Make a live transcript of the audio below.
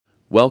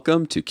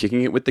Welcome to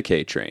Kicking It with the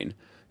KTrain,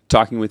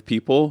 talking with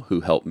people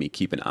who help me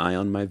keep an eye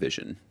on my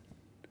vision.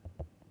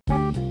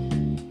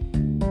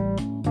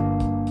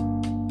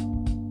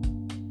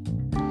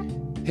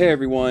 Hey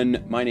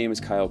everyone, my name is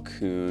Kyle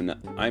Kuhn.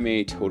 I'm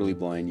a totally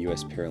blind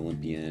U.S.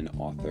 Paralympian,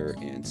 author,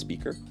 and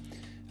speaker.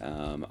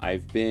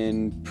 I've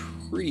been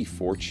pretty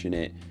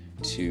fortunate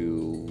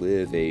to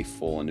live a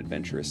full and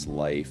adventurous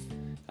life.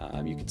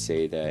 You could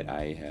say that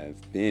I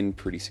have been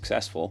pretty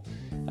successful,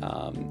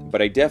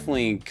 but I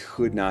definitely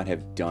could not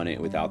have done it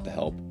without the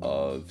help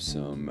of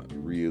some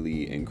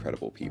really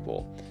incredible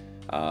people.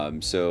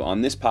 So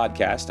on this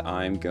podcast,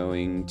 I'm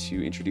going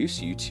to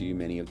introduce you to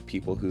many of the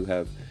people who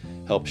have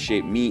helped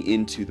shape me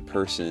into the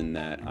person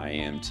that I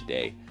am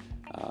today.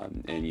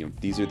 And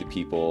these are the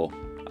people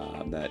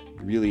that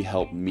really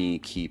help me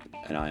keep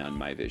an eye on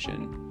my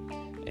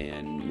vision.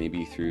 And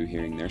maybe through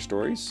hearing their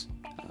stories,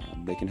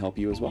 they can help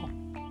you as well.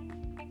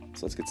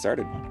 So let's get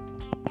started.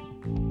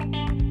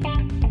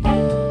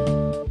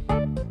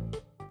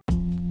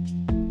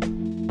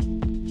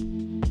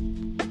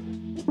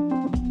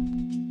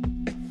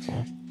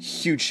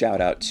 Huge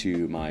shout out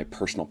to my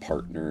personal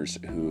partners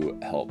who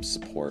help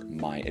support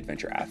my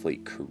adventure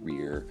athlete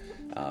career.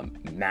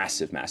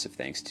 Massive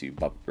thanks to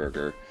Bubba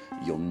Burger.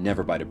 You'll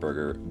never bite a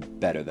burger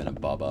better than a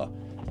Bubba.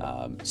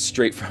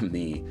 Straight from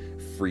the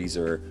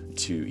freezer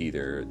to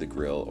either the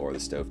grill or the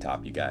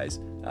stovetop, you guys.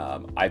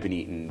 I've been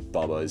eating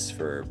Bubba's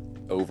for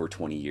over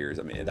 20 years.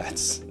 I mean,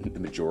 that's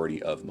the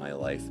majority of my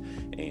life,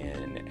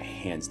 and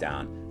hands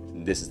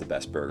down, this is the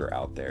best burger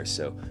out there.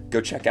 So go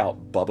check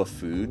out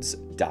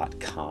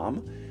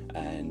bubbafoods.com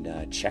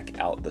and check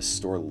out the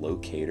store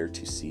locator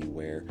to see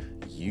where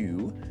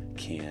you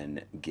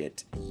can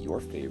get your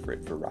favorite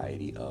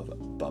variety of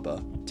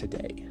Bubba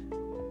today.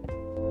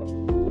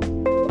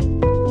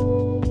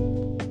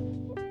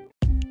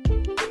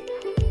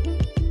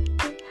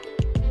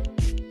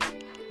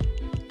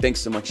 Thanks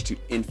so much to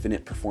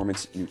Infinite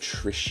Performance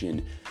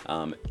Nutrition.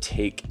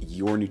 Take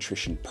your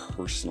nutrition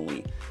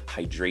personally.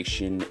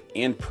 Hydration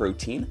and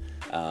protein,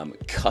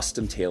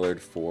 custom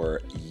tailored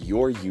for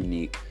your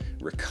unique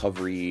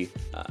recovery,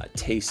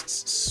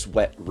 tastes,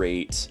 sweat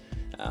rate,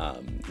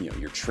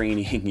 your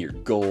training, your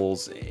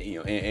goals,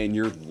 and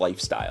your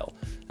lifestyle.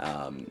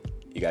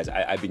 You guys,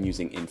 I've been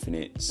using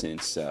Infinite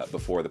since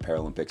before the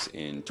Paralympics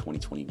in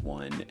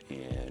 2021,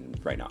 and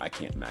right now I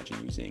can't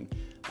imagine using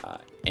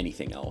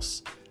anything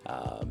else.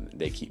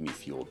 They keep me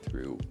fueled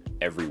through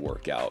every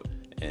workout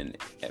and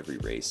every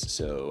race.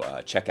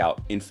 So check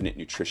out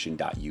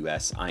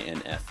infinitenutrition.us,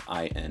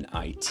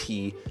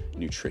 INFINIT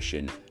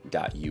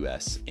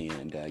nutrition.us,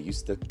 and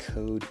use the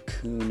code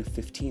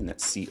KOON15,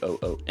 that's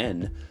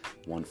COON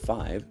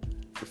 15,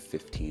 for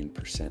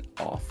 15%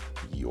 off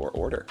your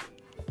order.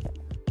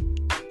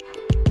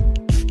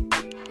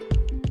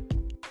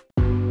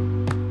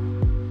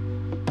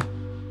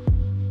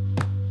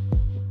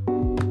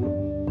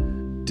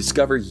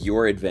 Discover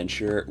your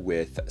adventure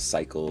with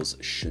Cycles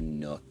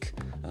Chinook.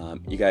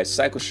 You guys,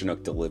 Cycles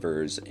Chinook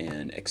delivers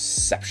an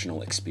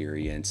exceptional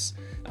experience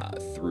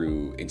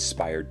through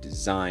inspired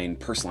design,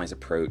 personalized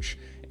approach,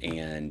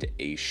 and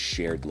a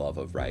shared love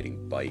of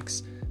riding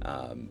bikes.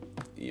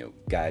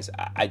 Guys,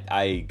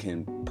 I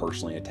can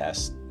personally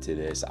attest to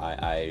this.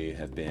 I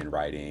have been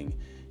riding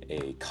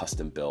a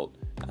custom-built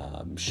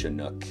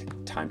Chinook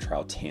time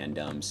trial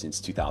tandem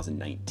since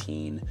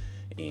 2019,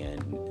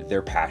 and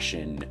their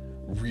passion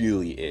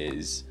really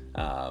is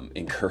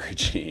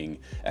encouraging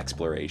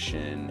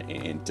exploration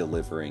and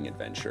delivering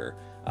adventure.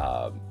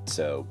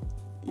 So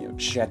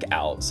check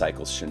out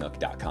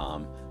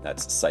cycleschinook.com.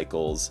 That's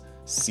cycles,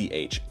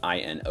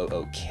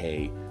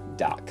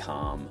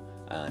 CHINOOK.com.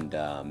 And,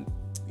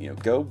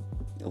 go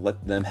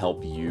let them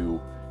help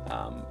you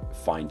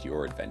find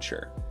your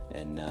adventure,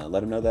 and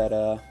let them know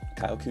that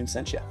Kyle Kuhn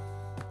sent you.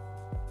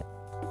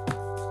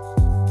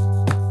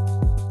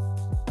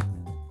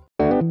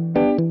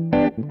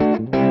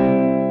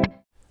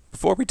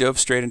 Before we dove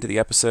straight into the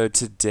episode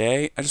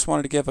today, I just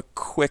wanted to give a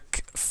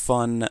quick,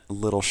 fun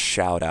little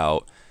shout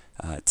out.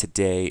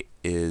 Today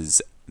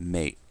is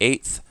May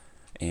 8th,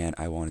 and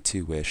I wanted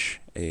to wish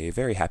a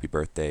very happy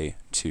birthday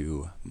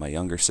to my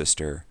younger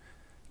sister,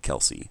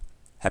 Kelsey.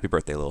 Happy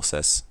birthday, little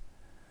sis.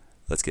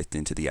 Let's get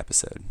into the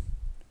episode.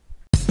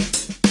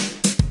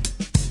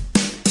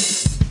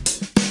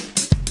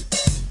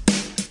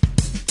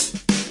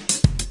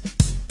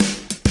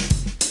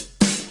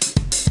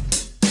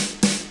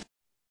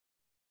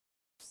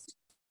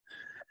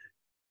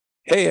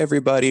 Hey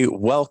everybody,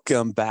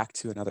 welcome back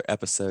to another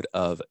episode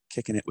of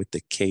Kicking It with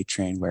the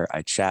KTrain, where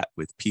I chat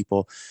with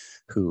people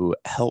who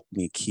help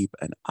me keep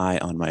an eye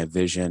on my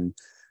vision.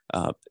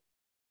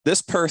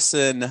 This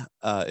person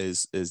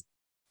is,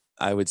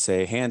 I would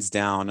say, hands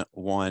down,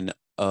 one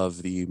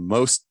of the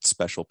most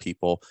special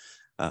people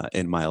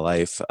in my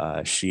life.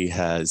 She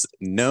has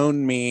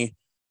known me,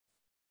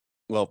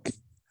 well,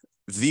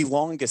 the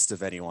longest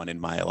of anyone in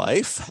my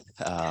life.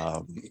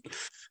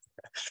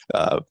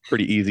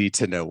 Pretty easy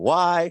to know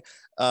why.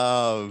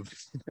 I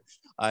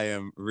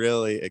am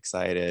really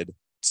excited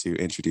to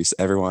introduce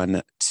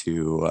everyone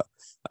to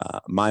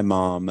my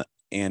mom,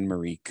 Anne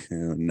Marie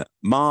Kuhn.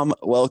 Mom,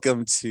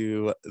 welcome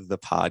to the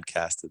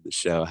podcast of the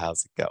show.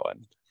 How's it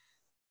going?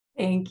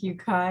 Thank you,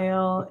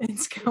 Kyle.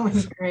 It's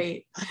going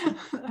great.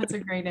 That's a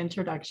great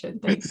introduction.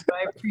 Thank you.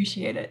 I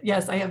appreciate it.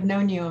 Yes, I have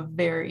known you a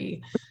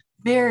very,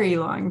 very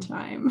long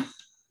time.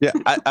 Yeah,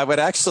 I would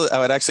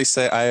actually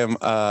say I am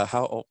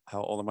how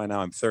old am I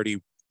now? I'm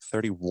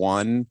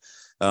 31.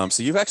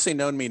 So you've actually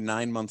known me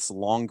 9 months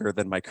longer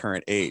than my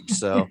current age.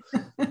 So,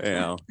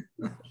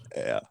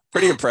 yeah,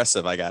 pretty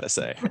impressive, I gotta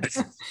say.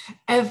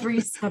 Every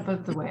step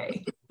of the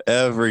way.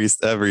 Every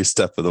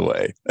step of the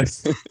way.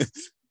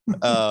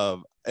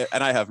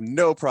 And I have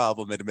no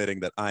problem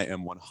admitting that I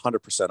am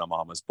 100% a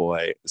mama's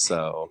boy.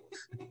 So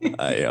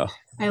I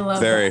love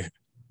very,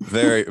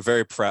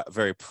 that.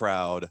 very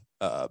proud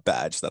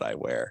badge that I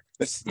wear.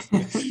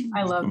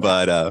 I love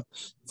that.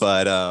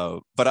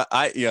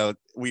 But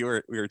we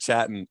were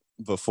chatting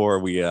before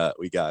we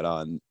got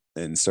on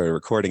and started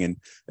recording,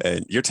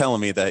 and you're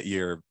telling me that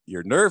you're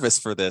nervous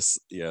for this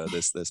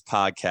this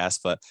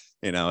podcast, but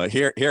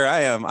here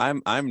I am.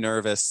 I'm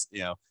nervous,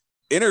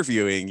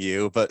 interviewing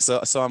you, but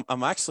so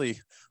I'm actually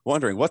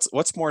wondering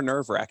what's more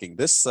nerve-wracking.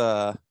 This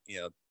actually,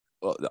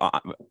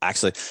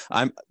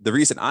 the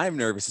reason I'm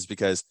nervous is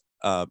because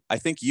I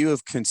think you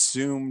have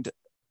consumed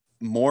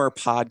more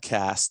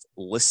podcast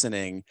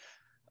listening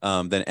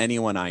than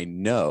anyone I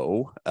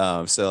know.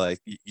 So like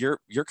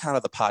you're kind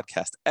of the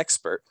podcast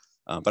expert,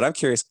 but I'm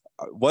curious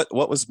what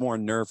was more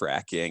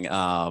nerve-wracking.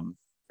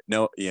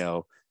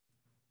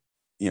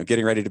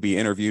 Getting ready to be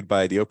interviewed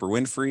by the Oprah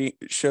Winfrey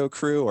Show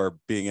crew or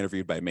being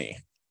interviewed by me?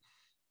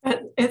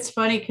 It's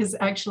funny because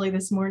actually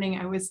this morning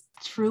I was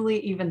truly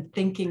even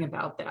thinking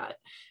about that.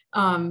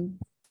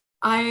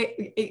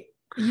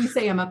 You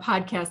say I'm a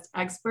podcast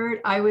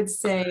expert. I would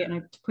say, and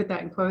I put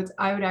that in quotes,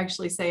 I would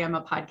actually say I'm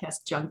a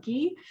podcast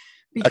junkie.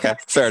 Okay,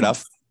 fair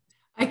enough.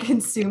 I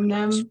consume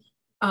them,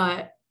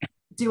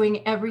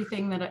 doing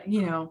everything that,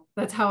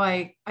 that's how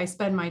I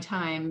spend my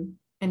time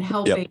and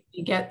helping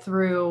me get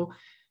through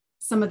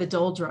some of the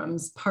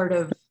doldrums, part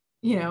of,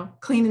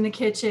 cleaning the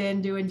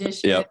kitchen, doing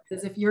dishes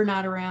if you're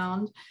not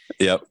around,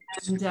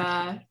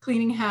 and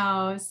cleaning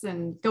house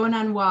and going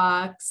on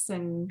walks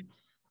and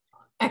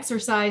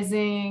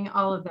exercising,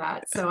 all of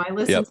that. So I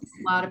listen to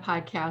a lot of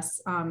podcasts.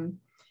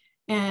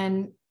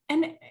 And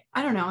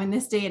I don't know, in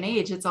this day and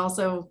age, it's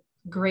also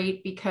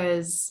great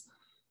because,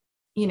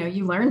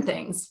 you learn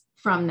things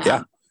from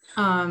them.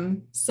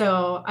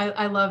 So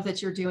I love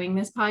that you're doing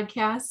this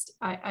podcast.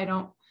 I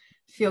don't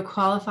feel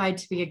qualified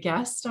to be a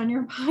guest on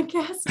your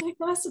podcast, I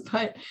guess,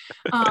 but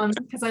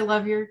because I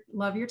love your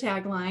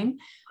tagline,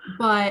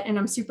 and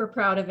I'm super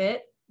proud of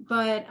it.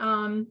 But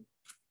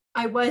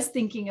I was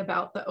thinking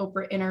about the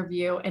Oprah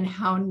interview and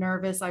how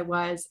nervous I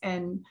was,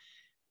 and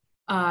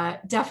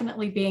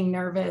definitely being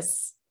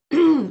nervous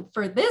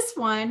for this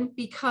one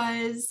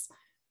because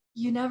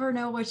you never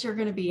know what you're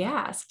going to be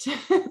asked.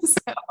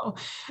 Fair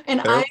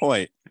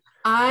point.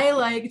 I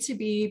like to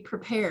be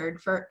prepared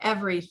for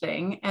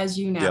everything, as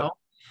you know.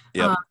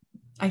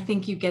 I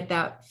think you get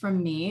that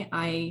from me.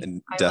 I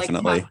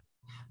definitely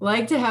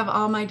like to have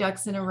all my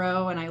ducks in a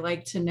row, and I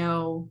like to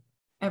know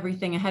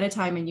everything ahead of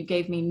time. And you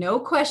gave me no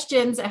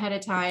questions ahead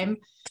of time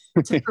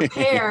to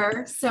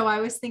prepare. So I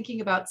was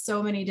thinking about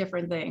so many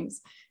different things.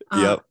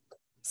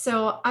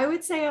 So I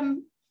would say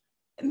I'm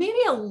maybe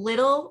a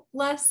little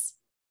less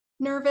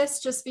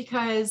nervous just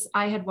because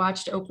I had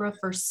watched Oprah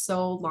for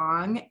so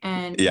long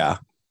and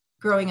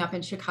growing up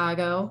in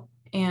Chicago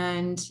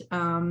and,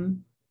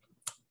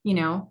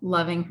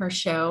 loving her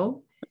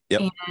show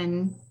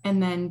and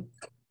then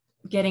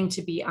getting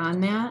to be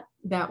on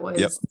that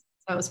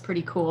was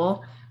pretty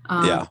cool.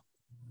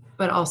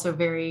 But also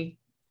very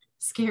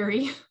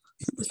scary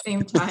at the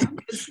same time.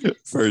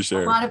 For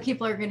sure. A lot of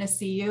people are going to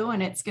see you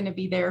and it's going to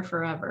be there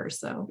forever.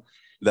 So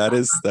that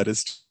is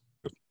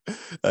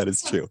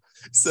true.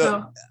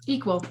 So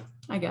equal,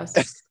 I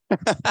guess.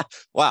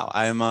 Wow.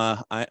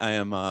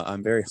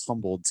 I'm very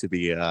humbled to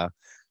be,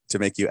 to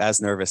make you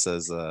as nervous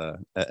as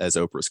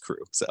Oprah's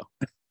crew. So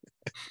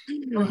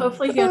well,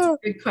 hopefully you got some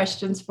good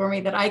questions for me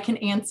that I can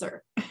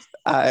answer.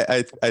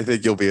 I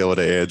think you'll be able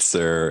to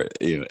answer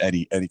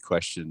any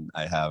question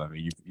I have. I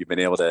mean, you've been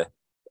able to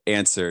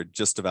answer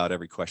just about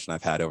every question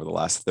I've had over the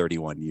last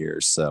 31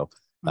 years. So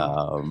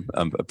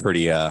I'm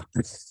pretty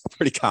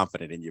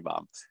confident in you,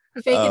 Mom.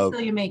 Fake it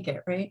till you make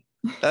it, right?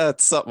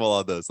 That's something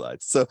along those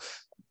lines. So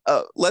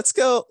let's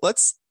go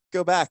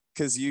back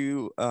because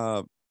you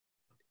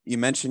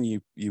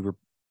mentioned you were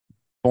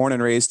born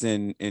and raised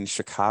in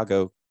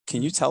Chicago.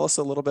 Can you tell us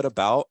a little bit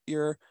about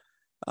your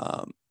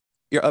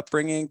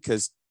upbringing?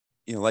 Because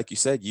like you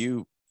said,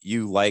 you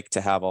like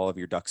to have all of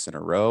your ducks in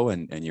a row,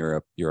 and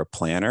you're a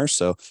planner.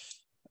 So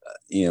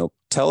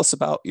tell us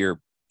about your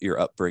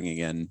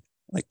upbringing and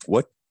like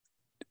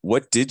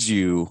what did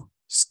you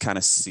kind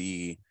of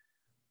see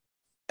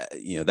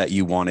that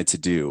you wanted to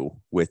do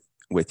with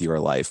your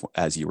life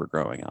as you were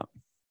growing up?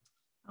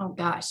 Oh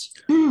gosh.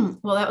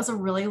 Well, that was a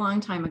really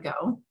long time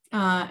ago.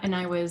 And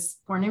I was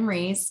born and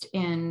raised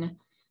in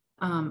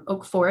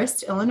Oak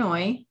Forest,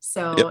 Illinois.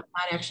 So Yep.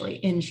 not actually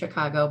in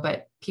Chicago,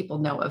 but people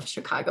know of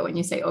Chicago. When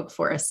you say Oak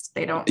Forest,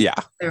 Yeah.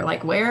 they're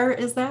like, where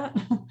is that?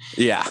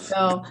 Yeah.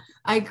 So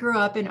I grew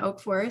up in Oak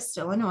Forest,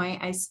 Illinois.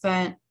 I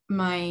spent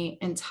my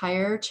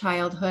entire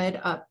childhood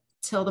up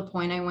till the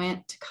point I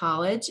went to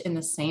college in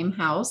the same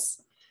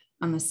house,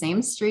 on the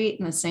same street,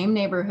 in the same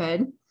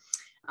neighborhood.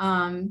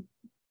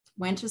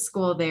 Went to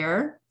school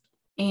there,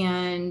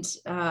 and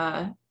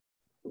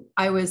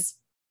I was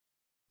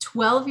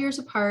 12 years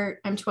apart.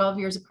 I'm 12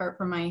 years apart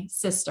from my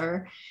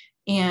sister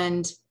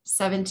and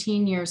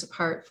 17 years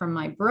apart from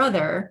my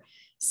brother.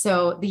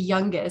 So the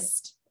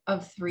youngest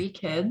of three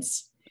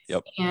kids.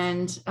 Yep.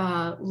 And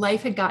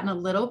life had gotten a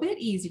little bit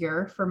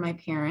easier for my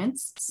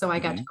parents. So I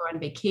got to go on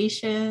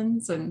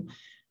vacations, and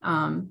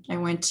I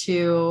went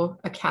to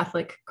a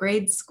Catholic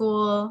grade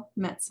school,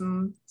 met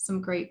some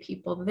great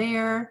people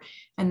there,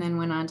 and then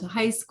went on to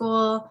high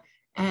school.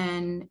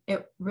 And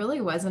it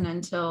really wasn't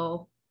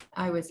until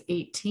I was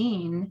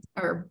 18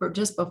 or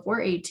just before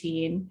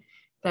 18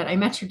 that I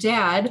met your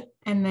dad,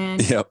 and then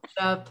Yep. ended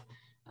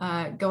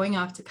up going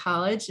off to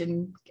college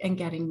and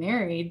getting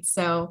married.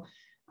 So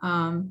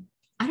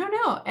I don't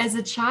know, as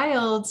a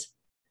child,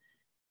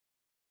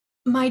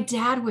 my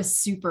dad was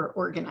super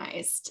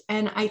organized,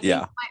 and I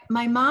think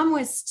my mom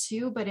was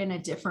too, but in a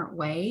different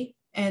way.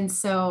 And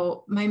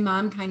so my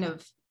mom kind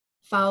of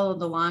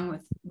followed along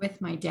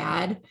with my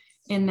dad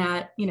in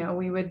that, you know,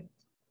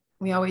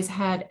 we always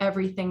had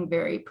everything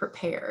very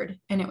prepared,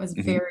 and it was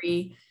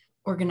very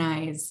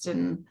organized.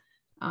 And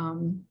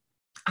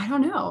I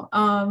don't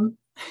know.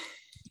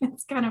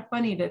 It's kind of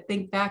funny to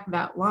think back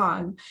that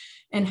long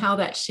and how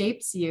that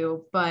shapes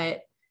you,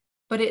 but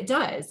it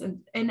does.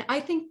 And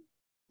I think,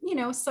 you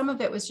know, some of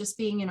it was just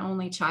being an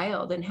only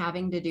child and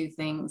having to do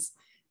things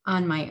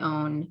on my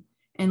own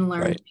and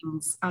learn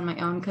things on my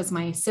own, because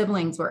my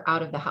siblings were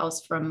out of the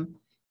house from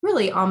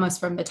really almost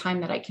from the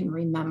time that I can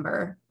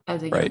remember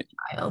as a young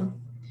child.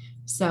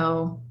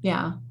 So,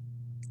 yeah,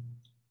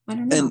 I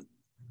don't know. And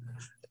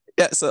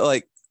yeah, so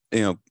like,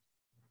 you know,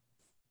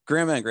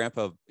 grandma and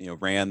grandpa, you know,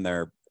 ran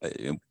their,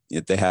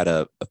 they had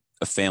a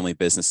family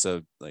business.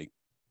 So like,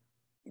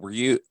 were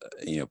you,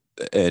 you know,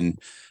 and,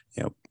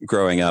 you know,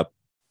 growing up,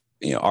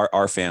 you know,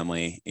 our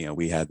family, you know,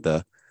 we had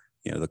the,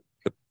 you know,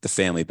 the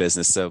family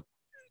business. So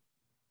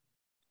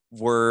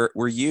were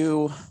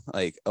you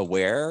like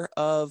aware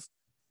of,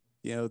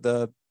 you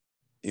know,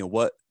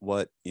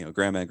 what, you know,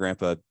 grandma and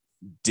grandpa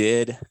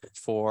did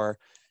for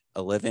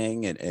a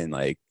living, and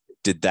like,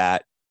 did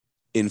that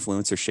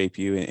influence or shape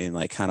you in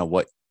like kind of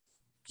what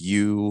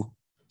you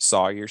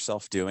saw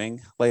yourself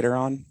doing later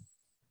on?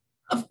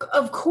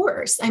 Of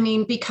course. I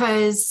mean,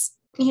 because,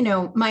 you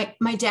know,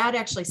 my dad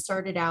actually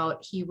started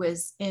out, he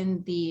was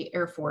in the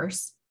Air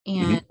Force,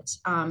 and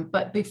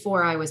but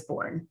before I was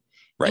born.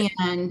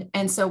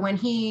 And so when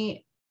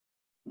he,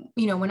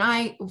 you know,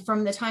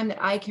 from the time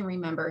that I can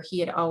remember, he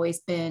had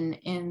always been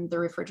in the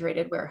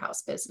refrigerated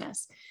warehouse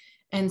business.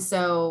 And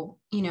so,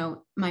 you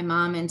know, my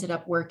mom ended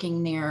up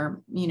working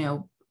there. You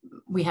know,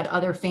 we had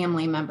other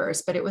family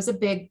members, but it was a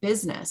big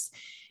business.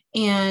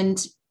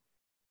 And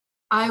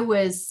I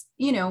was,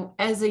 you know,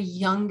 as a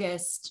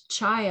youngest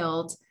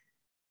child,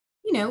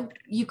 you know,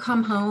 you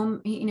come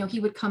home, you know,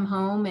 he would come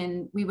home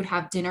and we would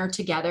have dinner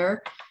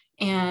together.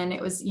 And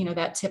it was, you know,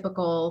 that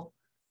typical,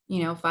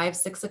 you know, 5,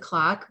 6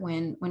 o'clock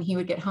when he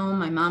would get home,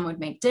 my mom would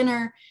make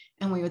dinner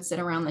and we would sit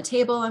around the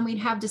table and we'd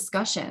have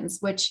discussions,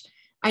 which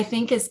I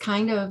think is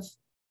kind of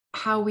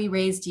how we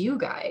raised you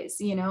guys.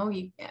 You know,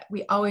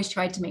 we always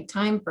tried to make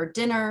time for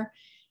dinner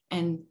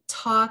and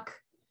talk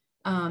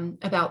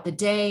about the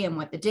day and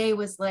what the day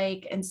was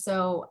like. And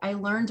so I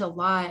learned a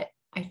lot,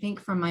 I think,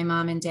 from my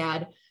mom and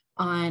dad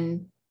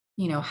on,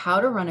 you know, how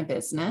to run a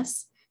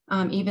business,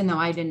 even though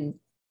I didn't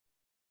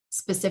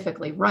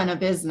specifically run a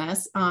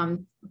business,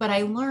 but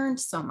I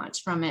learned so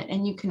much from it,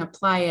 and you can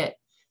apply it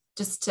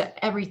just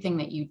to everything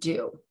that you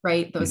do,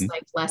 right? Those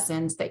life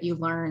lessons that you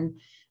learn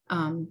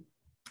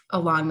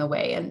along the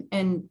way.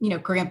 And, you know,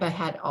 grandpa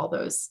had all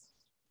those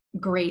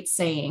great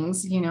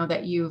sayings, you know,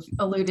 that you've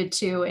alluded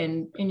to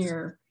in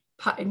your,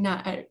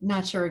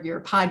 not sure of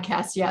your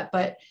podcast yet,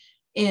 but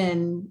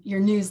in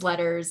your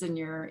newsletters and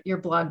your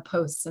blog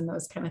posts and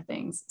those kind of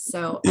things.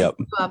 So I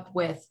grew up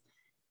with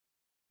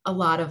a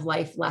lot of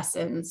life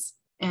lessons,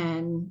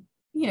 and,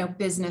 you know,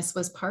 business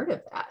was part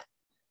of that.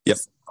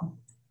 So,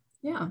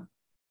 yeah.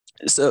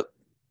 So,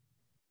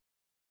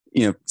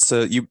 you know,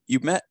 so you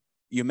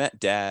met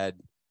dad,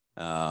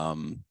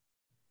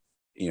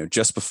 you know,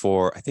 just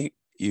before, I think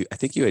you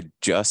had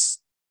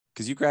just,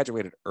 because you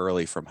graduated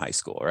early from high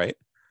school, right?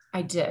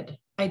 I did.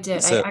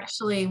 So, I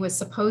actually was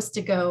supposed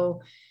to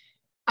go.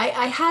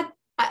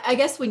 I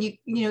guess when you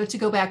know, to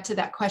go back to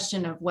that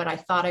question of what I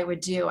thought I would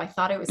do, I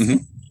thought I was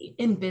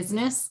in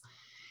business,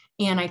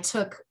 and I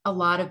took a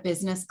lot of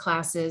business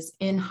classes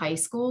in high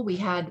school. We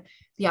had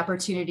the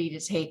opportunity to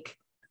take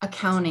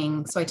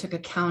accounting. So I took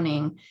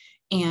accounting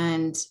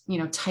and, you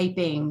know,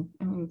 typing.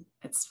 I mean,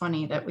 it's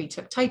funny that we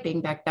took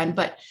typing back then,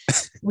 but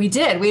we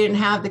didn't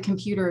have the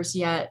computers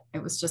yet.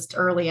 It was just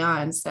early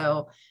on.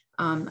 So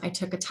I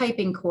took a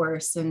typing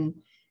course, and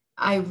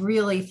I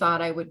really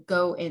thought I would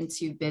go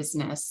into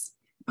business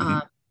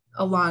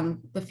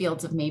along the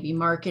fields of maybe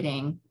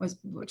marketing,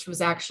 which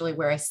was actually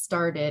where I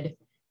started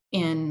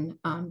in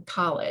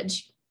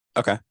college.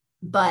 Okay.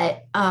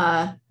 But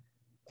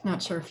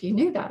not sure if you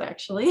knew that,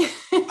 actually.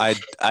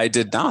 I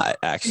did not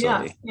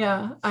actually.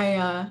 Yeah.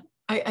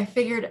 I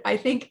figured, I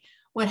think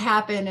what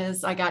happened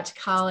is I got to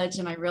college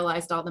and I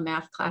realized all the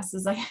math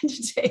classes I had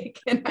to take,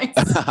 and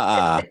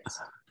I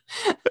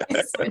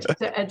switched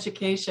to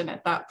education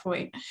at that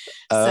point.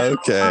 So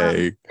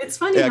Okay. it's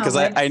funny Yeah, how because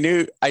I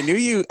knew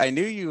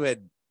you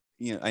had,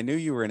 I knew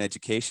you were an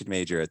education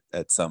major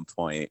at some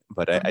point,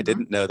 but I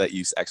didn't know that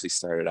you actually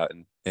started out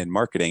in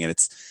marketing. And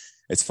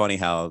it's funny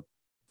how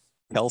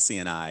Kelsey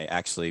and I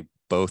actually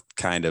both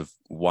kind of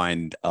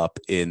wind up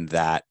in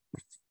that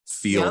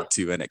field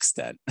to an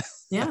extent.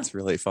 Yeah. That's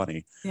really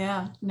funny.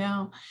 Yeah,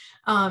 no.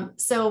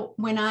 So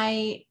when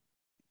I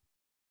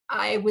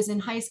was in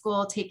high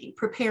school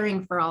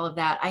preparing for all of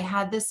that, I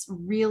had this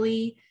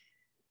really,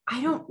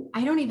 I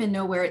don't even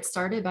know where it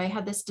started, but I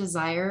had this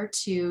desire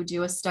to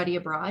do a study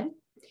abroad.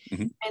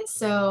 And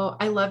so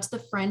I loved the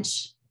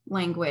French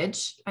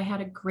language. I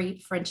had a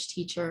great French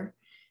teacher,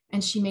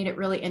 and she made it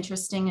really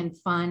interesting and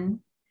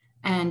fun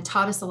and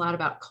taught us a lot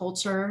about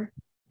culture.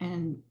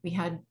 And we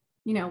had,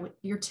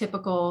 your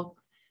typical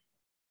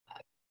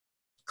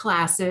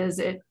classes.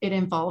 It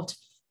involved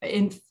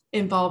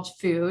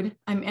food.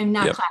 I'm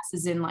not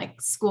classes in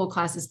like school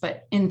classes,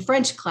 but in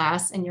French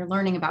class, and you're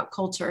learning about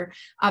culture.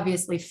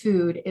 Obviously,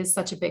 food is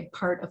such a big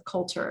part of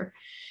culture.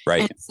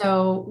 Right. And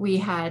so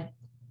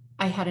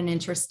I had an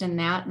interest in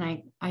that,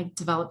 and I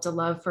developed a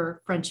love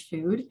for French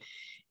food.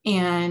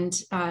 And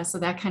so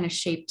that kind of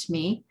shaped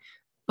me.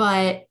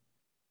 But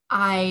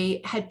I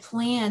had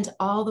planned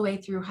all the way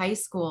through high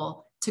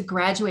school to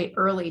graduate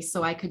early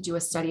so I could do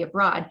a study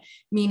abroad,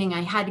 meaning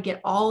I had to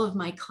get all of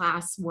my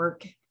class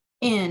work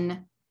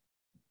in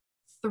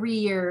 3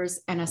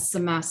 years and a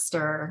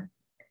semester,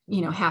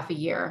 half a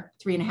year,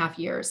 3.5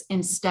 years,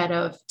 instead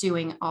of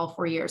doing all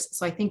 4 years.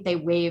 So I think they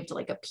waived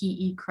like a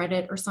PE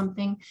credit or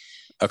something.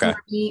 Okay.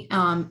 For me.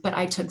 But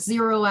I took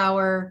 0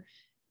 hour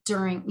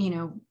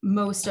during,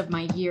 most of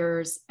my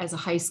years as a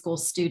high school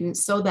student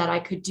so that I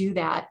could do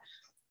that.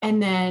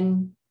 And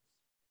then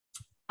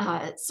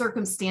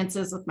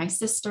circumstances with my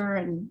sister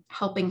and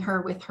helping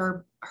her with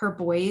her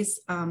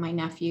boys, my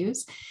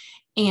nephews,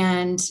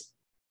 and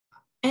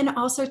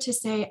also to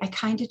say I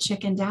kind of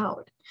chickened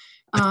out.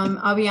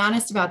 I'll be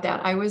honest about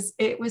that.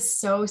 It was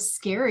so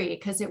scary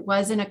because it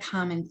wasn't a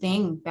common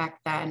thing back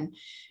then.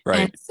 Right.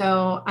 And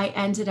so I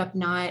ended up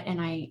not,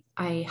 and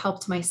I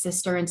helped my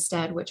sister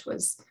instead, which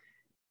was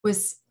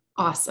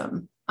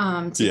awesome.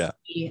 To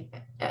be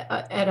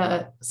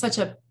at such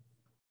a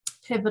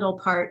pivotal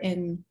part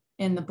in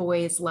the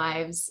boys'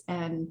 lives.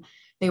 And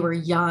they were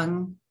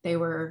young, they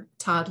were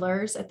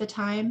toddlers at the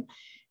time.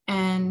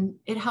 And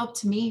it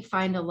helped me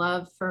find a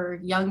love for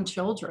young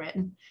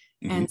children.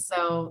 And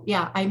so,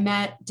 I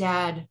met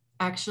Dad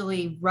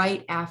actually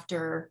right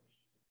after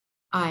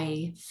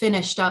I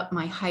finished up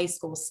my high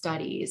school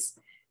studies.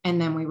 And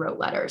then we wrote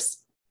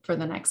letters for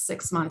the next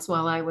 6 months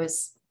while I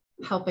was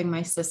helping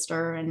my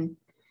sister and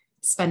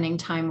spending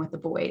time with the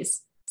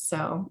boys.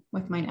 So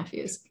with my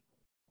nephews.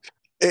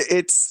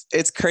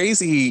 It's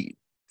crazy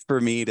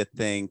for me to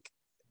think,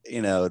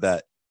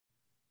 that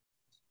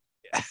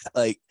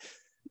like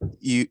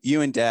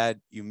you and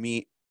Dad, you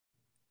meet,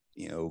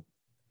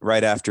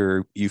 right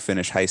after you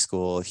finish high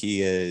school.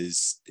 He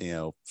is,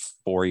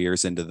 4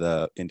 years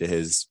into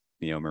his,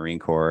 Marine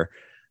Corps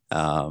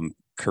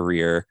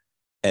career,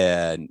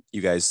 and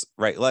you guys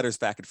write letters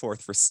back and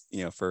forth for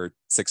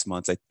 6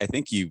 months. I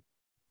think you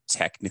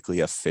technically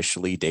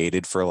officially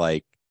dated for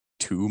like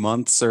 2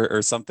 months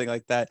or something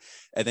like that.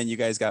 And then you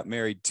guys got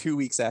married 2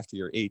 weeks after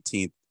your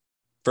 18th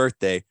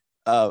birthday.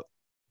 To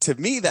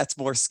me, that's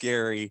more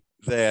scary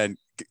than,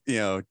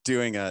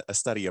 doing a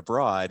study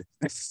abroad.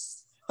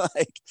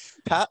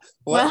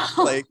 What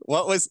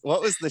was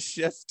the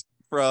shift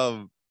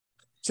from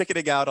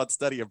chickening out on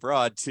study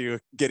abroad to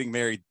getting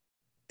married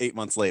 8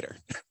 months later?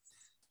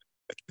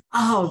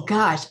 Oh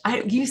gosh,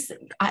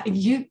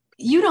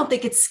 you don't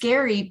think it's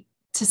scary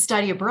to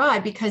study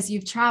abroad because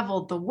you've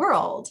traveled the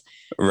world,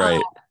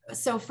 right?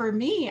 So for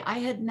me, I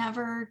had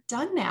never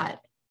done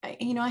that. I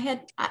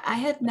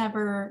had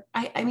never.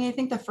 I mean, I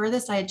think the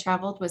furthest I had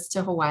traveled was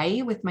to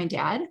Hawaii with my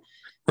dad.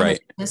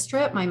 Right. This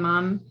trip, my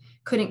mom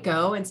couldn't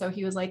go, and so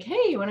he was like,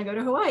 "Hey, you want to go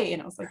to Hawaii?"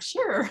 And I was like,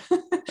 "Sure."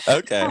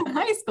 Okay. In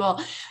high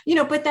school,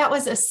 but that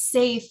was a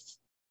safe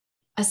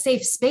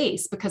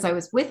space because I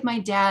was with my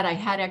dad. I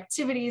had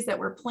activities that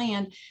were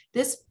planned.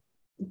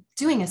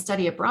 Doing a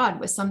study abroad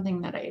was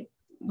something that I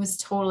was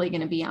totally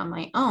going to be on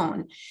my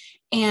own.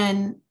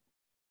 And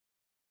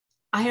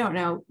I don't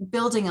know,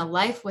 building a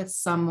life with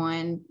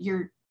someone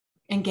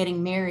and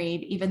getting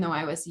married, even though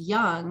I was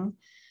young,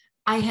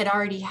 I had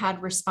already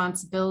had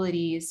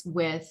responsibilities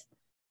with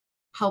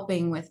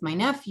helping with my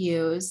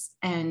nephews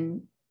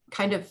and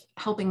kind of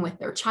helping with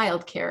their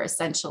childcare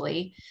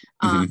essentially,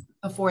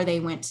 before they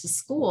went to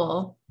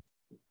school.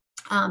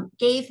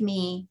 gave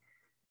me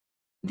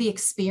the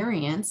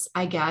experience,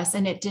 I guess.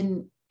 And it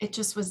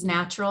just was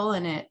natural,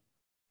 and it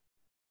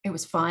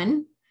was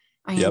fun.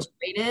 I enjoyed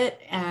it,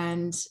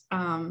 and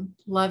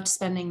loved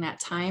spending that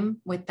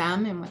time with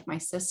them and with my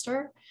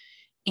sister,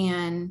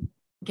 and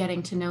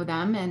getting to know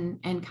them,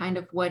 and kind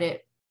of what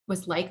it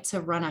was like to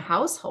run a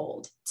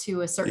household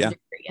to a certain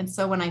degree. And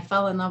so when I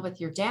fell in love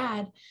with your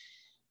dad,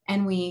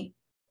 and we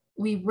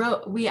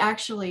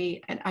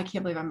actually, and I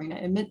can't believe I'm going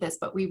to admit this,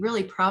 but we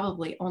really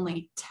probably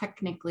only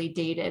technically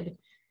dated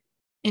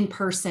in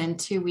person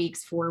 2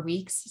 weeks, 4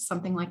 weeks,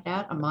 something like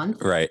that, a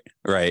month. Right.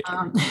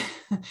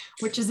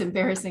 Which is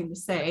embarrassing to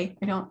say.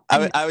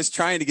 I was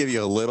trying to give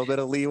you a little bit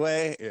of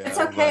leeway. It's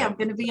okay. I'm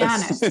going to be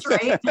honest,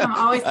 right?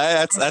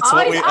 That's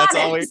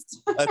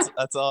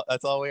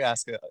all we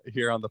ask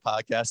here on the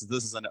podcast.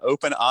 This is an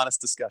open, honest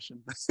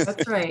discussion.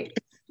 That's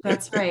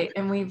right.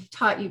 And we've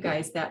taught you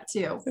guys that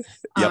too.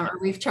 Or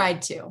we've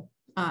tried to.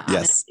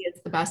 Honestly,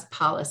 it's the best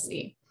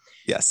policy.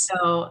 Yes.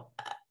 So,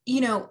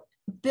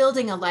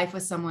 building a life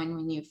with someone,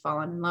 when you've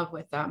fallen in love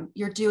with them,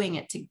 you're doing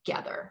it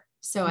together.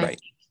 So I think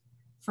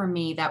for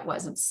me, that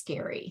wasn't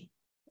scary.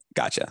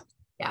 Gotcha.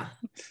 Yeah.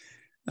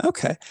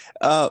 Okay.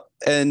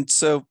 And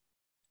so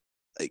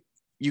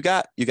you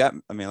got,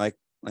 I mean, like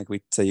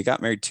we say, you got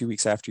married 2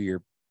 weeks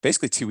after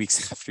basically 2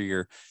 weeks after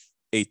your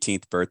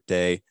 18th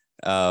birthday.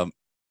 And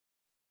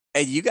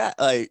you got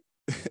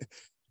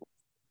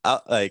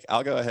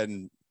I'll go ahead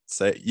and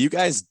say, you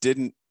guys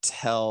didn't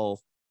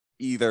tell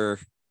either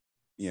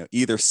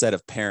set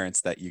of parents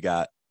that you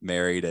got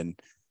married,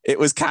 and it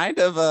was kind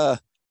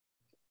of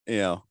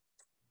it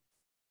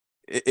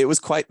was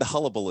quite the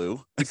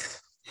hullabaloo.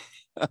 It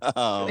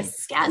was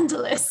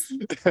scandalous.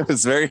 It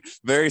was very,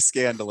 very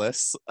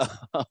scandalous,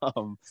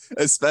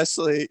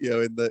 especially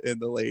in the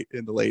late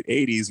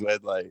 80s, when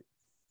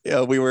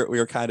we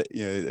were kind of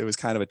it was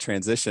kind of a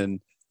transition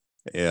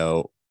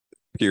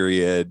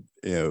period.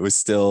 It was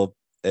still,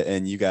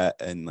 and you got,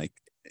 and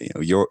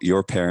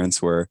your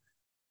parents were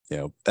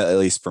at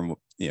least from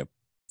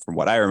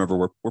what I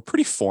remember, we're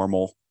pretty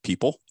formal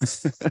people.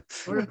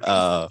 We're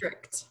very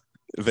strict.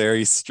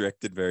 Very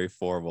strict and very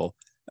formal.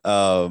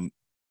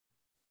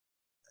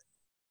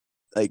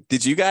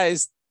 Did you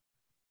guys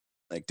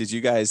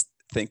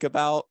think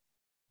about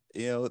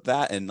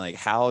that, and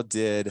how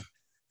did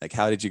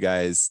you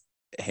guys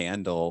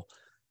handle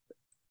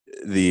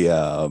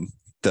the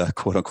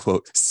quote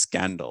unquote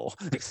scandal?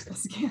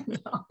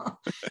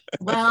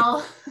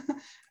 Well,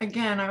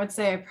 again, I would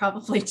say I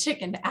probably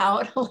chickened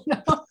out a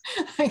little.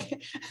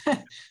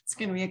 It's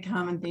going to be a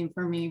common theme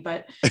for me,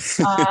 but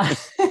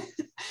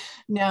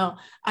no,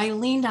 I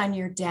leaned on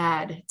your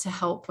dad to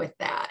help with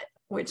that,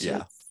 which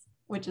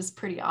is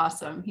pretty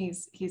awesome.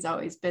 He's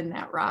always been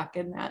that rock,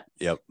 and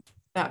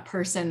that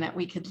person that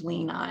we could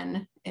lean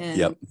on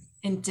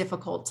in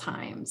difficult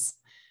times.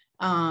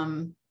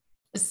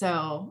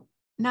 So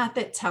not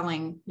that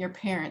telling your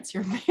parents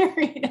you're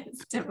married is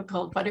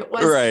difficult, but it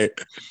was a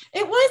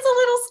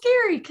little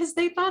scary, because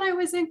they thought I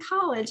was in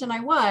college, and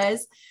I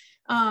was.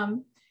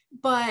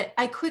 But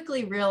I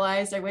quickly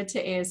realized I went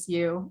to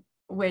ASU,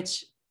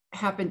 which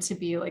happened to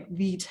be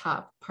the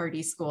top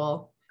party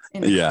school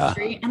in the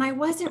country. And I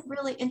wasn't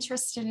really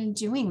interested in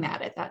doing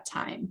that at that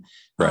time.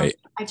 Right.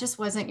 I just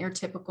wasn't your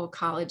typical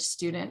college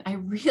student.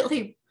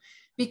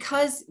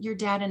 Because your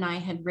dad and I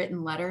had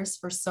written letters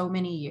for so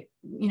many,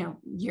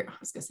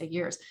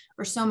 years,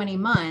 for so many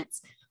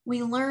months,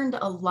 we learned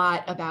a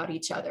lot about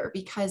each other,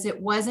 because it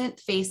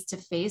wasn't face to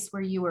face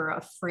where you were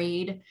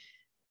afraid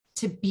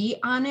to be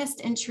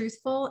honest and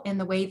truthful in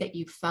the way that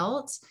you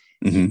felt.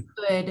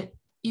 Mm-hmm.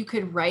 You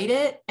could write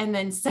it and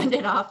then send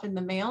it off in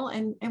the mail.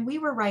 And we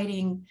were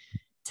writing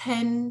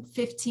 10,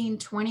 15,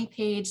 20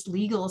 page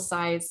legal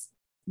size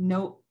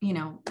note,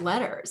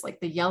 letters, like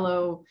they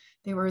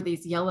were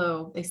these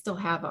yellow, they still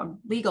have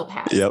legal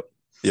pads. Yep.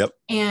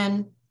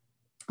 And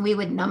we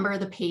would number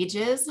the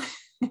pages.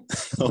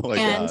 Oh my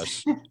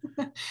gosh.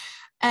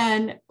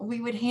 And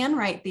we would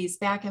handwrite these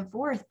back and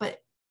forth, but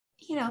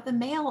the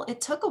mail,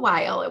 it took a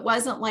while. It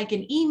wasn't like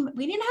an email.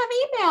 We didn't have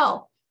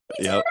email.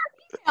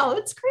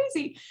 It's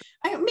crazy.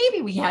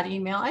 Maybe we had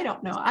email. I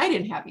don't know. I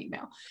didn't have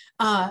email.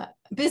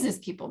 Business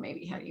people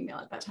maybe had email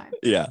at that time.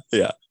 Yeah.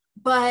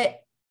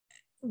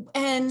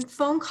 And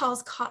phone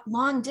calls,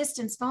 long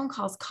distance phone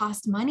calls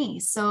cost money.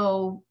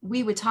 So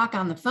we would talk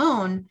on the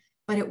phone,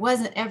 but it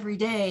wasn't every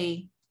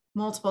day,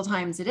 multiple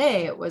times a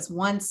day. It was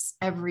once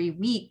every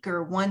week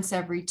or once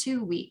every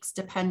 2 weeks,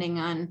 depending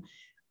on,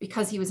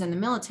 because he was in the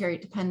military,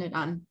 it depended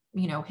on,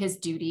 his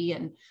duty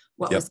and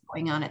what was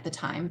going on at the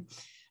time.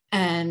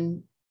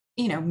 And,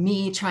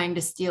 me trying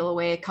to steal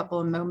away a couple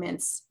of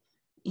moments,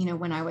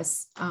 when I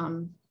was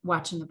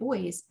watching the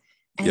boys.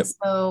 And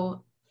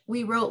so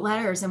we wrote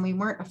letters, and we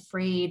weren't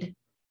afraid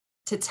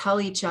to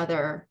tell each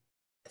other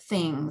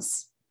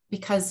things,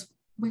 because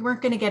we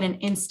weren't going to get an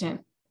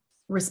instant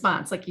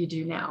response like you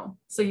do now.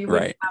 So you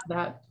wouldn't have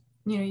that,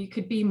 you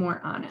could be more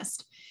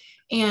honest.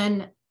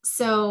 And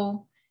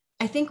so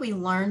I think we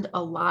learned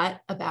a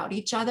lot about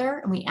each other,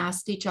 and we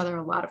asked each other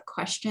a lot of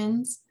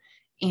questions.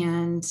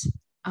 And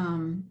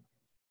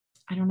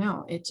I don't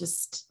know. It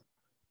just,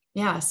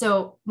 yeah.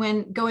 So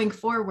when going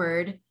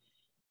forward,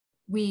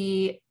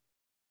 we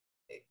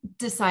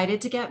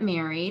decided to get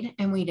married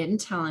and we didn't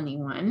tell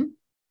anyone,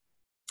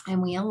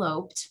 and we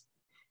eloped.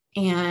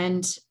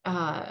 And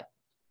I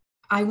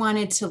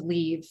wanted to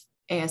leave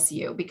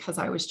ASU because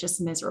I was just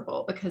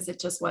miserable, because it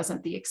just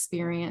wasn't the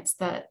experience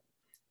that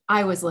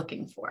I was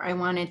looking for.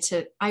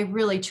 I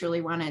really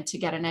truly wanted to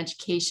get an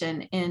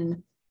education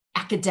in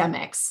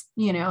academics,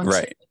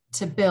 Right.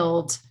 to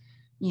build,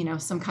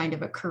 some kind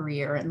of a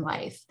career in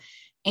life.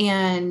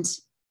 And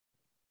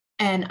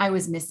I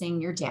was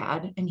missing your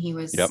dad, and he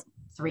was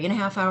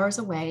 3.5 hours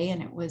away,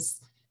 and it was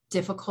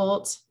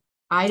difficult.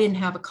 I didn't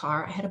have a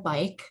car. I had a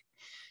bike.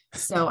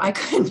 So I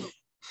couldn't,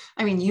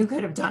 I mean, you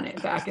could have done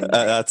it back in the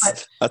day.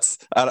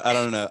 I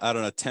don't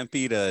know.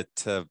 Tempe to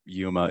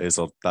Yuma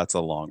that's a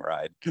long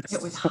ride.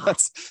 It was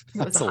hot.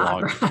 That's a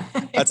long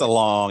ride. That's a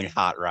long,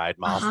 hot ride,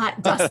 Mom. A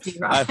hot, dusty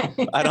ride.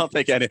 I don't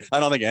think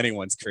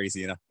anyone's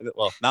crazy enough.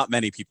 Well, not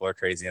many people are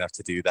crazy enough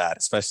to do that,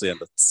 especially in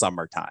the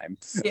summertime.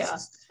 Yeah.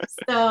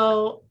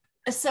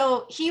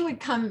 So he would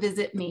come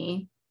visit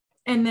me,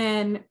 and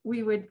then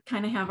we would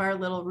kind of have our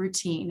little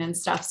routine and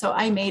stuff. So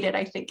I made it,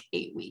 I think,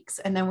 8 weeks.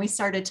 And then we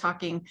started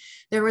talking.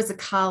 There was a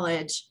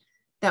college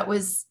that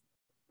was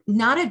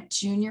not a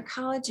junior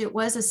college. It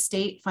was a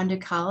state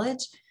funded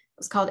college. It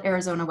was called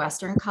Arizona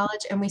Western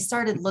College. And we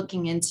started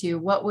looking into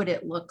what would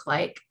it look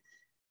like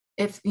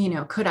if,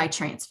 could I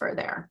transfer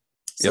there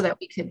so that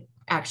we could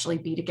actually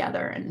be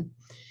together and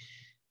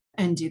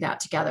do that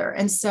together.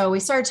 And so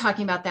we started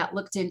talking about that,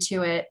 looked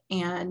into it.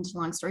 And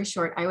long story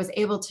short, I was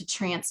able to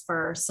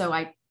transfer. So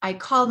I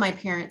called my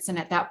parents. And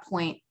at that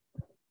point,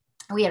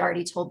 we had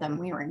already told them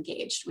we were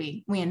engaged.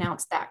 We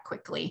announced that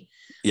quickly.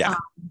 Yeah.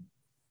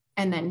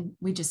 And then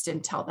we just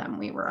didn't tell them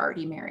we were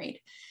already married.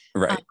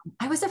 Right.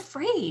 I was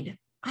afraid.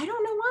 I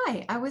don't know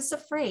why. I was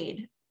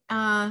afraid.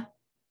 I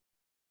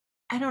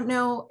don't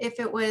know if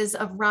it was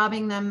of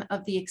robbing them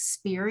of the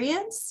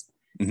experience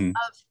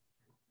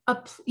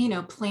of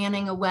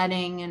planning a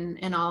wedding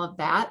and all of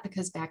that,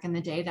 because back in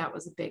the day, that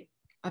was a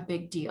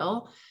big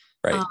deal.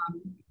 Right.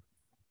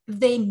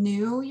 They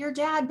knew your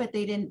dad, but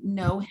they didn't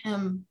know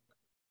him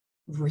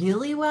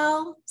really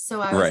well.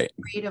 So I was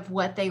afraid of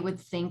what they would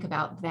think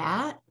about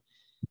that.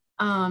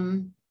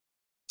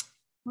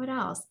 What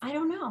else? I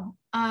don't know.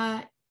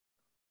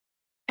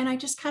 And I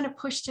just kind of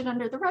pushed it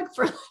under the rug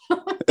for a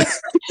little bit.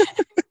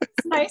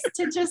 It's nice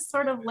to just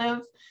sort of live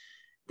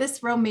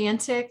this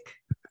romantic,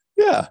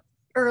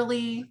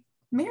 early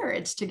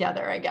marriage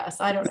together, I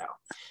guess. I don't know.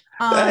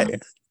 Hey,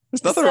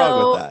 there's nothing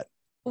wrong with that.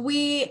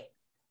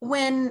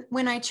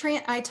 When I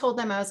told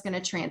them I was going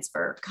to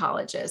transfer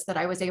colleges, that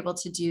I was able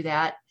to do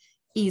that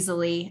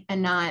easily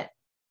and not,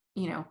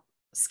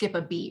 skip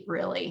a beat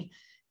really.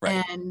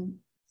 Right. And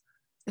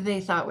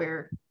they thought we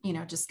were,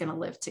 just going to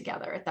live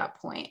together at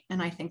that point.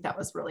 And I think that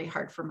was really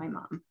hard for my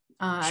mom.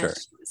 Sure.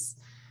 She was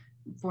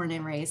born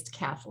and raised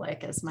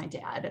Catholic as my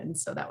dad. And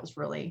so that was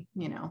really,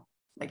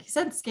 like you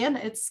said,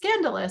 it's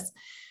scandalous.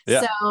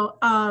 Yeah. So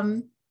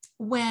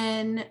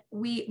when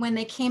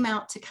they came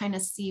out to kind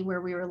of see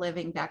where we were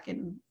living back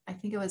in, I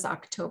think it was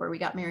October, we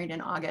got married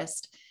in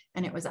August,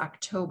 and it was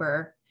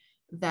October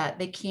that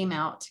they came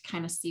out to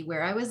kind of see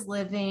where I was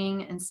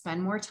living and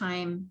spend more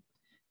time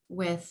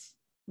with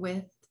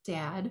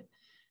Dad.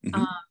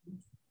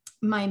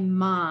 My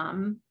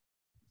mom,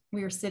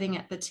 we were sitting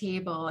at the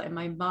table, and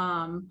my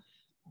mom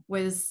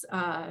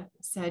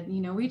said,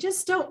 we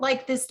just don't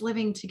like this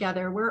living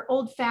together. We're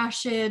old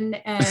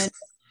fashioned. And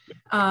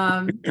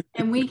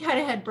we kind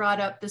of had brought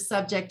up the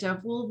subject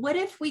of, well, what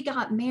if we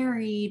got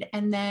married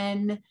and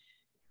then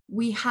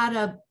we had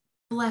a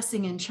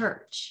blessing in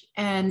church?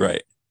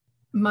 And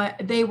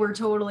they were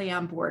totally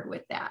on board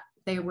with that.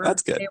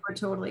 That's good. They were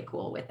totally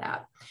cool with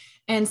that.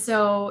 And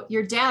so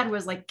your dad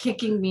was like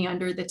kicking me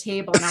under the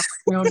table, and I was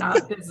like, no,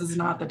 this is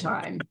not the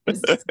time.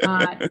 This is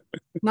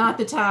not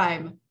the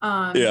time.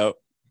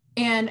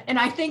 And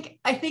I think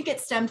it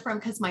stemmed from,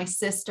 because my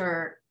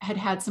sister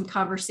had some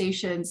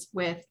conversations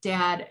with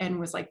Dad and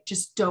was like,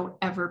 just don't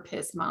ever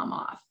piss Mom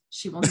off.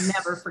 She will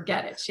never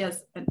forget it. She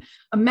has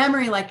a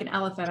memory like an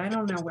elephant. I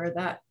don't know where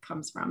that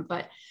comes from,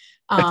 but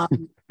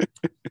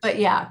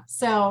yeah.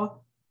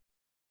 So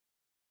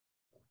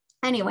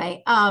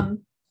anyway,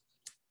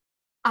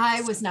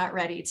 I was not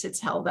ready to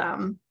tell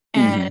them.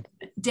 And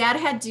Dad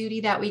had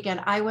duty that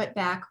weekend. I went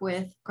back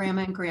with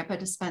Grandma and Grandpa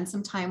to spend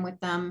some time with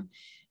them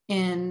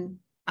in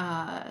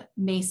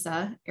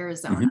Mesa,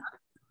 Arizona.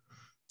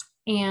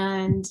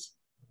 And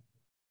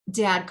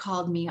Dad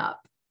called me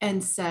up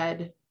and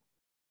said,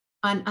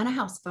 on a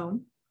house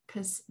phone,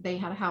 because they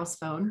had a house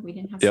phone. We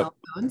didn't have cell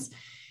phones.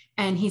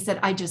 And he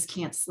said, I just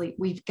can't sleep.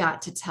 We've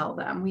got to tell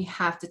them. We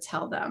have to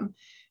tell them.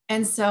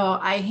 And so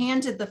I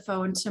handed the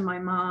phone to my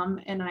mom,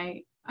 and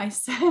I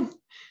said,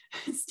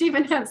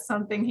 Stephen has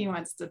something he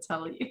wants to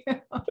tell you.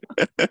 So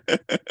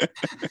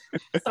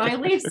I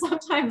leave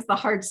sometimes the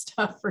hard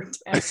stuff for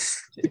Dad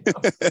to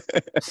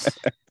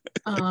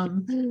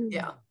do.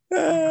 Yeah.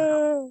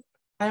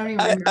 I don't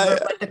even remember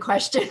what the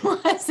question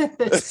was at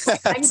this point.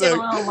 I can get a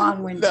little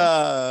long-winded.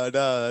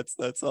 No,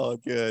 that's all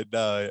good.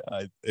 No,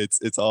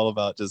 it's all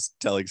about just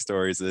telling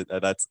stories. And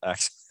that's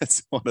actually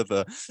that's one of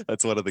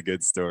the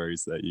good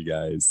stories that you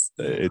guys.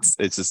 It's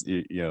just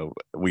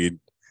we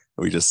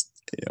just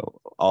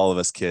all of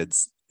us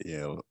kids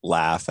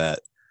laugh at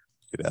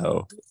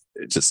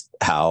just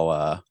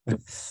how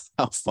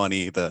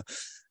funny the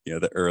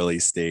the early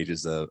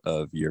stages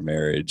of your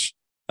marriage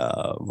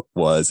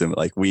was. And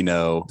like we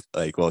know,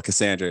 like, well,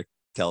 Cassandra,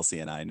 Kelsey,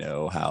 and I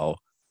know how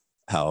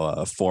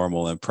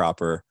formal and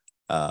proper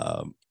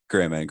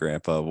grandma and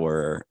grandpa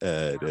were.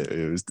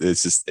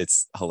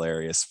 It's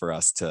hilarious for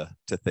us to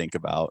think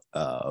about.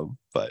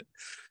 But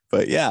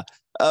yeah.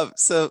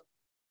 So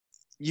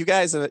you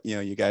guys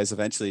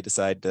eventually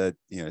decide to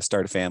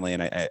start a family,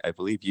 and I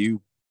believe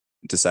you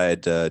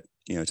decided to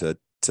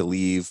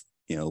leave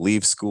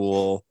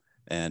school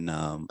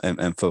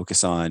and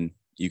focus on.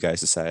 You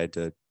guys decided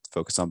to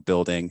focus on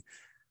building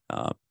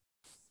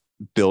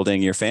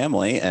your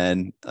family,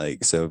 and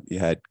like so you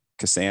had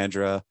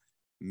Cassandra,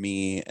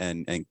 me,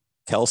 and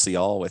Kelsey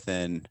all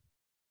within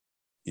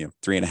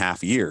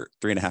 4 years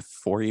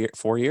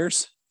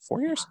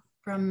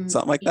from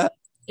something like that.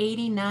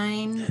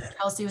 89.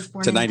 Kelsey was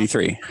born to in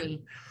 93.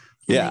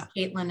 Yeah.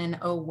 Caitlin in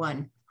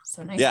 01.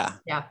 So nice. Yeah.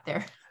 Gap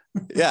there.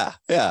 Yeah.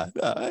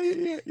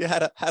 You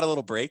had a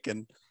little break,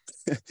 and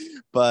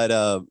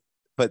but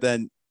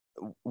then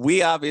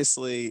we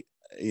obviously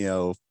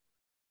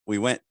we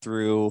went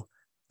through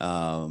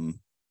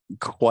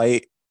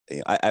quite.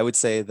 I would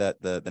say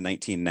that the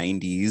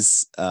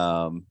 1990s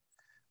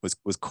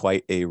was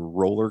quite a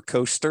roller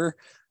coaster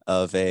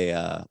of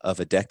a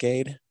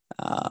decade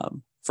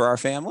for our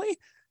family.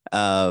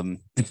 Like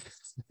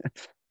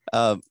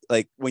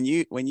when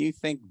you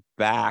think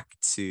back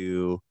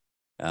to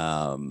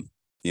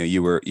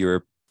you were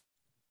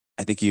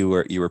I think you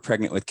were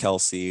pregnant with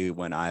Kelsey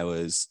when I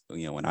was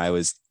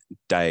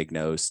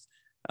diagnosed.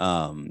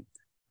 And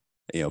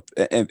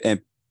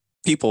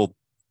people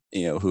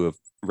who have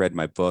read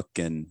my book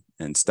and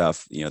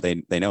stuff,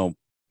 they know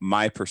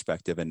my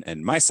perspective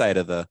and my side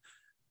of the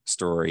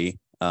story.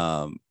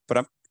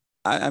 But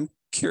I'm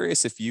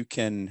curious if you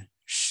can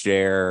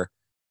share,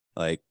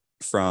 like,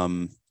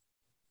 from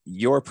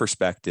your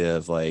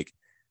perspective, like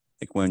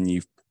when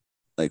we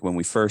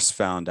first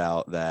found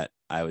out that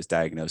I was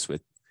diagnosed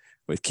with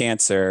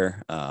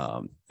cancer,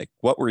 like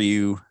what were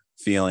you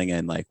feeling,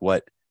 and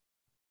what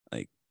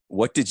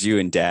did you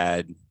and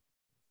Dad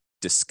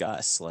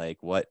discuss?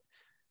 Because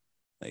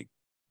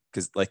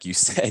like you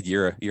said,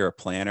 you're a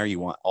planner. You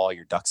want all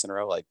your ducks in a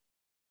row. Like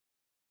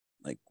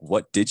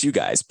what did you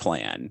guys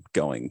plan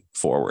going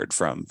forward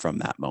from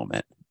that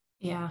moment?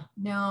 Yeah,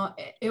 no,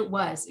 it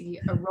was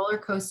a roller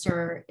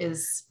coaster.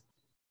 Is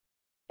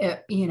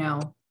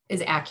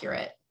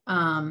accurate.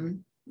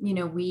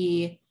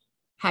 We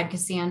had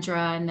Cassandra,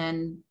 and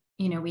then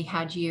we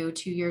had you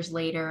 2 years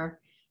later,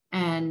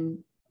 and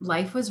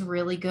life was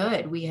really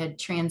good. We had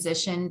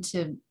transitioned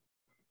to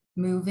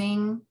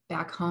moving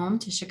back home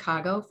to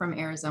Chicago from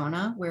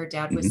Arizona, where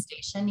Dad was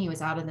stationed. He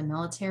was out of the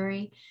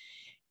military,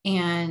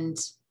 and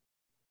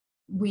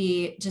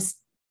we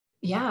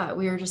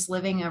were just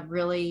living a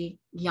really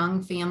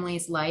young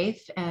family's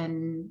life,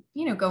 and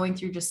going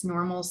through just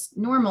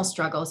normal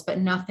struggles, but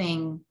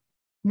nothing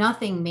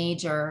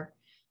major.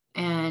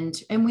 And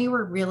we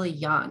were really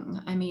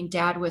young. I mean,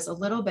 Dad was a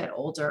little bit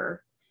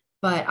older,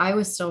 but I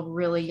was still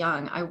really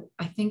young. I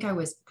think I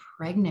was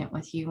pregnant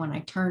with you when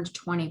I turned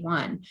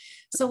 21.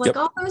 So Yep.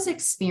 all those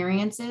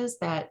experiences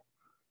that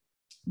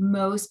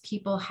most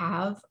people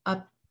have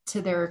up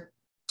to their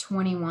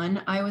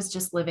 21, I was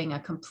just living a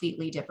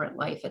completely different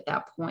life at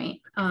that point.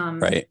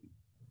 Right.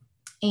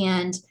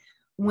 And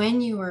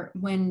when you were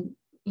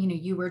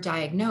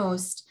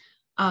diagnosed,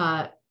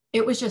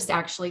 it was just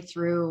actually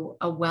through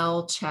a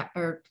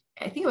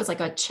I think it was like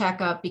a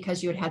checkup,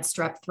 because you had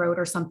strep throat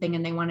or something,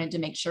 and they wanted to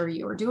make sure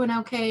you were doing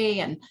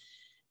okay.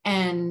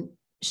 And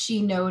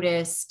she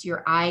noticed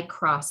your eye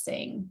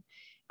crossing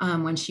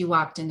when she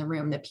walked in the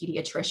room, the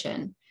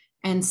pediatrician.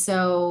 And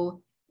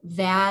so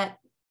that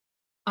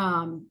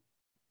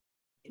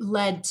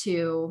led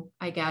to,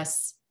 I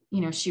guess,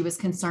 she was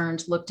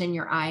concerned, looked in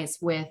your eyes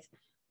with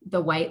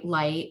the white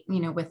light,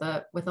 with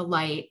a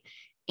light,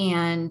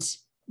 and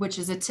which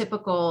is a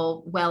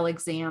typical well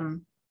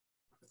exam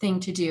thing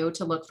to do,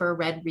 to look for a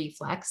red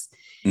reflex.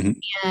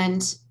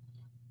 And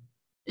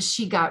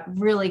she got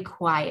really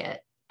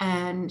quiet,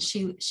 and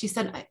she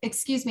said,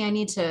 "Excuse me, I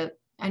need to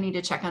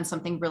check on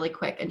something really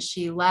quick." And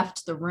she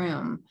left the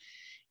room.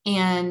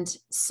 And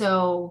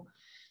so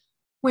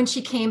when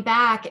she came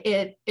back,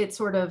 it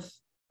sort of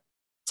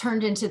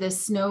turned into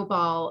this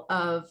snowball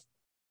of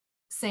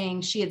saying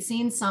she had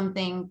seen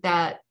something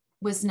that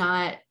was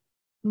not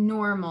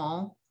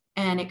normal,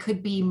 and it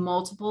could be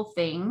multiple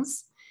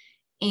things.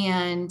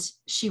 And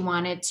she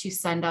wanted to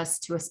send us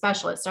to a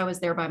specialist. I was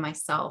there by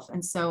myself.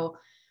 And so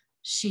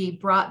she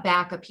brought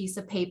back a piece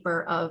of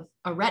paper of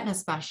a retina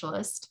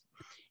specialist.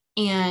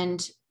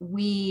 And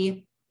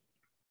I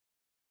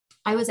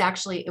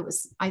think it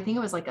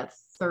was like a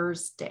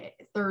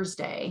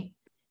Thursday.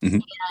 Mm-hmm.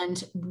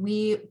 And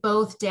we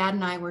both, Dad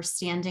and I, were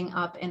standing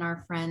up in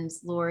our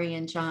friends Lori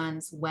and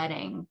John's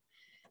wedding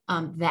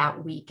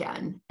that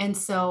weekend. And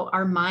so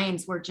our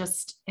minds were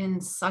just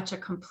in such a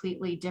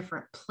completely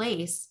different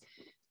place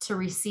to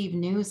receive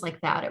news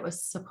like that. It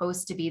was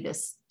supposed to be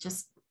this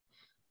just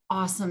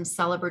awesome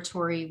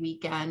celebratory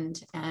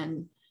weekend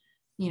and,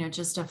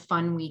 just a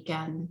fun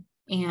weekend.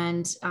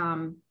 And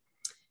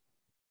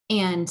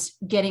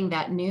getting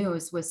that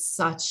news was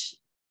such,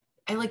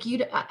 I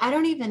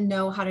don't even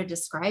know how to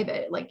describe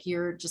it. Like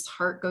your just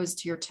heart goes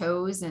to your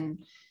toes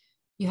and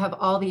you have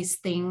all these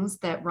things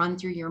that run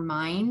through your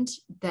mind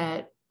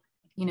that,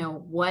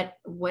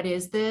 what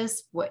is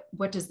this?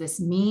 What does this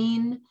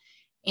mean?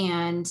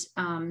 And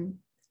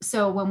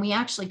so when we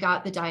actually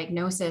got the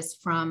diagnosis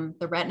from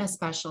the retina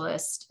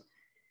specialist,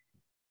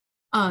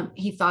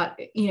 he thought,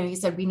 he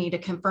said, we need to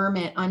confirm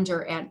it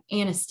under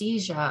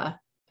anesthesia.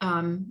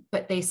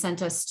 But they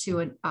sent us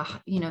to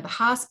the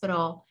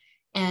hospital.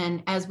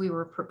 And as we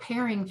were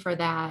preparing for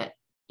that,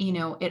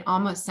 it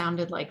almost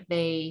sounded like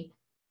they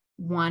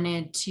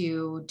wanted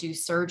to do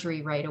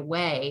surgery right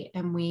away.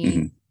 And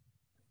we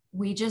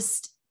weren't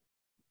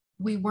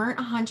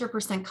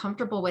 100%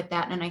 comfortable with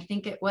that. And I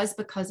think it was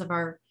because of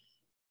our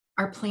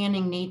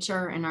planning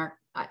nature and our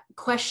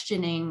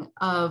questioning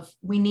of,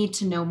 we need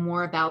to know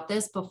more about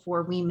this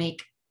before we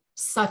make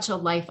such a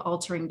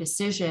life-altering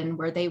decision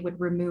where they would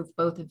remove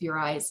both of your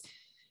eyes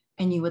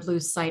and you would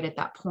lose sight at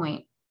that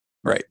point.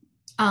 Right.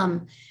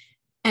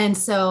 And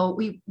so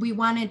we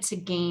wanted to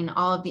gain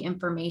all of the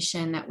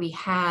information that we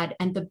had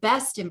and the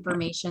best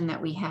information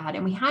that we had.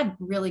 And we had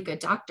really good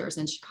doctors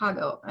in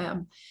Chicago.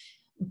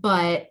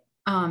 But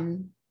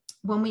when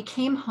we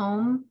came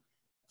home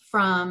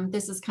from,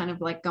 this is kind of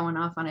like going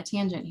off on a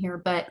tangent here,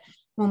 but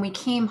when we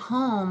came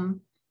home,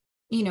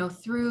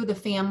 through the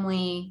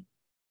family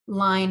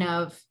line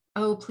of,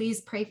 oh,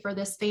 please pray for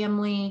this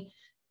family,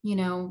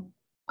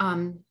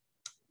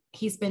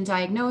 he's been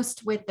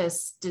diagnosed with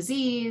this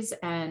disease.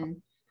 And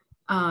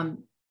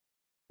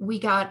we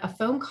got a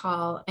phone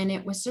call and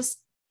it was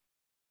just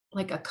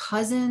like a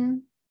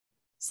cousin,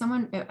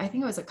 I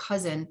think it was a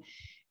cousin,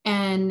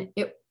 and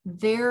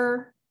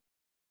their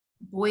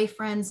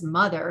boyfriend's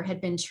mother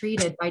had been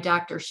treated by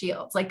Dr.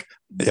 Shields, like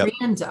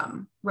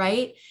random,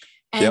 right?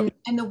 And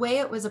the way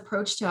it was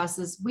approached to us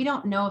is, we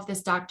don't know if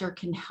this doctor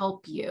can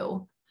help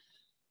you,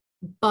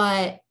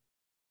 but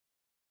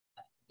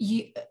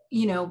here's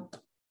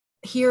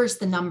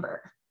the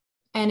number.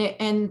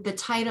 And the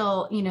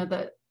title,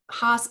 the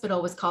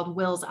hospital was called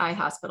Will's Eye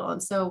Hospital.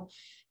 And so,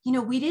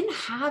 we didn't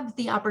have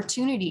the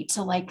opportunity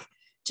to like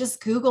just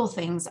Google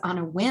things on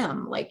a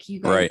whim, like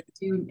you guys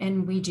do,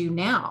 and we do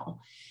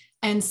now.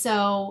 And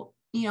so,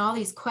 all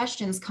these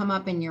questions come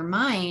up in your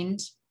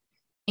mind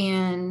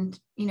and,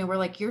 we're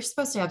like, you're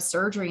supposed to have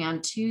surgery on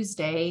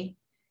Tuesday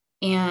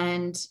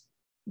and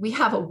we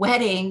have a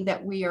wedding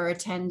that we are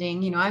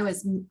attending. I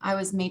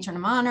was matron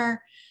of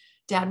honor.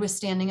 Dad was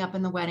standing up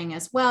in the wedding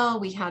as well.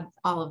 We had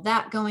all of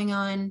that going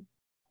on.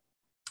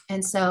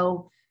 And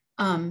so,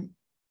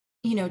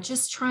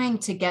 just trying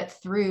to get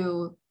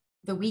through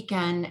the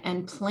weekend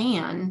and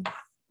plan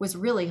was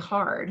really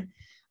hard.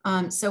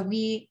 So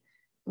we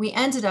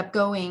ended up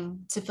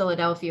going to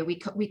Philadelphia.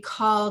 We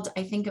called,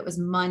 I think it was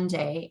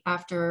Monday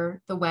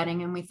after the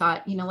wedding. And we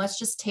thought, let's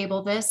just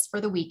table this for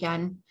the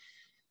weekend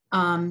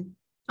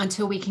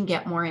until we can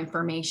get more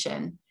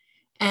information.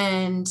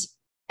 And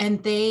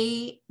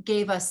they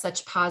gave us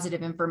such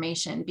positive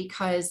information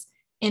because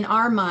in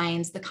our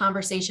minds, the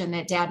conversation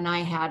that Dad and I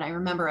had, I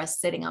remember us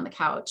sitting on the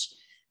couch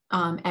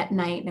at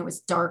night and it was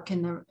dark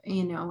in the,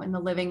 in the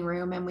living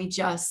room. And we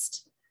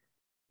just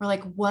were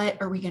like, what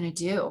are we going to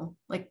do?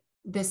 Like,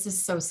 this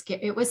is so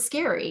scary. It was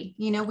scary.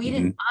 We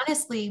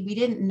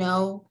didn't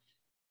know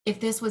if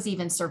this was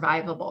even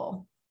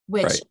survivable,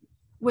 which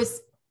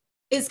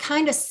is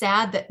kind of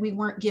sad that we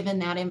weren't given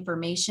that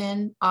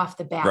information off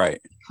the bat,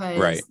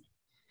 because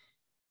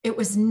it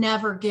was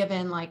never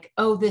given like,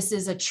 oh, this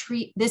is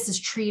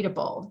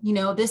treatable.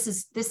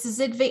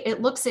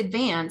 It looks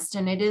advanced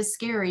and it is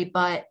scary,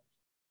 but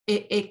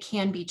it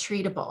can be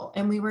treatable.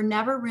 And we were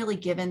never really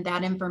given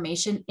that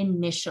information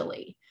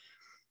initially.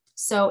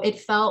 So it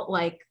felt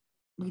like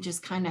we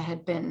just kind of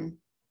had been,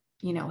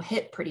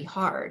 hit pretty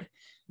hard.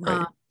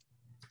 And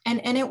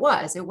it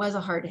was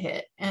a hard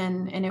hit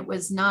and it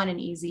was not an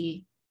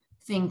easy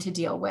thing to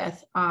deal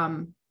with,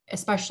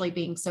 especially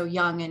being so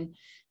young and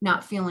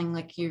not feeling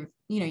like you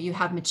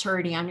have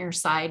maturity on your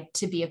side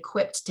to be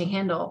equipped to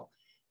handle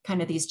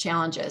kind of these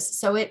challenges.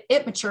 So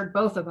it matured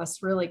both of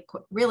us really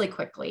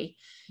quickly.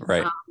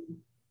 Right.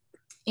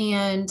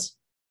 And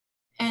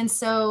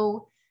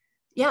so,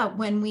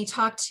 when we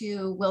talked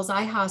to Will's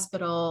Eye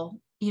Hospital,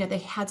 they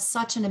had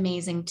such an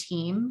amazing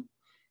team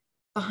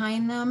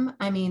behind them.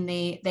 I mean,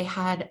 they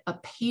had a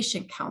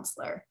patient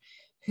counselor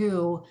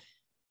who,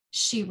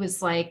 she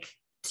was like,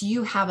 do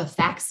you have a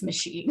fax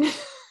machine?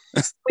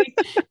 We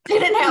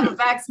didn't have a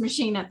fax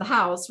machine at the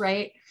house,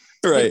 right?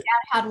 Dad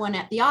had one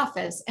at the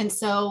office. And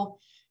so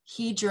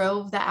he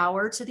drove the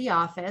hour to the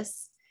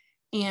office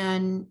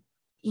and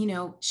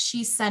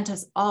she sent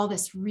us all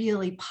this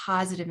really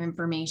positive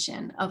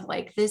information of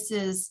like, this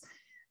is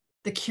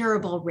the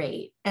curable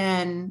rate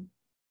and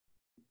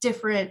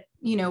different,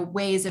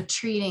 ways of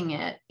treating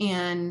it,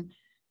 and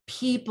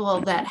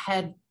people that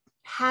had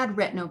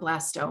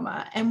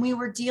retinoblastoma. And we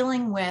were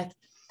dealing with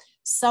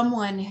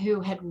someone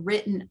who had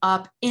written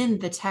up in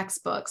the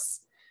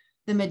textbooks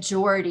the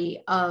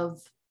majority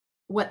of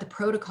what the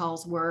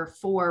protocols were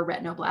for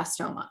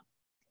retinoblastoma,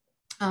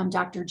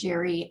 Dr.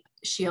 Jerry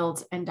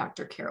Shields and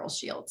Dr. Carol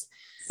Shields.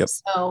 Yep.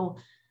 So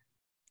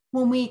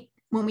when we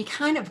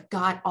kind of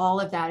got all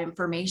of that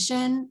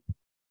information,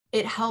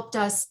 it helped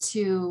us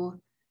to,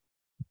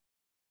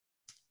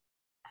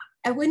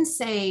 I wouldn't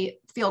say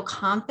feel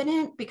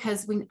confident,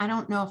 because I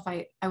don't know if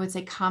I would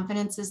say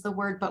confidence is the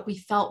word, but we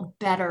felt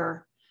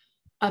better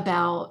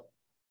about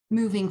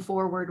moving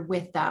forward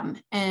with them.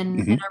 And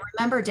I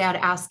remember Dad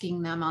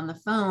asking them on the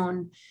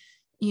phone,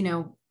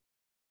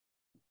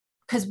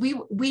 because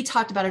we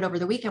talked about it over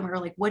the weekend. We were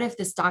like, what if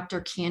this doctor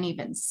can't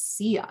even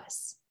see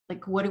us?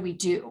 Like, what do we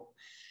do?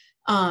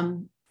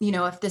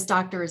 If this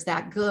doctor is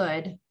that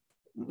good,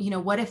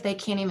 what if they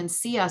can't even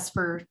see us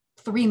for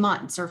 3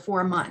 months or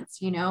 4 months,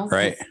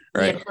 Right.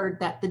 We had heard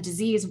that the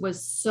disease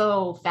was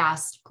so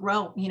fast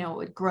grow, it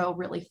would grow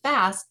really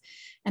fast,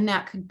 and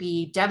that could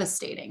be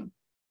devastating.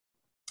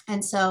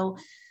 And so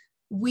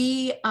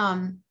we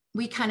kind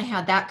of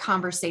had that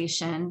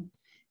conversation,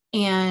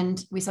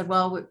 and we said,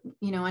 well,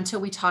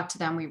 until we talk to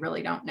them, we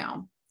really don't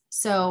know.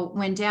 So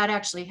when Dad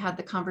actually had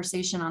the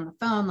conversation on the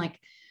phone, like,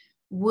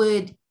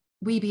 would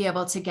we be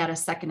able to get a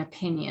second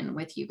opinion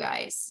with you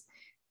guys?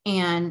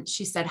 And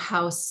she said,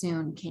 how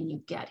soon can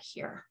you get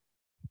here?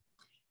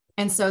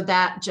 And so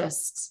that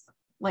just,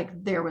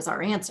 like, there was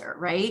our answer,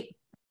 right?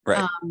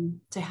 Right.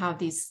 To have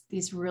these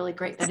really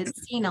great, that had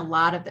seen a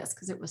lot of this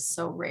because it was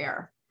so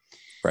rare.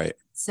 Right.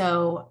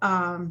 So,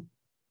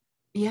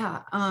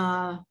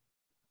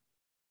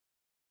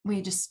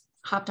 we just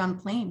hopped on a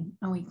plane,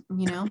 and we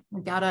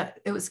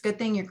it was a good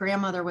thing your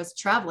grandmother was a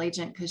travel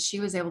agent, because she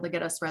was able to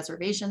get us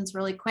reservations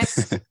really quick.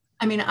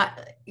 I mean,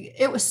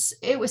 it was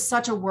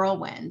such a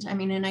whirlwind. I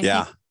mean, and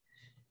I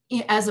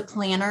think as a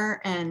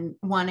planner and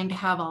wanting to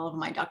have all of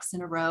my ducks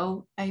in a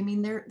row, I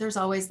mean, there's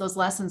always those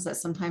lessons that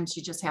sometimes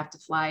you just have to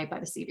fly by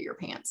the seat of your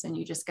pants, and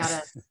you just got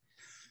to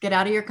get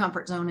out of your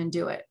comfort zone and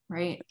do it.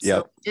 Right.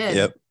 Yep.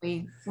 So we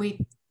did. We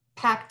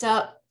packed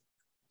up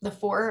the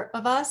 4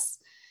 of us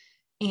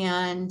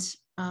and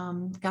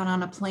got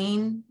on a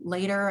plane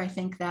later, I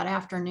think that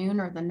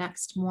afternoon or the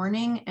next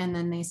morning. And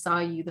then they saw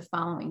you the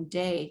following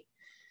day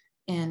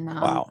in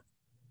the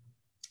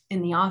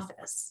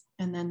office,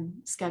 and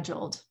then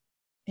scheduled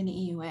an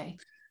EUA.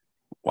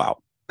 Wow.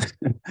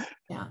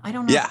 Yeah. I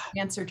don't know if I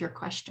answered your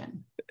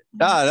question.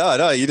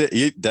 No, you did.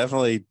 You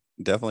definitely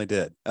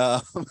did.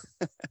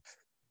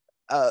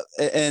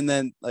 And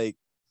then, like,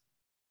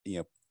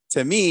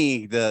 to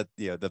me, the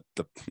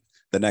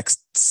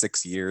next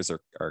 6 years are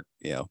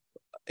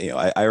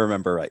I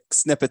remember like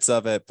snippets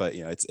of it, but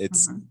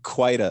it's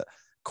quite a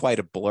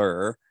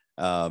blur,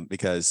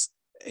 because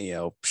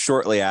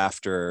shortly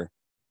after,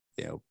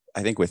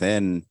 I think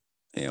within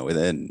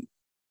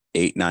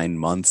 8-9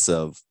 months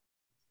of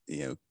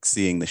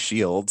seeing the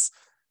Shields,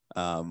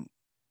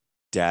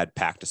 Dad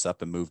packed us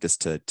up and moved us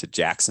to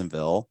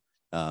Jacksonville.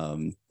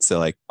 So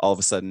like all of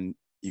a sudden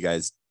you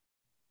guys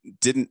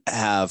didn't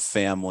have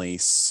family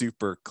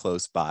super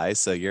close by,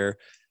 so you're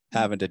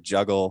having to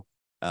juggle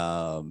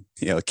a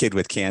kid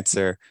with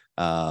cancer,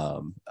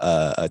 a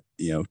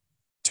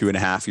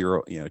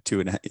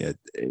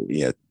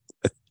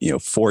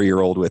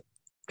 4-year-old with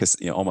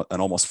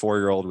almost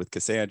 4-year-old with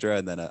Cassandra,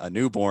 and then a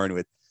newborn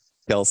with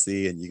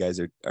Kelsey, and you guys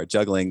are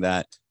juggling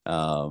that,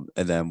 and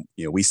then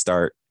we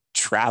start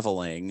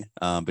traveling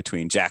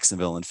between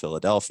Jacksonville and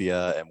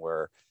Philadelphia, and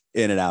we're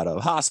in and out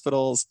of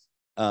hospitals.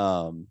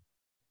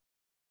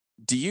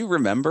 Do you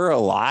remember a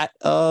lot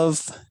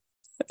of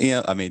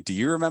do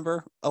you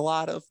remember a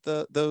lot of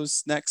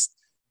those next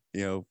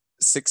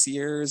 6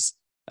 years,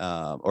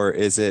 or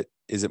is it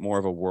more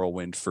of a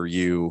whirlwind for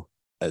you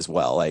as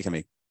well? Like, I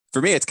mean,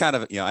 for me, it's kind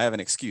of, I have an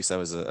excuse. I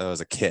was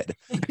a kid.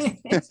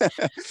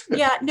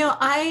 Yeah, no,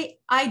 I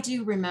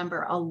do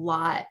remember a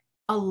lot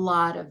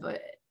of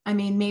it. I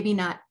mean, maybe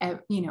not,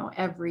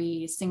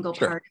 every single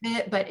part of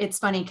it, but it's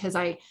funny because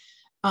I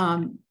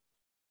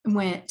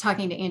went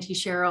talking to Auntie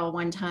Cheryl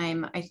one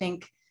time. I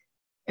think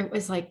it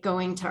was like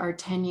going to our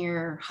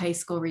 10-year high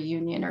school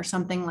reunion or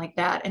something like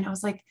that. And I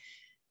was like,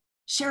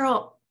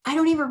 Cheryl, I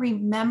don't even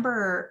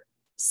remember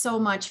so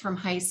much from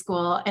high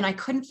school, and I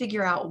couldn't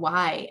figure out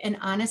why. And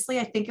honestly,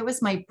 I think it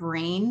was my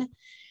brain.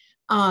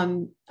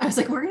 I was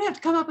like, we're gonna have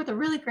to come up with a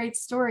really great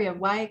story of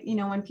why,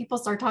 when people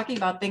start talking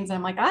about things, and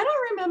I'm like, I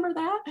don't remember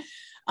that.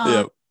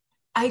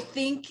 I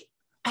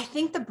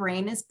think the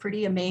brain is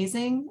pretty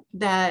amazing,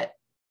 that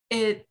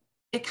it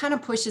kind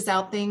of pushes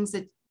out things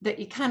that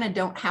you kind of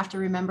don't have to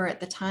remember at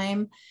the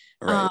time.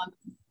 Right.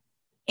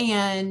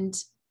 And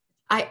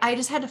I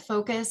just had to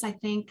focus, I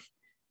think,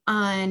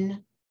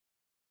 on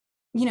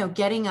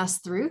getting us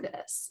through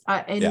this,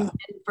 and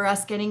for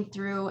us getting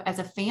through as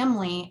a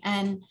family.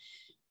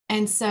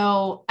 And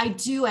so I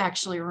do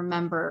actually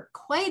remember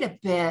quite a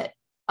bit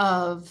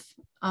of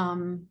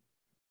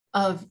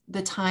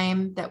the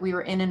time that we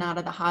were in and out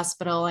of the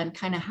hospital and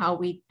kind of how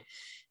we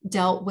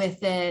dealt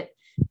with it.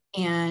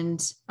 And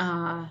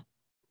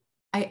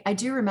I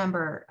do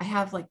remember, I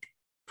have like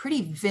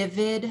pretty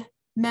vivid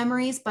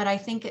memories, but I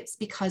think it's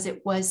because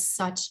it was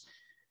such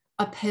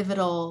a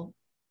pivotal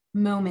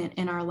moment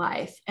in our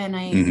life. And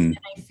I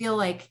feel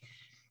like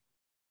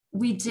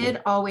we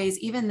did always,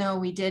 even though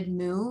we did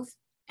move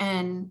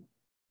and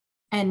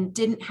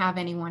didn't have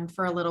anyone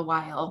for a little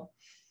while,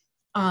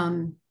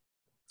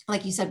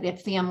 like you said, we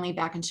had family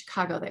back in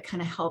Chicago that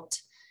kind of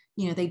helped,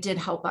 they did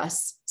help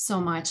us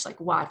so much, like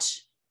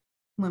watch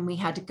when we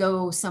had to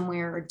go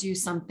somewhere or do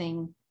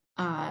something,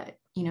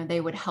 they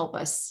would help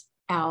us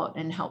out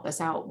and help us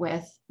out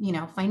with,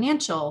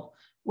 financial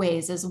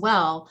ways as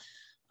well.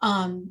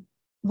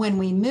 When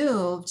we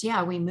moved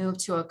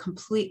to a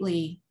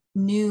completely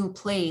new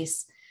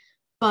place,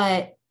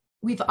 but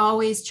we've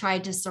always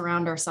tried to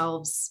surround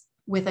ourselves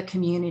with a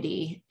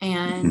community.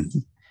 And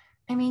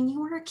I mean,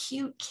 you were a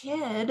cute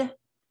kid.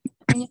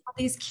 And you had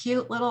these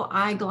cute little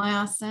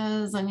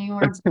eyeglasses, and you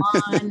were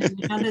blonde,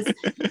 and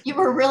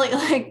you're really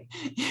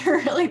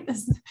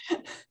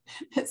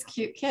this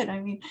cute kid. I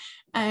mean,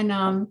 and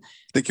I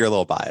think you're a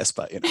little biased,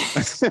 but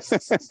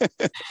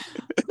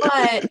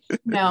but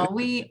no,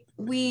 we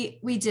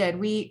did.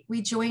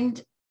 We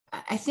joined,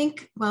 I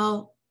think,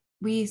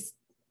 we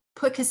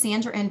put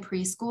Cassandra in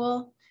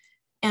preschool,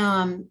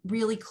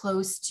 really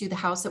close to the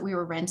house that we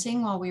were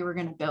renting while we were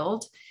going to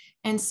build.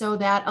 And so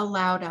that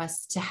allowed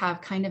us to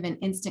have kind of an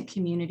instant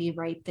community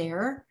right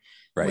there,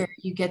 where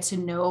you get to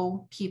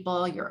know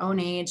people your own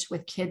age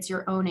with kids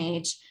your own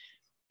age.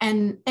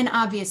 And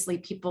obviously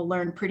people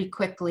learn pretty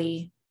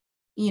quickly,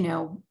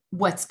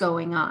 what's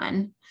going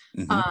on.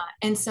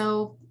 And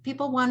so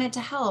people wanted to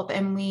help,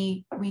 and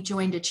we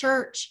joined a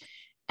church,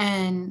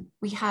 and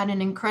we had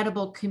an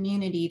incredible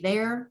community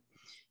there.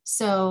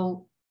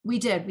 So we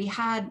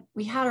had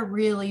a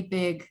really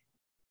big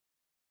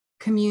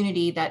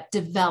community that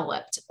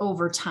developed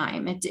over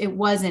time. It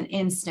wasn't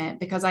instant,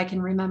 because I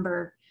can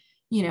remember,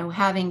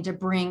 having to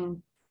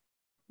bring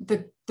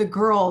the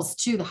girls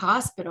to the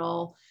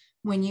hospital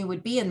when you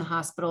would be in the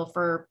hospital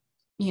for,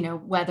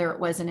 whether it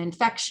was an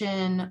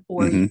infection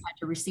or you had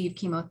to receive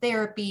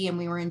chemotherapy, and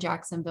we were in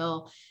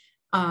Jacksonville,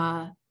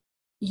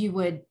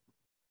 you'd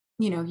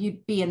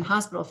be in the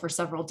hospital for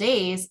several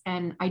days,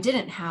 and I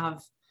didn't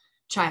have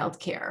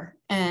childcare.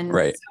 And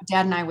so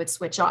Dad and I would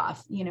switch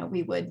off,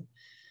 we would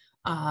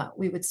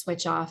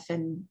switch off,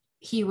 and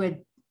he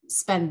would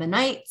spend the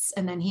nights,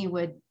 and then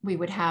we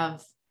would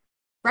have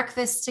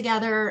breakfast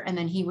together, and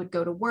then he would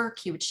go to work.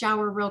 He would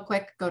shower real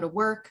quick, go to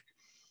work.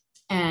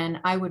 And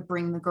I would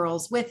bring the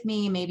girls with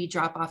me, maybe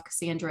drop off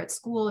Cassandra at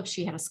school if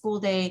she had a school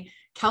day.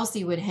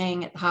 Kelsey would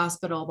hang at the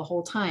hospital the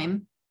whole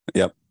time.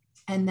 Yep.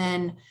 And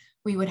then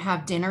we would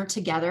have dinner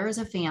together as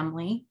a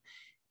family,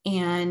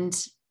 and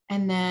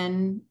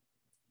then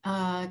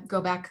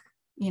go back.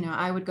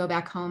 I would go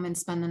back home and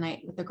spend the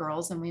night with the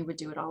girls, and we would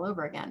do it all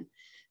over again.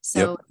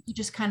 So you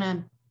just kind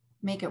of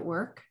make it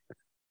work,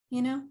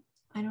 I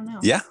don't know.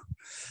 Yeah.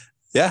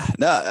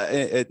 No,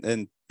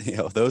 and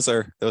those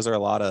are a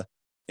lot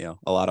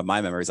of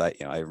my memories.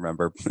 I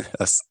remember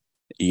us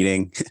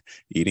eating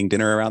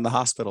dinner around the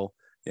hospital,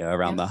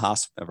 around the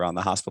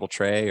hospital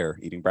tray, or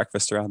eating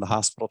breakfast around the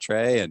hospital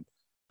tray. And,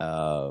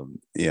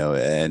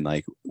 and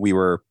like we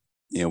were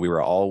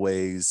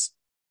always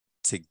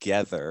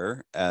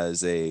together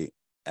as a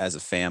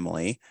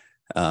family.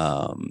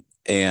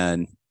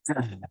 And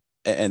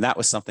that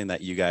was something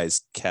that you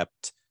guys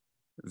kept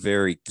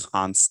very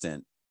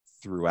constant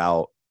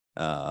throughout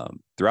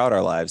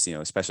our lives,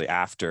 especially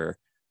after,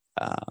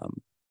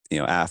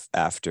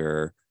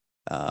 after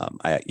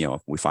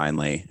we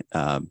finally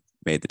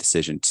made the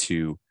decision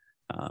to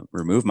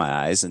remove my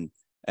eyes. And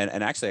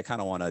actually I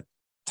kind of want to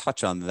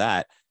touch on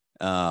that,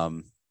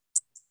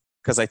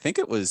 because I think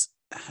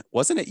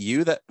wasn't it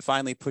you that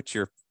finally put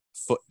your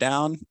foot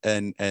down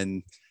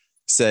and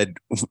said,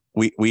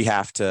 we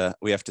have to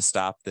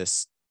stop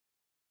this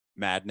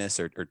madness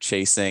or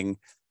chasing,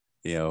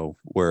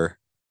 wasn't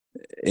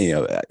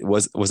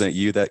it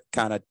you that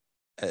kind of,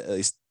 at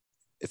least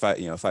if I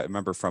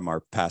remember from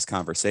our past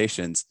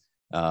conversations,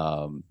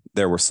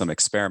 there were some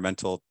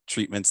experimental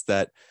treatments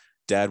that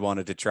Dad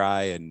wanted to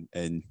try,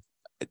 and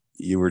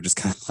you were just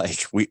kind of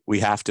like, we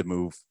have to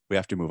move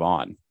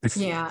on.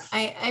 Yeah.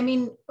 I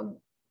mean,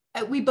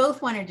 we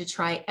both wanted to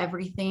try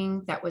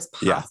everything that was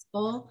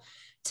possible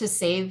to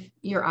save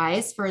your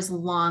eyes for as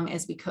long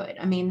as we could.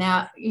 I mean,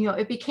 that,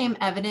 it became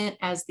evident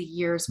as the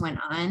years went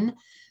on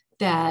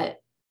that,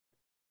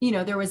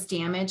 there was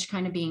damage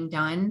kind of being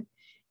done.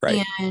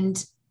 Right.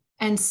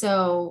 And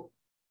so,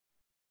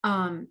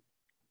 and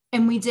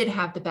we did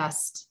have the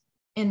best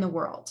in the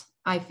world,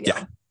 I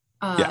feel,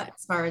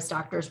 as far as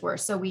doctors were.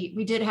 So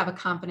we did have a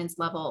confidence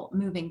level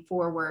moving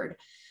forward,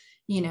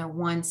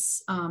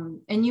 once,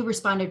 and you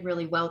responded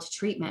really well to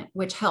treatment,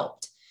 which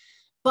helped.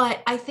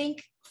 But I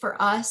think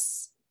for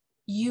us,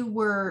 you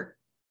were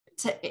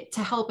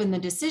to help in the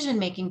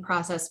decision-making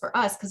process for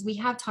us, because we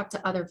have talked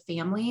to other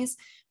families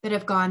that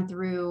have gone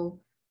through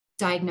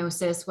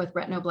diagnosis with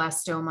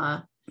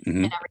retinoblastoma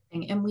and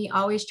everything. And we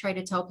always try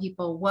to tell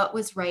people what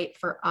was right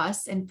for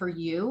us and for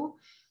you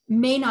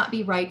may not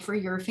be right for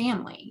your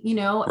family. It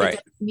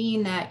doesn't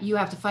mean that you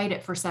have to fight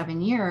it for 7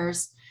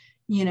 years.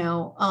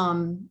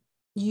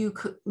 You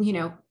could,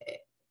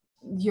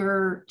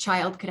 your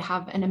child could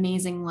have an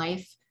amazing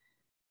life,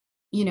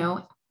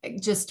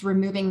 just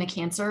removing the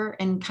cancer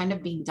and kind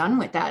of being done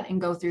with that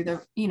and go through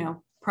the,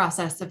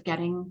 process of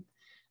getting,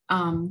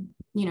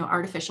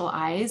 artificial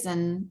eyes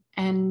and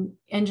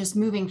just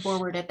moving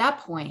forward at that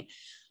point.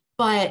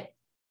 But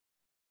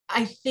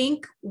I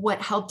think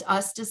what helped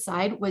us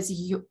decide was,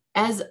 you,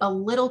 as a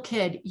little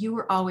kid, you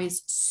were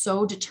always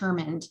so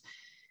determined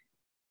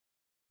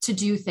to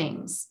do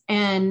things.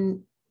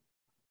 And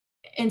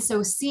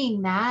so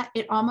seeing that,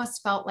 it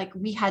almost felt like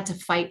we had to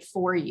fight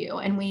for you.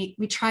 And we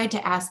tried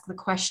to ask the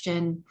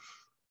question,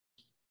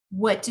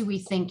 what do we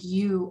think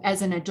you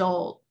as an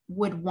adult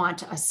would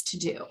want us to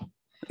do?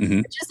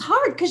 Which is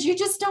hard because you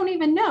just don't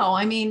even know.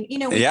 I mean, we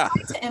try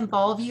to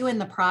involve you in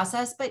the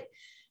process, but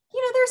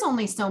there's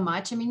only so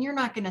much. I mean, you're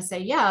not going to say,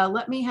 yeah,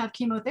 let me have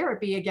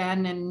chemotherapy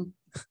again and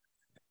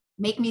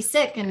make me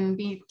sick and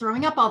be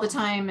throwing up all the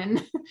time.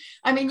 And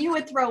I mean, you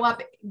would throw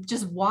up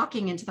just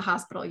walking into the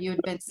hospital. You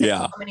had been sick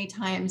so many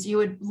times. You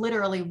would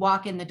literally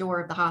walk in the door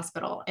of the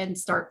hospital and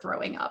start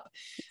throwing up.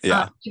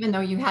 Even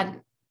though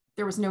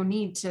there was no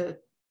need to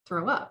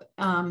throw up.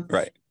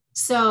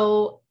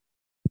 So,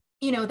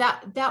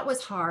 that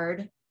was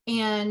hard.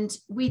 And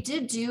we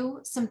did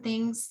do some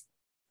things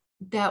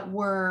that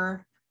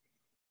were,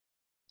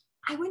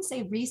 I wouldn't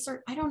say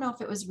research. I don't know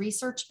if it was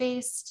research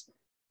based,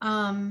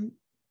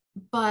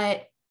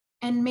 but,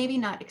 and maybe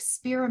not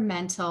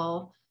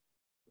experimental.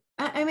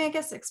 I mean, I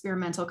guess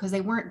experimental, because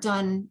they weren't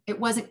done. It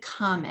wasn't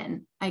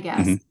common, I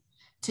guess,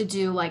 to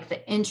do like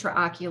the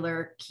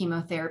intraocular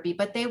chemotherapy,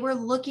 but they were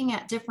looking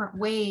at different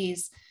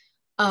ways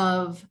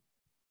of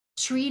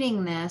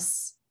treating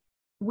this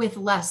with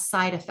less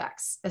side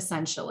effects,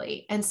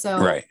 essentially. And so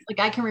like,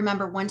 I can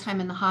remember one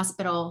time in the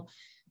hospital,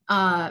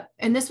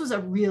 and this was a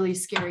really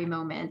scary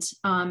moment.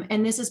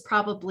 And this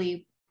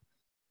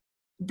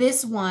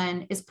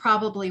one is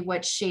probably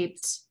what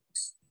shaped,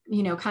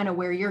 kind of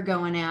where you're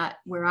going at,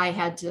 where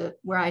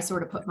I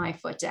sort of put my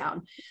foot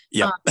down.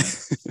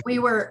 We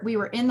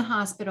were in the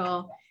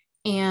hospital,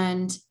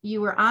 and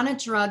you were on a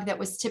drug that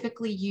was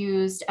typically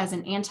used as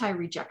an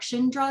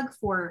anti-rejection drug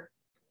for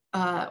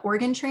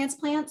organ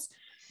transplants.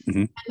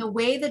 And the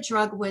way the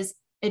drug was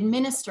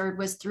administered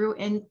was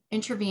through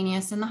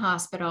intravenous in the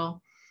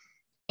hospital.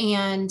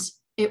 And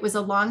it was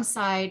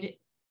alongside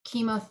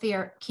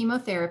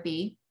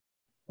chemotherapy.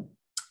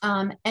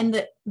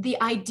 And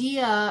the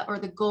idea or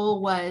the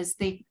goal was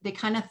they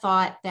kind of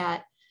thought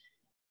that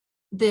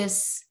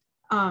this,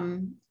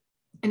 and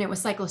it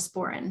was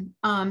cyclosporin,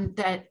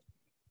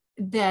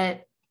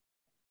 that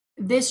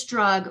this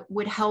drug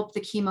would help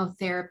the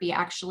chemotherapy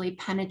actually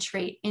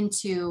penetrate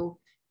into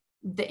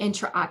the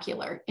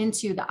intraocular,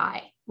 into the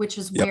eye, which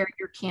is where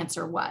your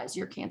cancer was.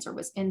 Your cancer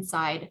was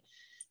inside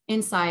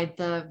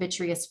the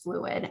vitreous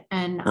fluid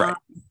and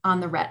on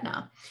the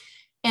retina.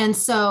 And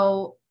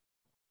so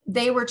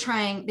they were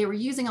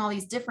using all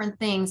these different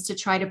things to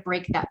try to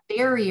break that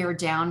barrier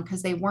down,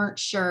 because they weren't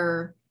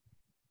sure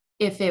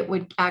if it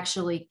would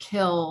actually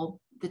kill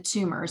the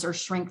tumors or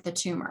shrink the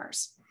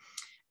tumors.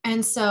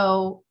 And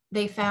so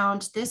they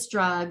found this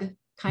drug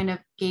kind of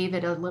gave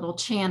it a little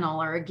channel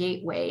or a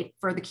gateway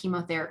for the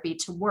chemotherapy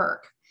to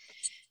work.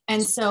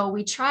 And so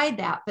we tried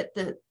that, but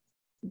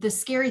the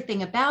scary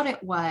thing about it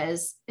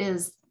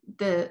is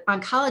the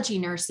oncology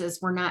nurses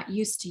were not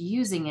used to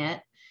using it.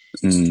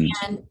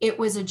 And it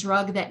was a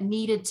drug that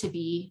needed to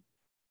be,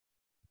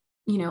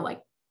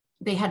 like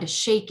they had to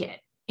shake it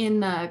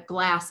in the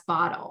glass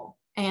bottle.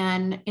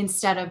 And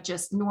instead of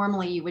just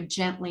normally you would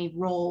gently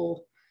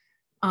roll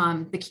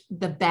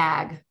the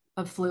bag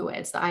of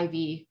fluids, the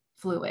IV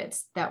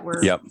fluids that were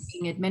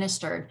being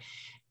administered.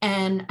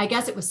 And I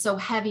guess it was so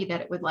heavy that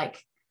it would like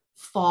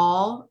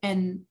fall.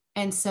 And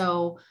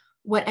so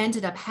what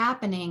ended up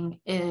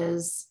happening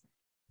is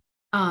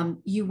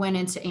you went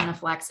into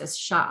anaphylaxis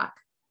shock.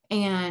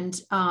 And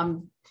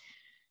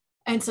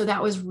so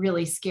that was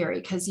really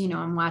scary, because,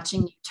 I'm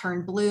watching you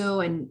turn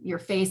blue and your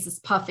face is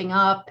puffing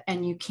up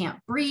and you can't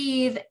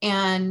breathe.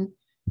 And,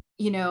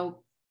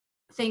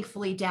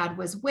 thankfully Dad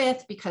was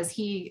with, because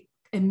he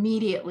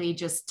immediately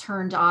just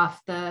turned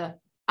off the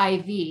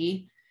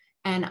IV,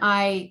 and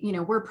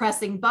we're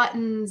pressing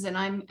buttons, and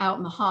I'm out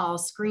in the hall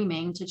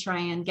screaming to try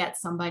and get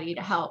somebody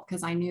to help,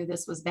 because I knew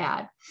this was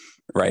bad.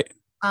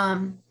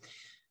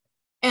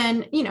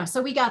 And,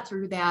 so we got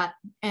through that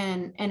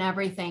and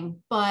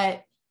everything,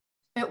 but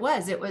it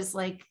was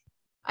like,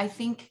 I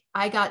think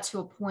I got to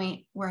a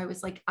point where I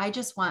was like, I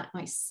just want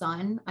my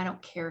son. I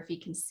don't care if he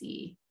can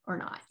see or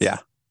not.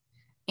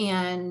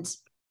 And,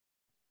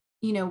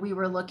 we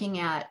were looking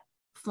at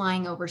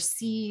flying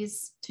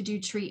overseas to do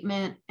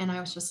treatment. And I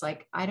was just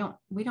like,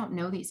 we don't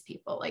know these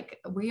people. Like,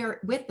 we are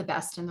with the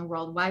best in the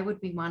world. Why would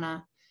we want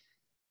to,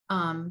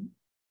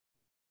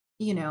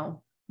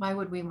 why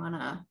would we want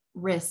to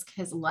risk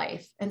his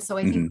life? And so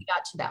I think we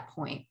got to that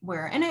point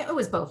where, and it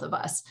was both of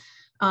us.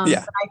 But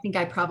I think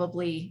I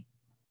probably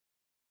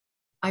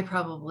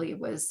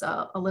was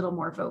a little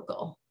more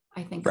vocal,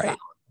 I think, about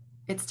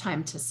it's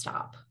time to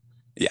stop.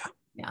 Yeah.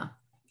 Yeah.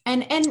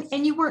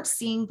 And you weren't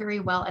seeing very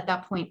well at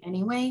that point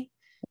anyway.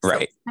 So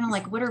Right. Kind of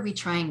like, what are we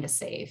trying to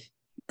save?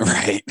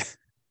 Right.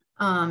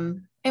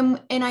 And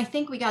I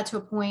think we got to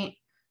a point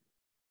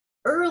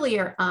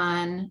earlier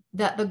on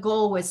that the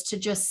goal was to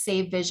just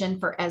save vision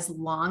for as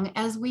long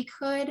as we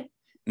could,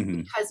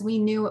 because we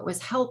knew it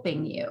was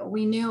helping you.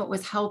 We knew it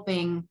was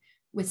helping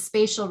with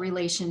spatial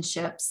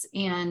relationships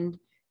and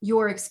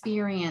your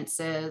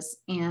experiences.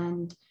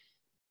 And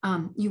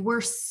you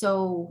were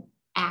so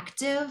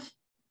active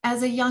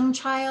as a young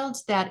child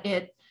that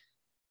it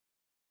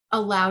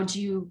allowed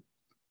you,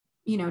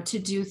 to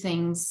do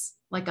things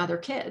like other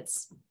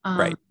kids.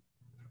 Right.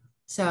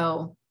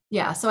 So,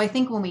 yeah. So I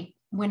think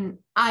when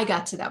I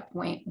got to that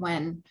point,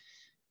 when,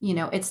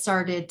 it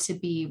started to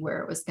be where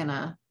it was going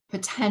to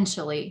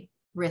potentially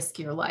risk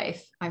your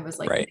life, I was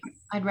like,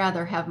 I'd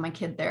rather have my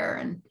kid there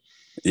and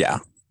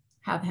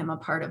have him a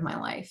part of my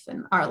life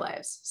and our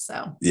lives.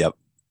 So, yeah.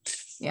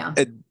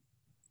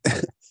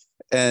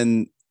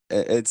 And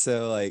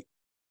so like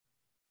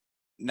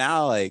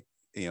now, like,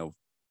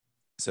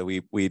 so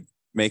we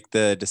make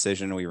the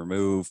decision, we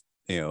remove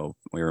my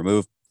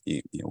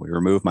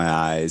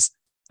eyes.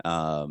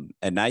 And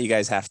now you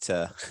guys have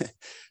to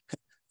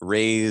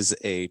raise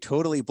a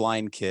totally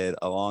blind kid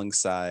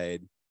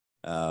alongside,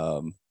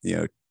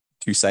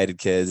 two-sighted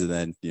kids. And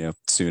then,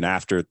 soon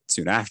after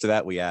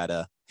that, we had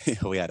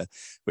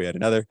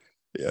another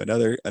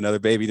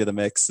baby to the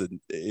mix. And,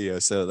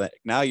 so that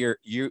now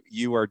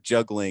you are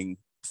juggling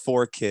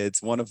 4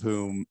 kids, one of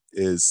whom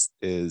is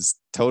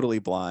totally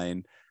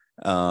blind.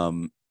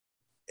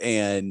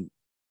 And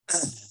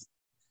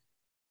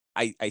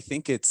I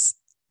think it's,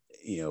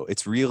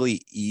 it's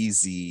really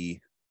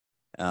easy.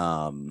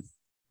 I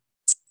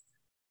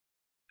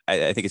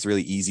think it's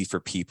really easy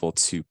for people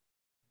to,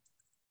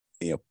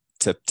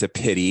 to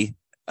pity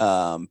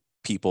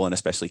people, and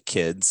especially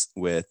kids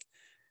with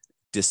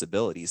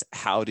disabilities.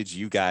 How did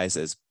you guys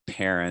as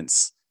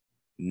parents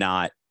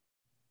not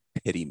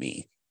pity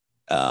me?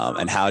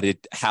 And how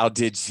did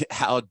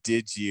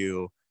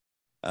you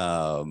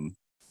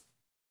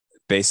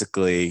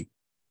basically,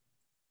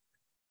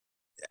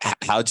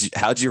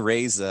 how'd you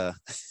raise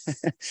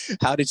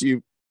how did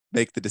you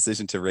make the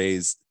decision to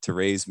raise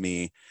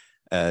me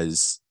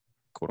as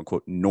quote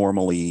unquote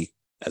normally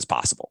as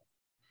possible?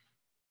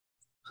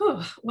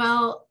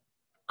 Well,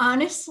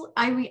 honestly,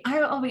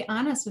 I'll be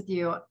honest with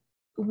you.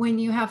 When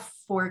you have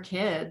 4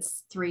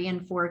 kids, 3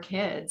 and 4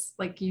 kids,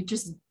 like, you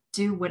just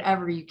do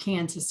whatever you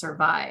can to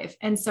survive.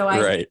 And so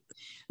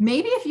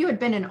maybe if you had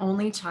been an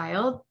only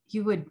child,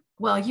 you'd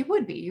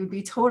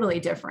be totally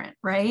different.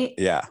 Right.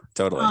 Yeah,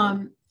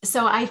 totally.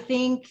 So I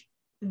think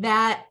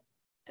that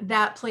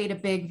played a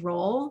big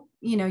role.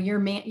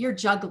 You're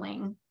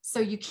juggling, so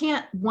you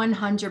can't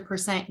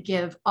 100%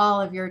 give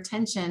all of your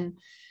attention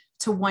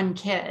to one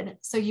kid.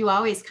 So you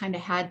always kind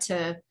of had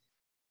to,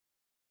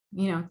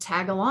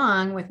 tag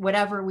along with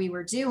whatever we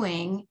were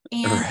doing.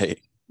 And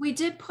we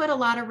did put a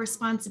lot of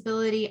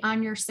responsibility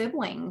on your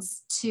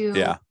siblings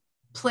to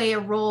play a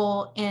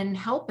role in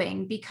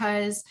helping,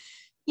 because,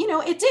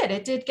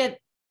 it did get,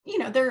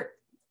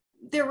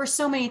 there were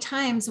so many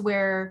times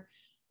where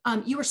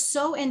you were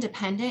so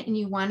independent and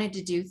you wanted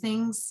to do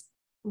things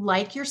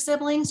like your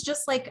siblings,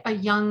 just like a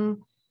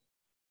young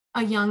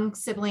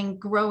sibling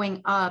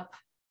growing up,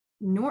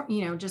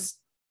 just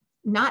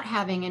not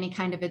having any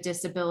kind of a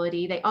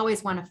disability. They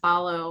always want to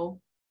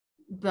follow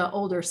the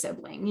older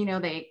sibling,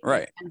 they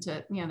tend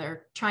to,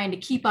 they're trying to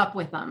keep up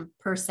with them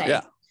per se.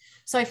 Yeah.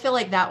 So I feel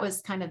like that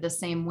was kind of the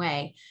same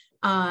way.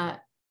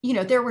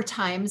 There were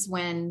times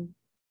when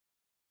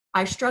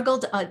I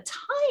struggled a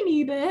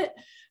tiny bit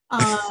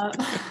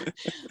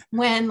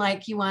when,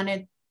 like, you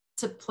wanted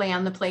to play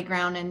on the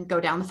playground and go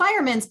down the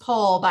fireman's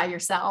pole by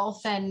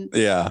yourself. And,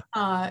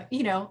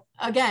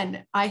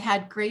 again, I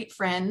had great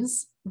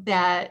friends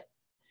that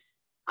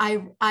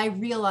I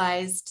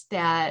realized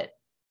that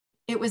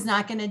it was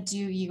not going to do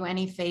you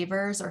any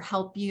favors or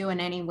help you in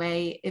any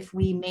way if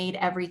we made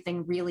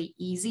everything really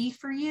easy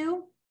for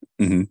you.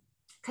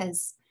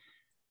 Because,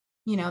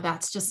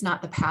 that's just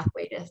not the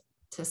pathway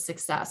to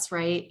success,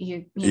 right?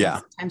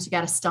 Sometimes you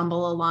got to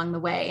stumble along the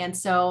way. And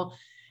so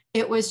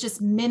it was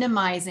just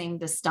minimizing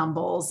the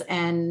stumbles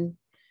and,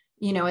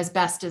 as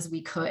best as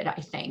we could, I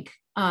think.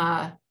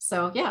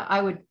 So yeah,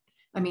 at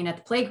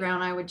the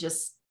playground, I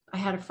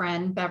had a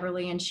friend,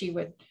 Beverly, and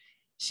she'd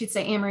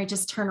say, Anne-Marie,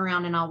 just turn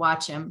around and I'll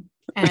watch him.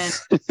 And,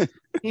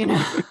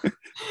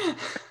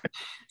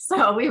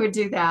 so we would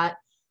do that.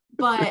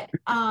 But,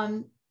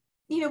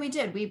 we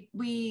did,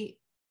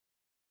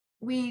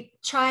 we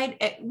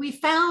tried, we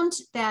found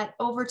that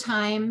over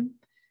time,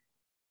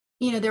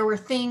 there were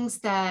things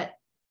that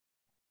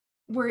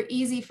were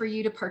easy for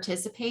you to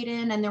participate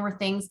in. And there were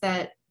things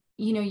that,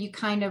 you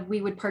know,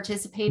 we would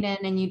participate in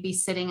and you'd be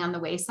sitting on the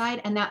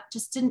wayside, and that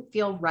just didn't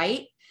feel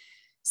right.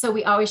 So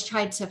we always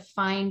tried to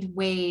find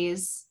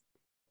ways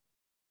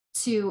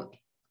to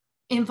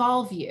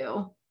involve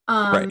you.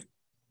 Right.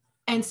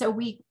 And so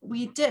we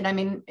did. I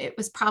mean, it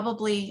was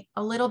probably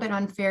a little bit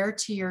unfair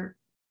to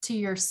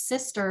your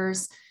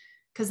sisters,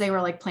 because they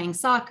were like playing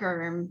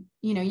soccer, and,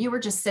 you know, you were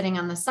just sitting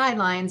on the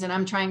sidelines and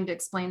I'm trying to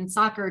explain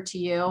soccer to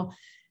you,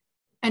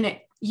 and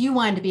you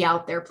wanted to be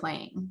out there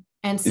playing.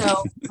 And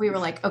so we were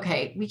like,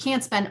 okay, we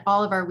can't spend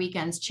all of our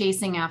weekends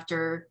chasing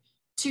after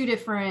two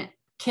different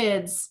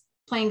kids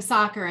playing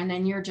soccer, and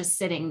then you're just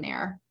sitting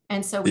there.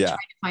 And so we tried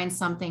to find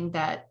something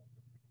that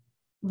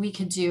we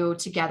could do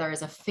together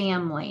as a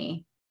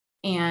family,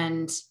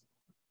 and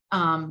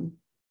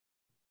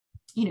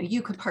you know,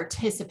 you could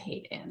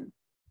participate in.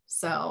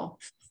 So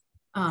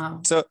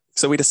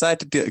so we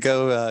decided to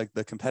go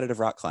the competitive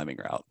rock climbing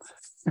route.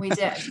 We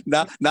did.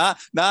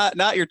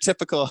 not your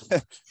typical,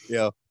 you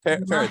know,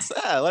 parents.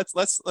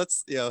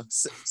 Let's you know,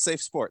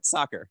 safe sport,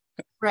 soccer,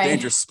 right?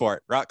 Dangerous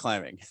sport, rock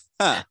climbing.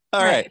 All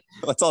right,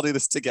 let's all do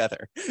this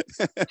together.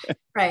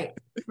 Right.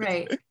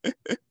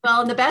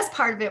 Well, and the best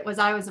part of it was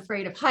I was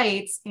afraid of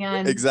heights,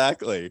 and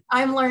exactly.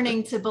 I'm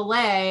learning to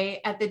belay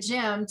at the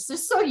gym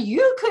so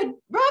you could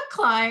rock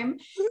climb.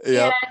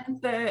 Yep.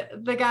 And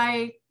the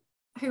guy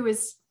who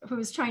was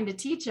trying to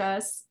teach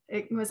us,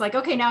 it was like,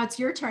 okay, now it's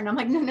your turn. I'm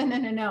like,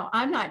 no,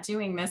 I'm not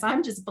doing this.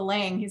 I'm just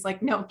belaying. He's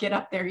like, no, get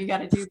up there. You got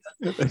to do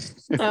this.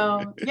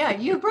 So yeah,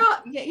 you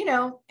brought, you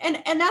know, and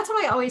that's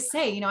what I always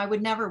say, you know, I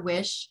would never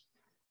wish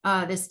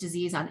this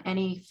disease on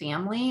any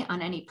family,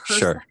 on any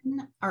person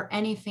or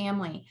any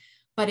family,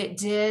 but it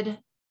did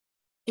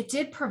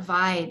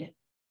provide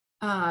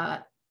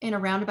in a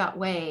roundabout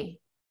way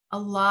a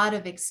lot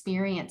of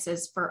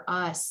experiences for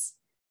us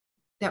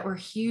that were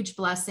huge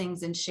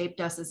blessings and shaped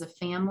us as a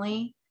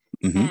family,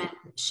 and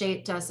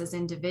shaped us as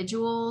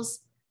individuals.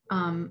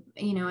 You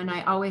know, and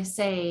I always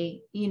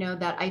say, you know,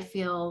 that I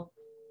feel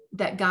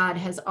that God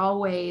has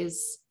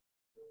always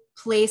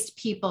placed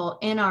people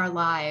in our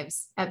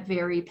lives at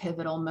very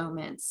pivotal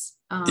moments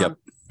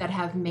that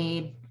have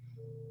made,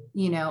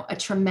 you know, a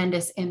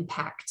tremendous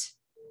impact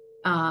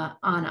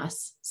on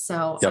us.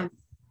 So,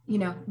 you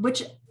know,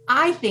 which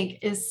I think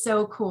is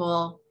so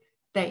cool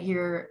that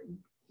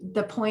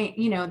the point,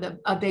 you know,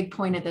 a big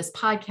point of this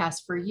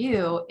podcast for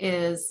you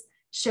is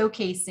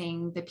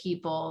showcasing the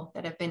people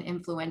that have been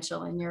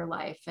influential in your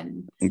life,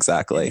 and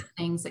exactly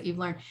things that you've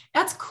learned.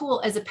 That's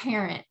cool as a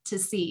parent to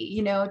see,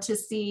 you know, to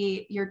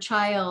see your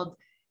child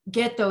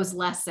get those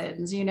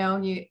lessons. You know,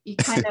 you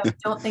kind of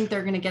don't think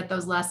they're going to get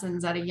those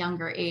lessons at a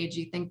younger age.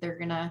 You think they're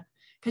going to,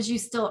 because you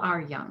still are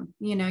young,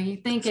 you know, you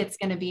think it's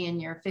going to be in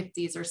your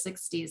 50s or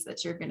 60s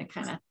that you're going to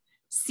kind of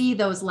see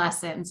those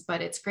lessons.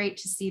 But it's great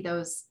to see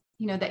those,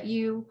 you know, that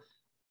you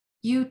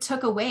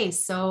took away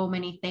so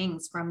many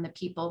things from the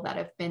people that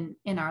have been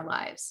in our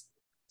lives.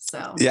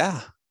 So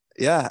yeah,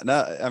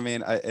 no, I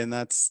mean,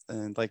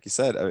 and like you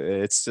said,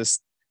 it's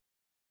just,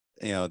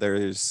 you know,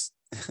 there's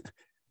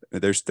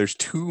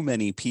too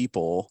many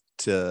people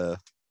to,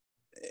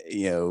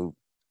 you know,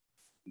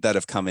 that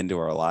have come into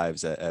our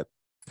lives at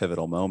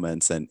pivotal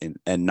moments and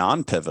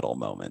non-pivotal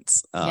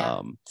moments.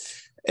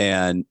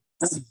 And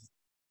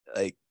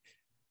like,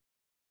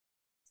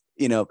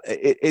 you know,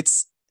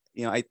 it's,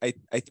 you know, I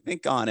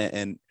think on it,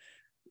 and,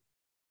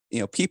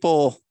 you know,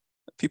 people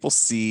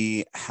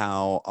see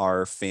how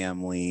our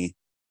family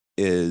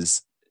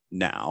is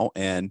now,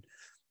 and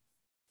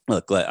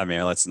look, I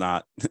mean, let's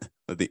not,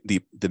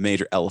 the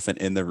major elephant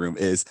in the room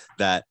is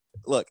that,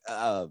 look,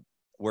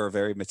 we're a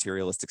very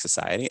materialistic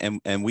society,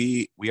 and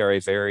we are a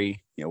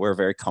very, you know, we're a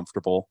very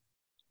comfortable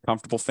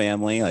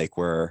family. Like,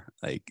 we're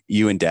like,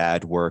 you and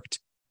Dad worked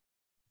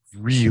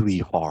really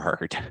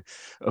hard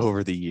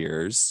over the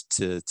years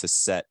to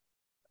set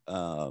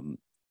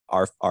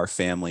our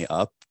family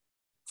up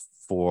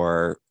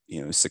for,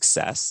 you know,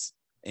 success,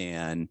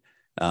 and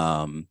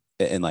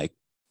like,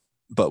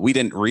 but we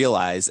didn't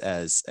realize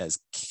as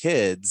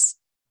kids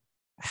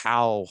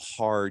how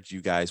hard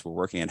you guys were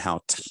working and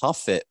how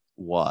tough it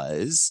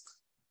was.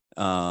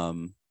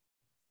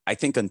 I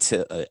think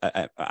until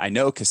I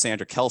know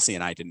Cassandra, Kelsey,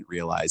 and I didn't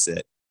realize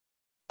it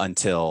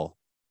until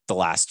the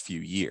last few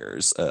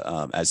years,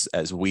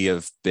 as we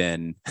have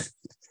been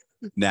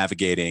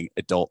navigating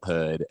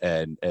adulthood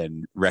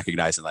and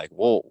recognizing, like,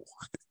 whoa,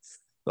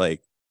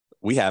 like,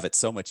 we have it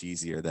so much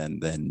easier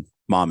than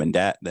mom and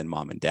dad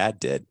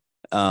did.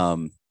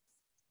 Can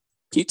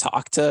you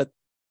talk to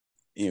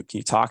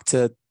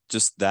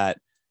just that,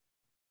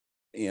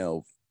 you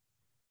know,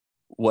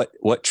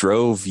 what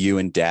drove you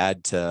and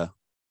Dad to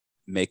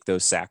make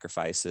those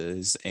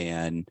sacrifices,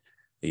 and,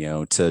 you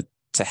know, to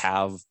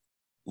have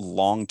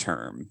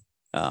long-term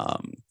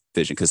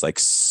vision? Because, like,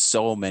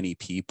 so many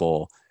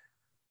people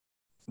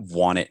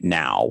want it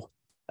now.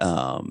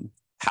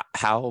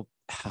 How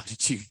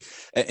did you,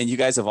 and you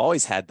guys have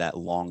always had that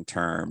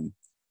long-term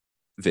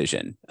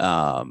vision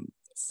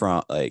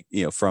from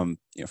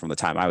from the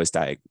time I was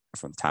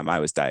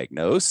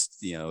diagnosed,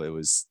 it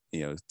was,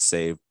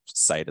 save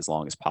sight as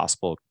long as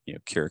possible,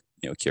 cure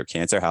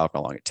cancer, however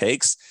long it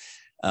takes.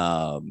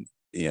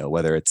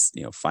 Whether it's,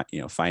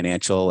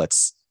 financial,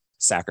 let's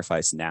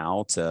sacrifice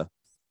now to,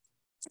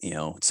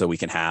 so we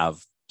can have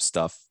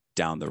stuff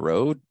down the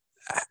road.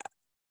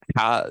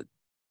 How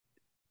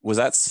was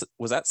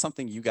that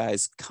something you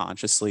guys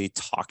consciously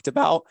talked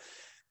about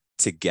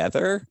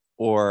together,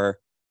 or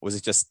was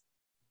it just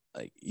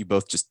like you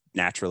both just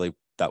naturally,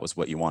 that was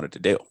what you wanted to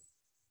do?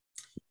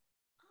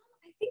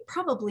 I think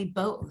probably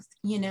both,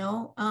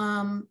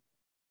 I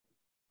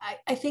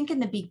think in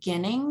the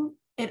beginning,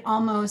 it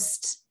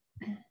almost,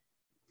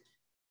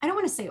 I don't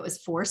want to say it was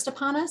forced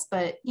upon us,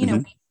 but,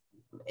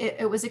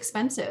 it was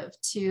expensive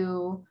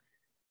to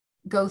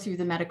go through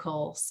the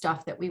medical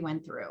stuff that we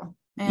went through.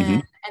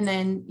 And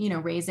then,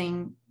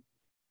 raising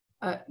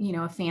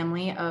a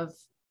family of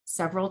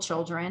several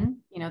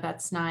children,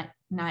 that's not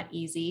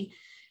easy.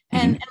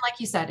 And like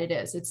you said,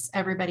 it's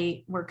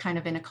everybody, we're kind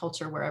of in a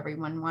culture where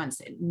everyone wants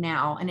it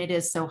now. And it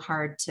is so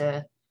hard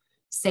to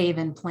save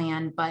and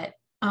plan. But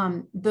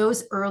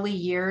those early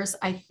years,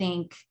 I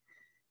think,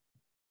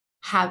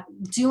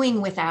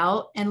 doing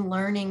without and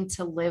learning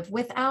to live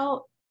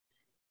without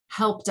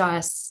helped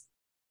us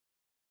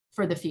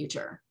for the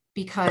future,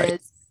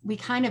 because we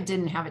kind of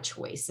didn't have a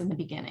choice in the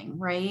beginning.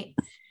 Right.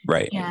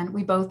 And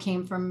we both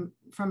came from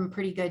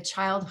pretty good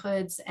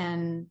childhoods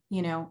and,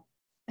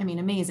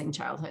 amazing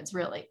childhoods,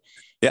 really.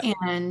 Yeah.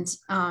 And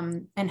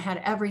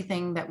had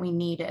everything that we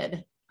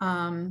needed,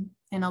 and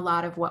a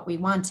lot of what we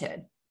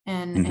wanted.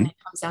 And it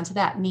comes down to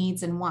that,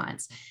 needs and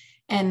wants.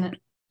 And,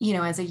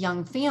 as a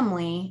young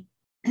family,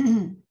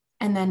 and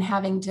then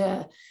having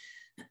to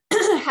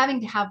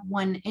have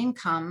one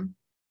income,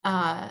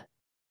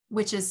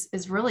 which is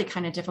really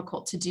kind of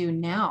difficult to do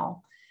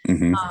now.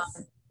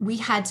 We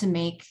had to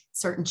make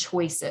certain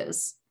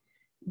choices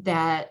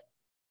that,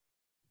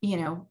 we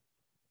had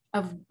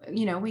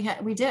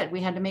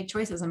to make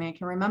choices. I mean, I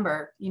can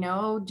remember,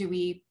 do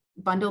we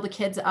bundle the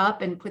kids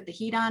up and put the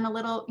heat on a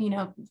little,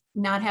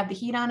 not have the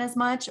heat on as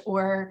much,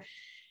 or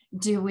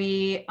do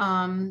we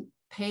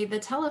pay the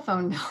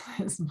telephone bill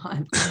this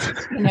month?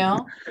 And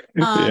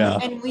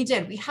we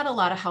had a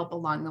lot of help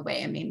along the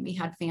way. I mean, we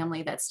had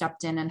family that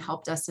stepped in and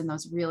helped us in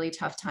those really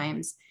tough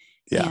times.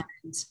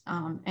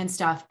 And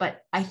stuff.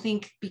 But I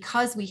think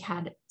because we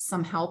had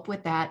some help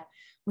with that,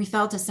 we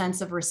felt a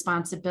sense of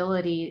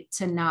responsibility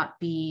to not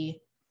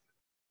be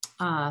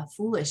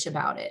foolish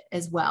about it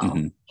as well.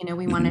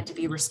 We wanted to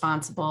be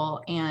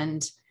responsible,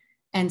 and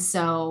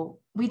so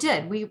we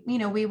did.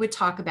 We would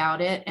talk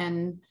about it,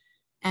 and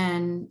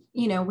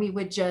we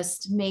would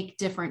just make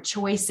different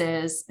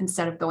choices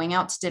instead of going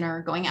out to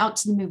dinner, going out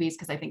to the movies,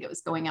 because I think it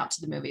was going out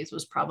to the movies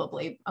was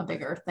probably a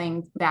bigger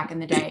thing back in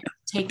the day.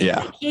 Taking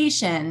a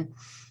vacation.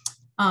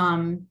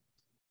 That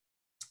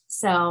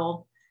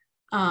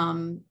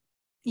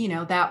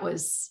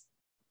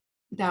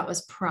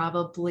was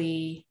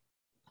probably,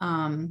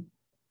 kind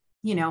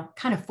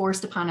of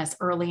forced upon us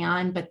early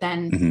on, but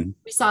then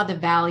we saw the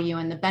value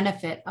and the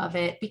benefit of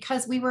it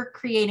because we were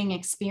creating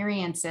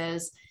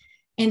experiences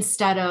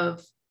instead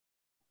of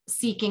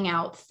seeking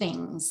out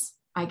things,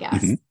 I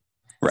guess.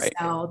 Right.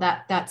 So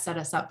that set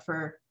us up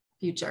for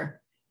future.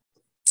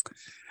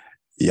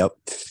 Yep.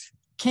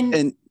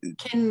 Can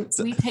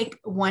we take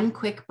one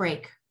quick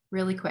break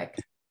really quick?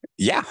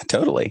 Yeah,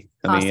 totally.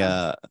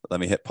 Awesome.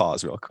 Let me hit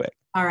pause real quick.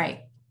 All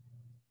right.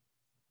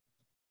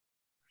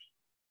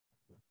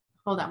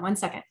 Hold on 1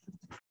 second.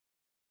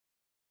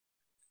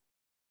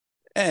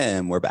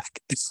 And we're back.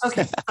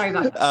 Okay. Sorry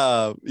about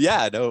that.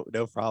 Yeah,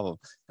 no problem.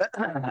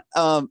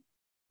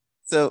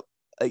 So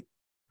like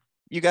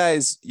you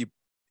guys,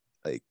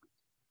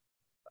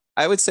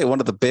 I would say one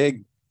of the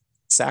big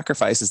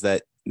sacrifices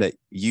that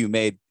you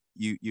made,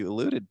 you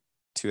alluded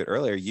to it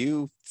earlier.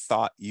 You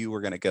thought you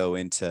were going to go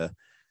into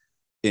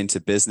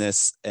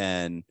business,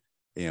 and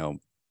it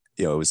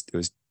was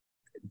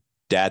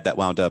Dad that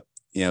wound up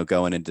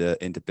going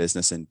into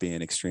business and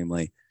being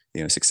extremely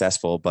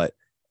successful. But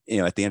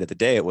at the end of the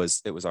day, it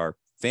was our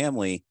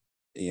family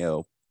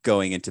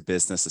going into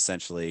business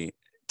essentially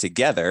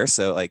together.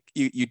 So like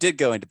you did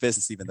go into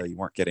business even though you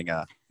weren't getting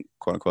a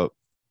quote unquote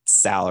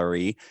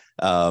salary,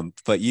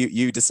 but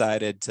you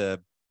decided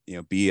to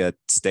be a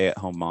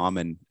stay-at-home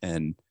mom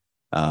and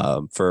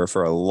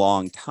for a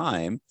long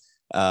time,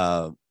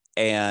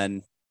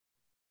 and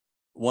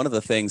one of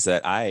the things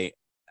that I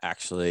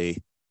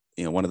actually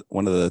one of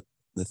the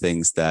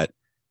things that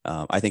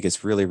I think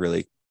is really,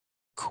 really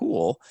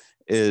cool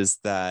is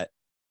that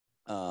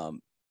a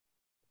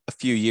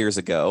few years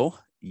ago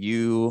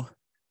you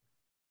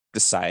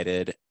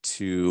decided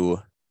to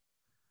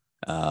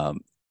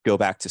go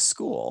back to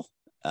school,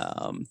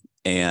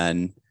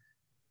 and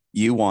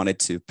you wanted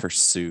to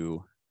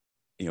pursue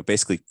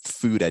basically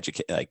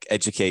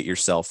educate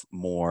yourself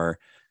more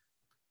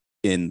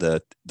in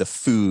the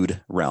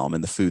food realm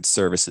and the food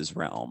services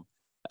realm.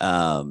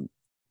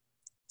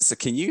 So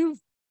can you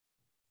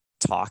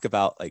talk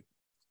about like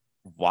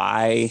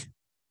why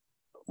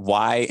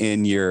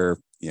in your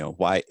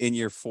why in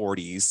your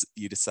 40s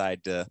you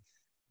decide to,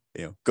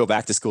 go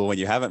back to school when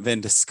you haven't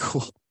been to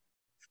school,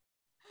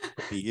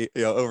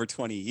 over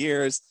 20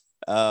 years.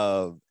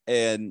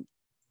 And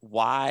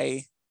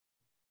why,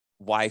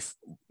 why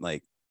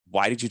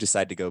did you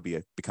decide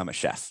to become a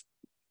chef?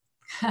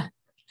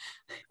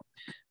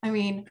 I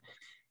mean,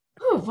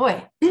 oh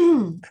boy.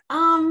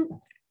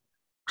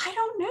 I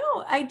don't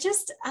know. I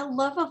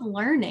love of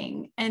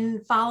learning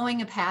and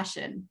following a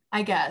passion,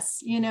 I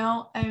guess,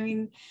 I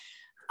mean,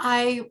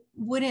 I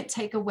wouldn't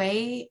take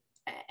away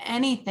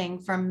anything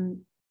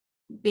from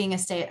being a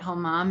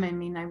stay-at-home mom. I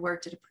mean, I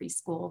worked at a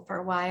preschool for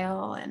a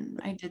while, and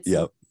I did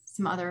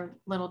some other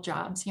little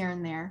jobs here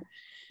and there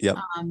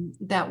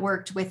that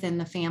worked within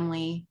the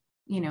family,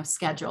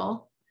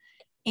 schedule.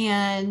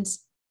 And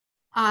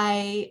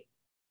I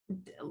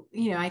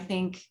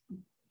think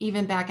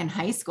even back in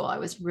high school, I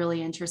was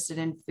really interested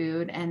in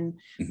food, and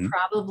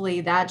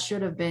probably that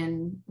should have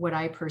been what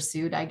I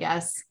pursued, I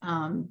guess,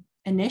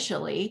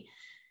 initially.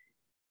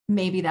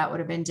 Maybe that would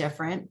have been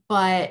different,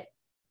 but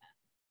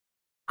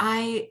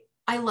I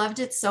loved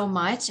it so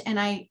much, and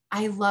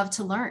I love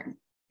to learn.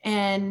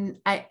 And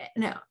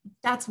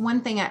that's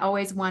one thing I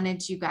always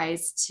wanted you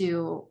guys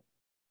to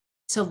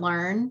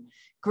learn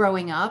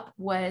growing up,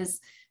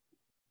 was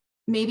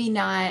maybe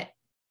not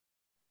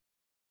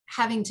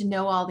having to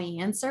know all the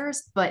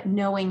answers, but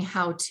knowing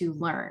how to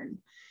learn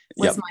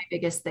was my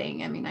biggest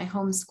thing. I mean, I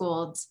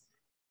homeschooled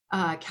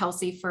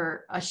Kelsey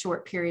for a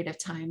short period of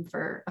time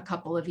for a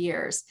couple of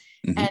years.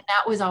 And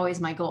that was always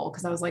my goal,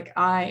 because I was like,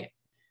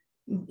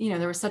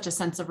 there was such a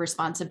sense of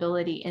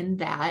responsibility in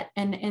that.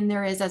 And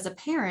there is, as a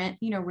parent,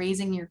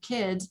 raising your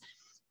kids,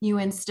 you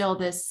instill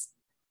this,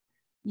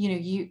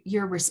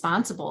 you're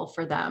responsible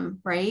for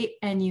them, right?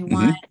 And you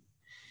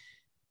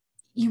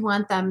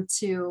want them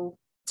to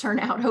turn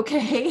out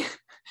okay.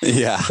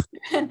 Yeah.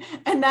 and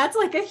that's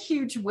like a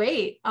huge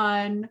weight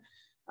on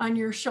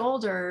your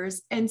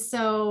shoulders. And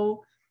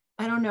so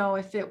I don't know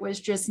if it was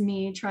just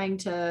me trying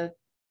to,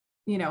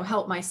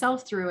 help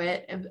myself through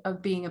it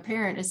of being a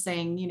parent, is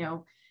saying,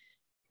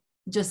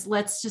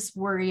 let's just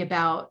worry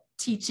about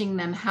teaching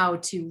them how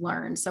to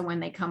learn. So when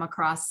they come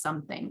across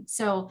something.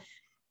 So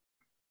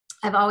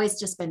I've always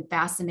just been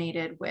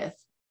fascinated with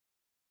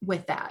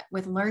that,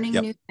 with learning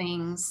new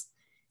things.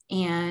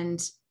 And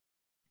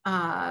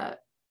I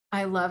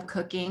love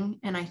cooking.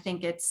 And I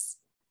think it's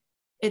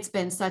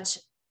been such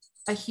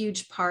a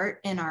huge part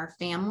in our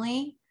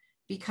family,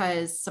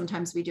 because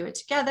sometimes we do it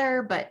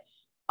together, but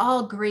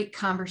all great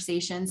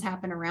conversations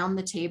happen around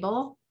the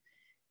table.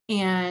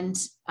 And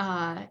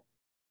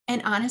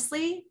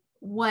honestly,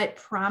 what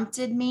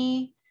prompted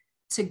me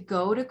to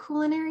go to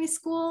culinary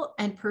school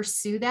and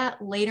pursue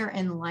that later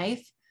in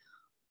life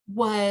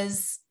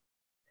was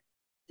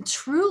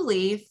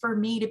truly for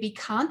me to be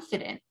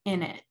confident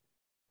in it.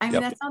 I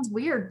mean, that sounds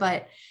weird,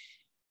 but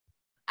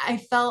I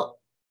felt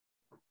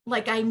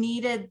like I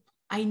needed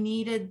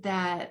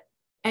that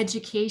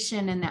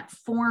education and that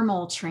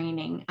formal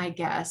training, I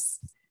guess,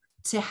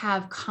 to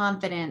have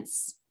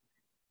confidence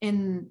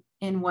in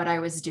what I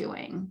was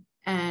doing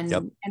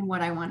and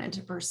what I wanted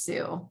to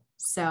pursue.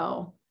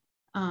 So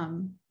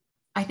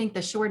I think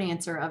the short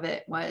answer of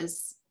it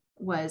was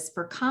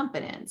for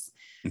confidence.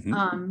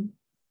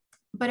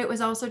 But it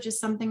was also just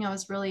something I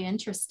was really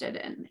interested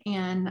in,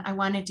 and I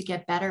wanted to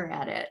get better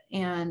at it.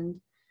 And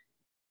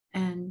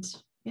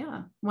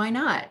yeah, why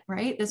not?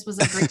 Right. This was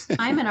a great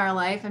time in our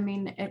life. I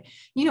mean,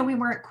 we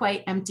weren't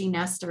quite empty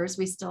nesters.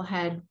 We still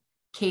had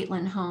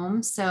Caitlin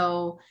home.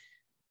 So,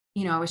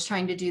 I was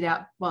trying to do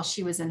that while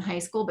she was in high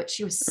school, but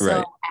she was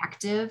so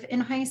active in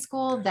high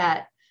school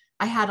that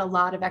I had a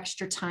lot of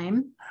extra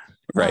time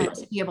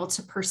to be able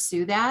to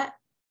pursue that.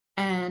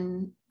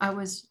 And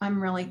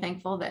I'm really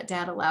thankful that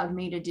Dad allowed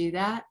me to do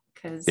that,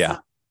 because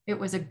it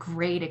was a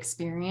great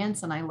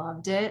experience and I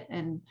loved it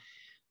and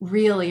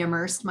really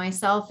immersed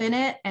myself in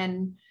it.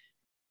 And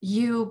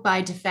you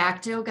by de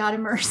facto got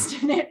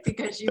immersed in it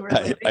because you were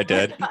living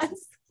with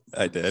us.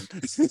 I did.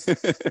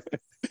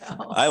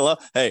 I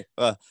love,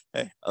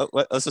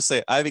 let's just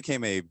say I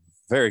became a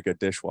very good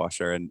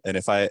dishwasher. And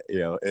if I,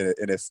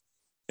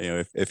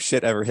 if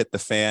shit ever hit the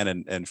fan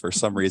and for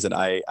some reason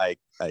I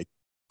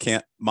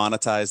can't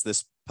monetize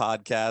this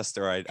podcast,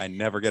 or I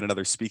never get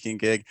another speaking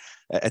gig,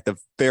 at the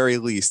very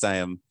least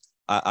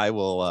I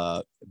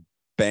will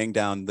bang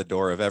down the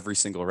door of every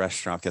single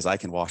restaurant because I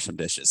can wash some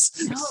dishes.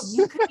 No,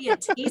 you could be a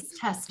taste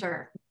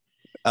tester.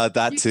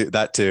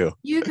 That too.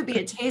 You could be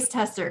a taste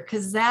tester,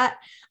 because I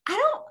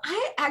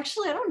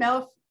don't know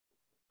if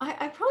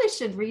I probably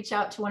should reach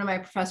out to one of my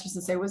professors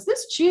and say, was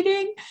this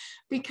cheating?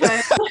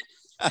 Because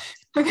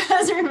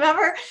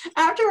remember,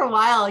 after a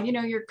while,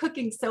 you're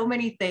cooking so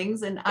many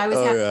things, and I was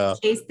having to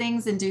taste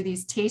things and do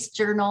these taste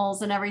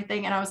journals and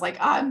everything. And I was like,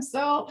 I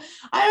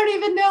don't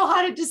even know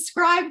how to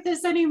describe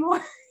this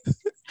anymore.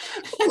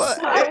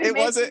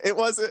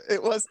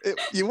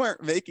 You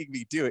weren't making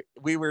me do it.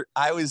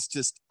 I was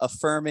just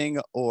affirming,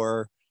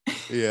 or,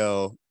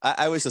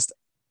 I was just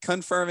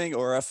confirming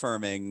or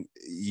affirming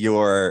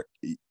your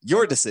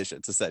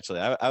decisions. Essentially,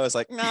 I was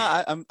like,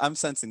 nah, I'm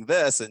sensing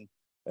this, and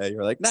And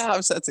you're like, no,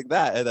 I'm sensing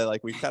that. And then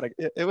like we kind of,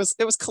 it was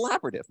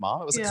collaborative,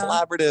 Mom. It was a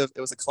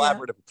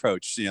collaborative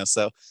approach,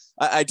 so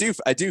I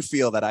do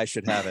feel that I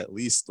should have at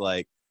least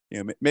like,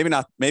 maybe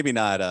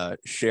not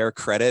share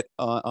credit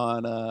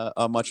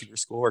on much of your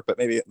schoolwork, but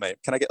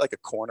can I get like a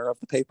corner of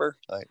the paper,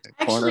 like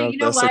a corner of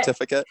the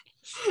certificate?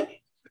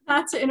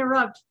 Not to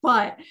interrupt,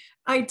 but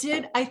I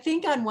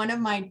think on one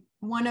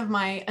of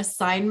my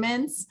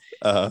assignments,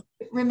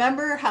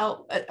 remember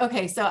how,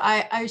 okay, so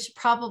I should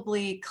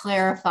probably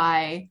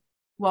clarify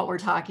what we're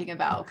talking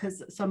about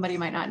because somebody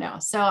might not know.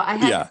 So I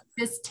had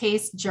this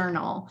taste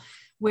journal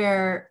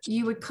where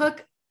you would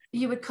cook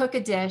a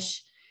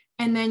dish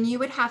and then you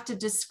would have to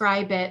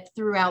describe it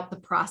throughout the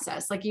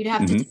process. Like you'd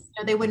have to,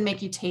 they wouldn't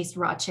make you taste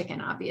raw chicken,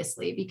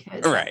 obviously,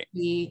 because that'd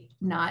be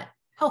not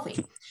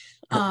healthy.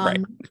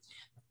 Right.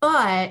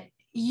 But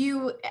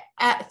you,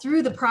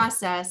 through the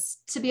process,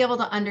 to be able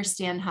to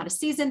understand how to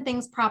season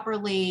things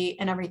properly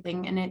and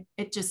everything, and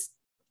it just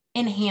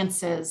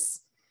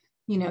enhances,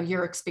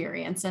 your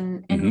experience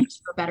and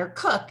makes you a better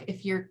cook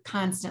if you're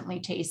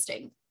constantly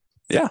tasting.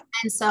 Yeah.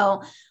 And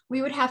so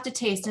we would have to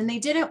taste, and they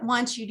didn't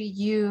want you to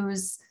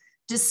use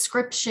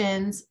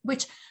descriptions,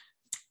 which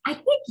I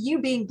think you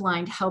being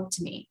blind helped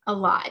me a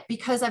lot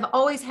because I've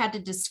always had to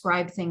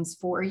describe things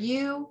for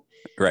you.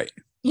 Right.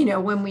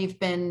 When we've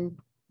been,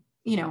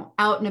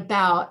 out and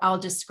about, I'll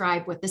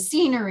describe what the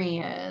scenery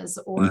is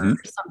or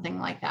something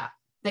like that,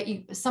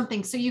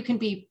 so you can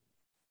be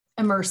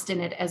immersed in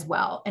it as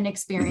well and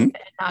experience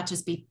it and not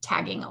just be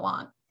tagging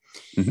along.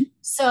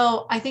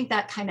 So I think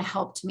that kind of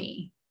helped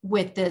me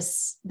with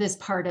this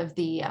part of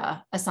the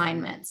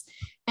assignments.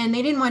 And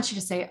they didn't want you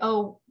to say,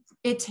 oh,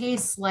 it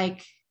tastes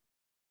like,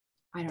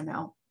 I don't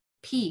know,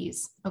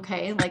 peas.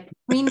 Okay. Like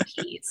green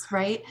peas,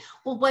 right?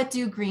 Well, what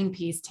do green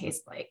peas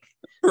taste like?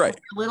 Right.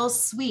 They're a little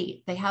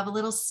sweet. They have a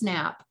little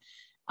snap.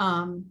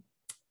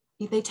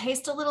 They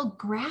taste a little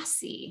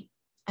grassy.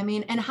 I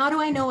mean, and how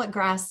do I know what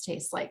grass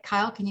tastes like?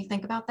 Kyle, can you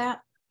think about that?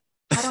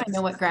 How do I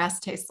know what grass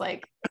tastes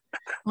like? I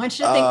want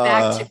you to think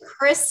back to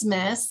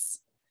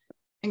Christmas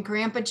and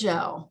Grandpa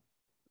Joe.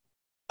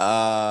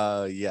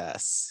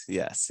 Yes.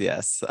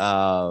 It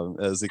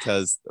was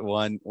because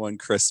one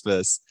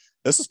Christmas,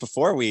 this was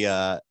before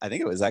I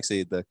think it was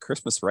actually the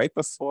Christmas right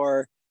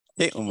before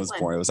Caitlin was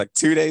born. It was like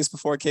 2 days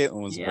before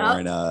Caitlin was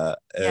born.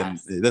 And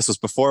this was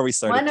before we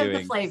started doing one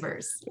of the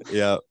flavors.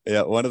 Yeah.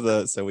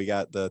 So we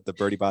got the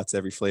Birdie Bots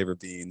Every Flavor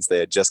beans. They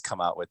had just come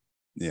out with,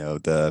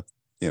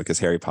 because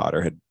Harry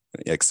Potter had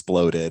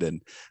exploded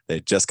and they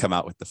had just come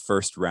out with the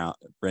first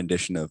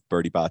rendition of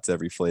Birdie Bots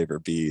Every Flavor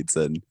beads.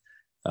 And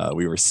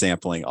we were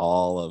sampling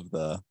all of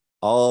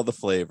the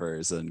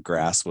flavors, and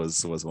grass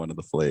was one of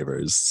the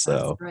flavors.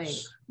 So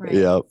right.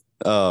 Yep.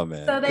 Oh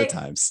man, so good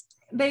times.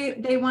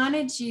 They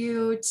wanted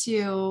you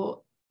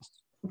to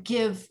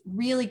give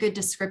really good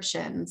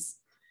descriptions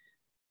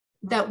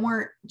that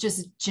weren't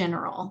just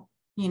general.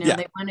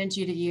 They wanted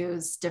you to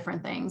use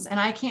different things. And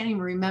I can't even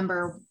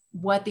remember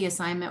what the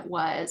assignment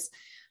was,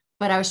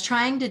 but I was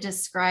trying to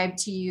describe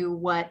to you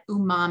what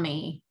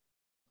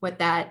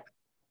that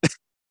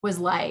was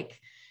like.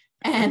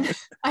 And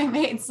I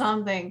made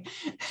something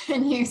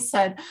and you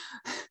said,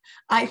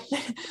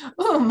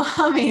 oh,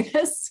 mommy,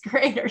 this is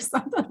great, or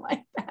something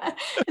like that.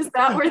 Is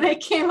that where they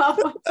came up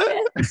with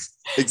it?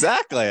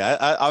 Exactly.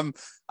 I am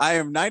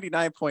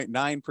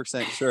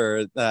 99.9%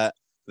 sure that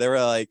they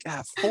were like,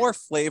 4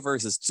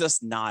 flavors is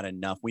just not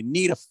enough. We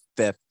need a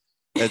 5th.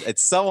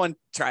 It's someone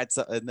tried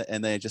something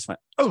and they just went,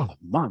 oh,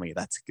 mommy,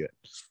 that's good.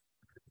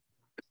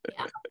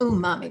 Yeah. Oh,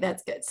 mommy,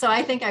 that's good. So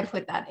I think I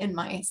put that in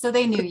so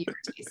they knew you were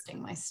tasting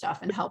my stuff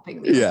and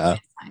helping me with the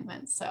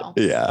assignments. So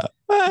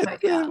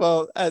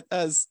well,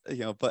 as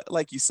but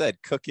like you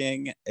said,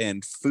 cooking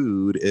and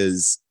food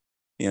is,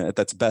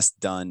 that's best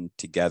done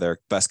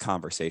together. Best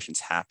conversations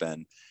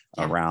happen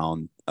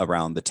around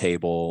the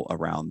table,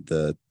 around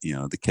the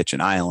kitchen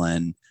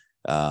island,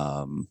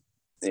 and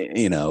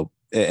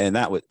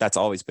that's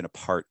always been a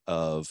part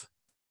of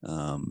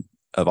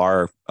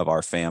our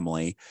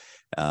family.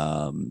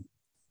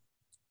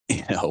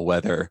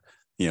 Whether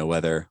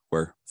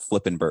we're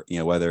flipping,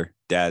 whether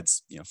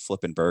dad's,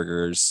 flipping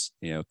burgers,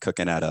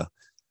 cooking at a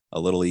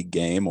little league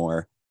game,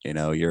 or,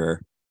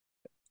 you're,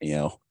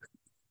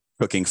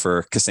 cooking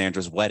for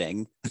Cassandra's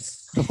wedding,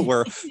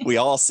 where we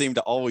all seem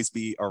to always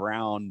be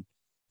around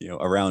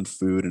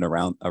food and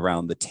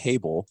around the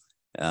table.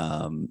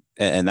 And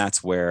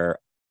that's where,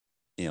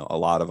 a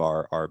lot of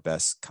our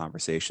best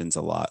conversations,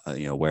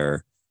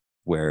 where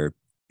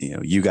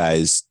you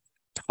guys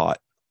taught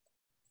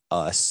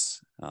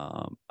us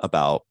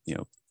about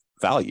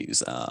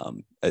values,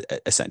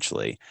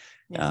 essentially.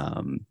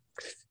 When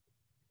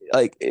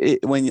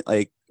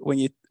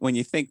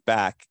you think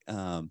back,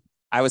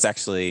 I was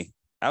actually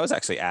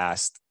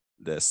asked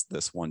this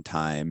one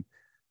time.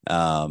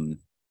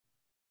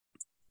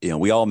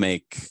 We all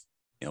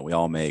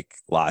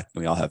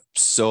have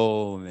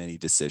so many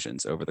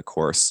decisions over the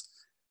course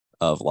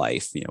of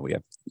life. We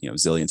have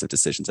zillions of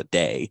decisions a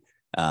day.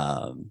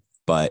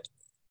 But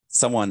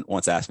someone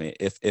once asked me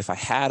if I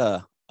had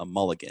a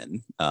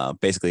mulligan,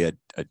 basically a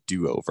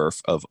do-over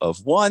of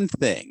one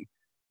thing.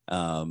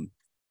 Can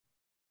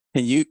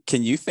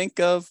you think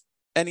of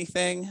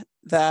anything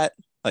that,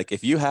 like,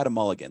 if you had a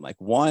mulligan, like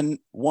one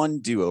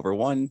do-over,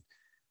 one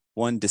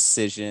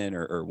decision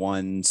or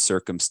one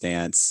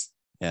circumstance,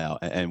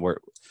 and we're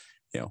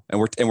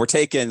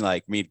taking,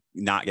 like, me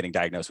not getting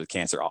diagnosed with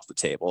cancer off the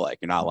table. Like,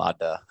 you're not allowed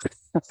to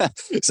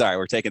sorry,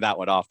 we're taking that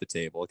one off the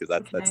table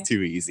because that's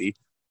too easy.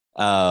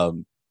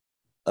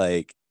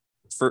 Like,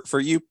 for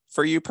you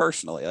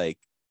personally, like,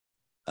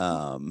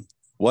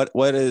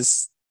 what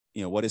is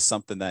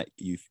something that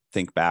you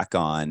think back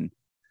on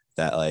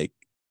that, like,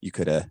 you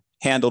could have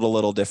handled a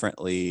little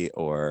differently,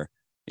 or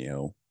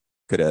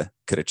could have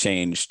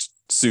changed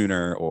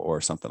sooner, or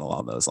something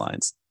along those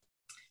lines?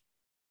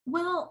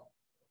 Well,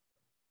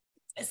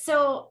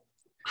 so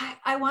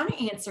I want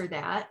to answer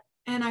that,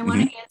 and I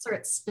want to answer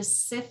it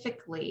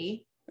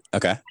specifically.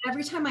 Okay.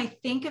 Every time I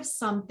think of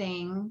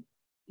something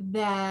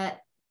that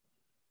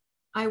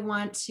I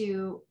want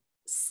to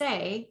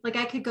say, like,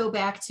 I could go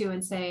back to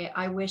and say,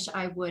 I wish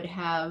I would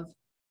have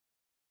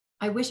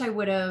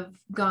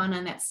gone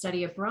on that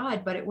study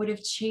abroad, but it would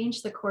have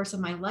changed the course of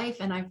my life.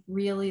 And I've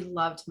really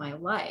loved my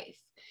life.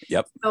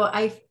 Yep. So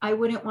I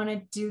wouldn't want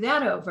to do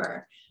that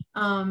over.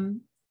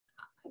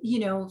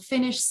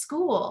 Finish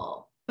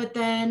school, but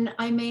then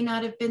I may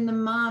not have been the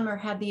mom or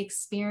had the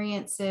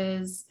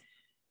experiences.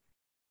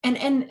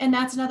 And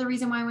that's another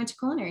reason why I went to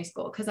culinary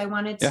school, because I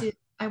wanted to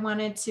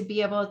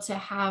be able to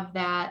have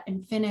that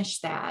and finish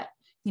that,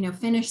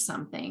 finish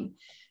something.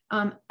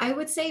 I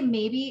would say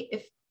maybe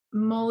if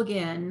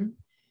mulligan,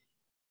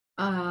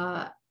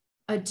 a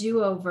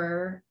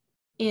do-over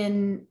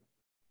in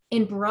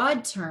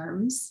broad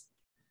terms,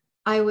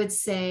 I would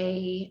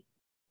say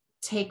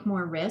take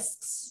more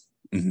risks,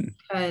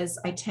 because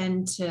I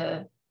tend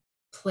to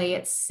play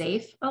it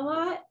safe a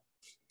lot.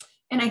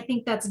 And I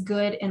think that's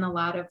good in a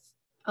lot of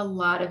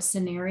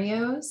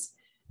scenarios.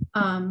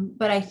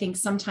 But I think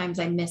sometimes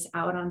I miss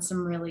out on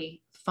some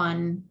really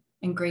fun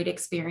and great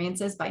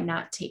experiences by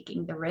not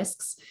taking the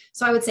risks.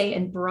 So I would say,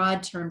 in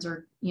broad terms,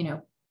 or,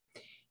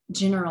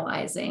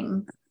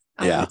 generalizing,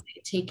 I would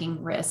say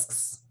taking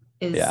risks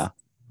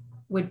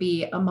would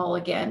be a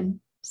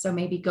mulligan. So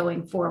maybe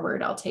going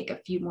forward, I'll take a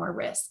few more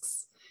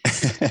risks.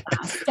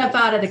 Step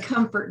out of the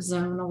comfort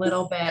zone a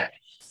little bit.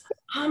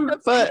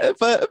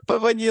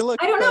 But when you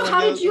look, I don't know.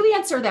 How did you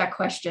answer that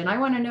question? I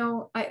want to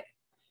know.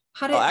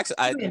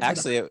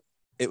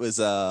 It was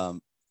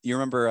you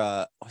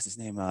remember what's his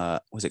name?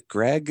 Was it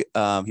Greg?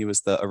 He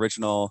was the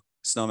original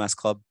Snowmass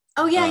Club.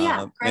 Oh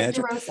yeah. Greg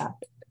manager. DeRosa.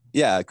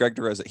 Yeah, Greg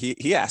DeRosa.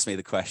 He asked me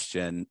the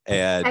question,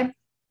 and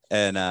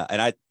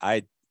I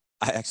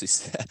actually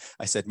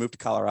said, move to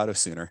Colorado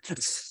sooner.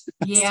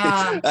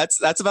 Yeah.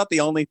 That's about the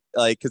only,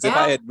 like, because if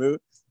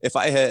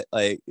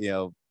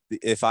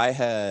I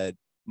had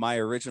my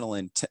original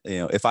intent,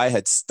 if I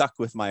had stuck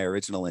with my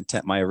original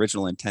intent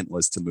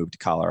was to move to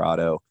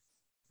Colorado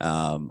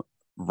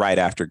right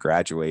after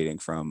graduating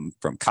from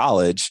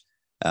college.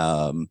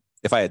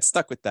 If I had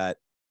stuck with that,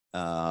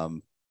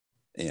 I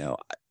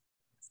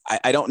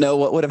don't know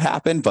what would have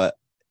happened, but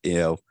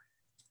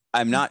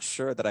I'm not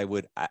sure that I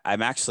would.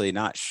 I'm actually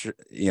not sure,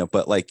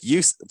 but like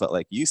you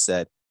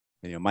said,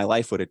 my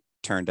life would have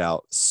turned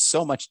out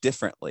so much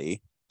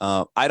differently.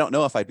 I don't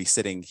know if I'd be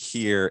sitting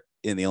here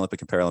in the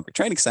Olympic and Paralympic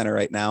Training Center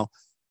right now,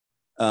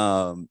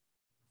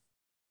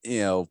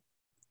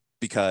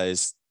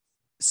 because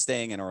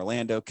staying in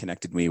Orlando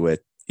connected me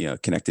with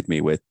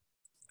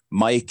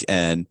Mike,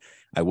 and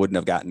I wouldn't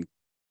have gotten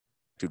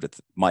with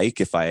Mike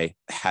if I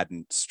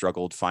hadn't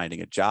struggled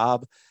finding a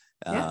job.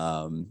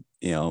 All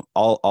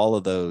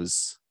of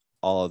those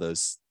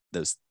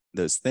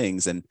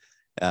things. And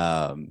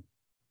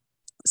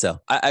so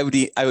I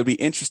would be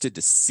interested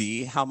to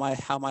see how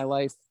my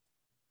life,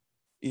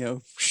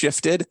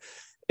 shifted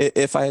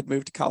if I had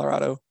moved to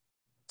Colorado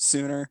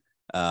sooner.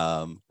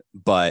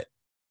 But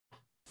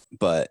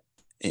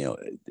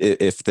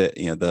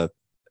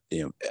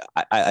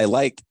I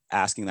like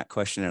asking that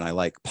question, and I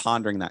like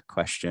pondering that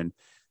question,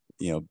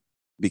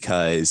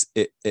 because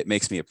it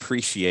makes me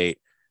appreciate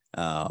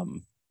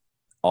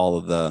all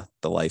of the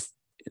life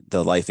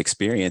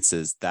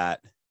experiences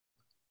that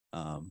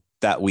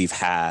we've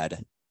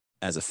had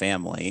as a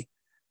family,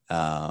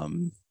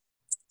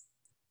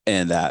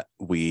 and that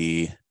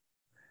we,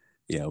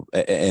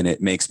 and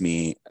it makes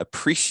me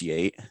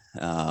appreciate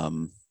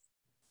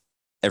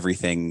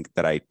everything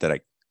that I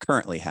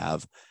currently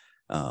have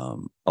a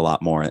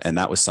lot more. And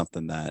that was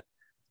something that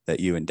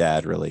you and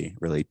Dad really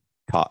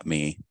taught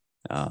me.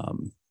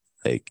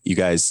 Like, you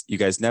guys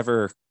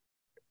never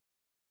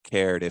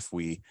cared if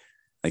we,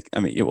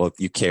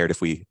 you cared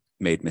if we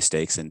made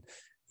mistakes, and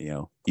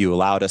you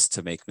allowed us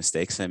to make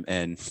mistakes,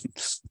 and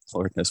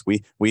Lord knows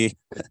we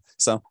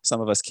some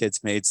of us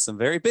kids made some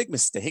very big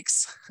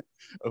mistakes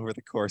over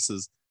the course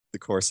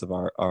of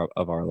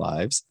our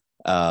lives.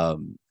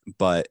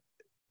 But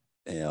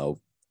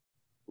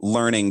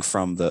learning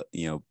from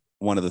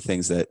one of the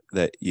things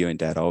that you and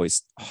Dad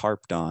always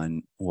harped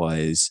on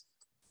was,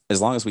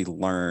 as long as we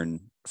learn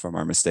from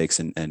our mistakes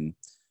and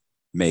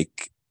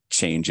make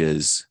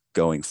changes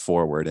going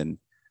forward and,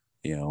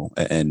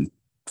 and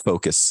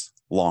focus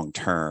long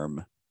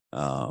term,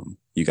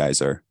 you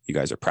guys are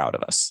proud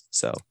of us.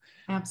 So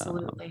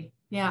absolutely.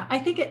 Yeah. I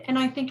think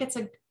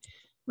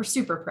we're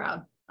super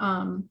proud.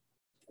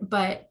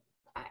 But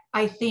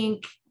I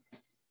think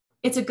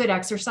it's a good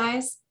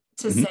exercise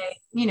to say,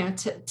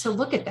 to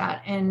look at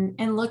that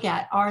and look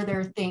at, are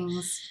there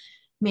things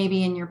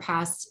maybe in your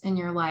past, in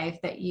your life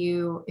that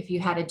if you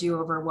had a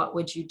do-over, what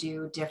would you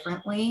do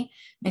differently?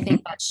 I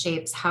think that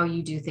shapes how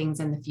you do things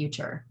in the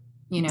future.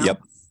 Yep.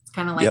 It's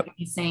kind of like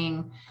me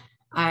saying,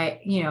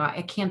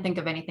 I can't think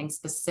of anything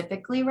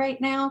specifically right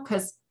now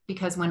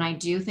because when I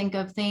do think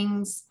of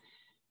things,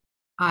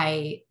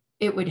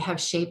 it would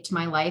have shaped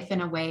my life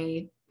in a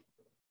way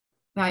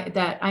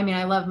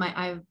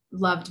I've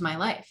loved my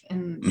life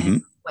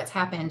and what's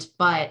happened,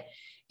 but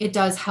it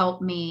does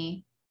help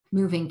me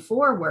moving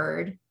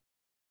forward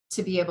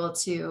to be able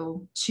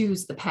to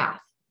choose the path.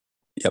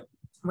 Yep.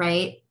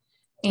 Right.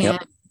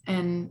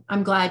 And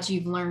I'm glad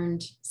you've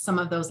learned some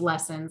of those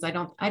lessons. I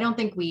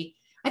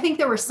think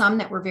there were some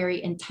that were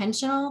very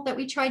intentional that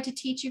we tried to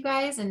teach you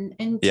guys and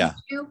teach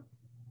you,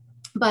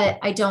 but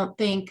I don't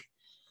think,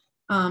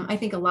 I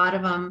think a lot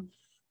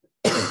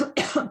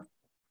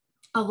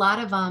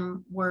of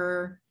them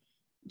were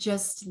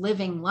just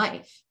living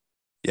life.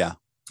 Yeah.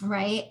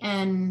 Right.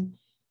 And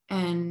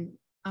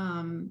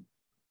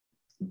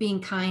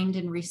being kind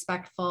and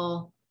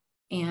respectful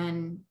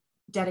and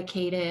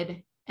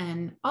dedicated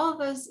and all of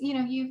those,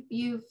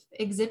 you've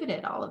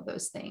exhibited all of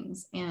those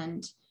things,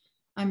 and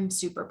I'm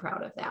super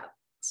proud of that.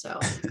 So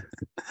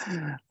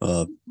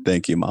well,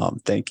 thank you, Mom.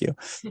 Thank you.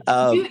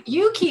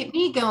 You keep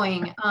me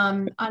going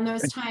on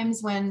those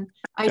times when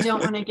I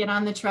don't want to get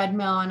on the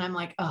treadmill and I'm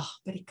like, oh,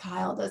 but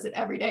Kyle does it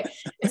every day,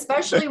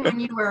 especially when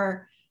you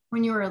were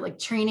like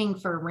training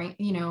for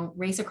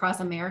Race Across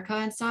America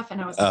and stuff. And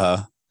I was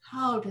like,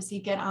 how does he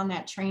get on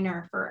that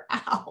trainer for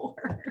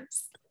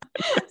hours?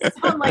 So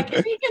I'm like,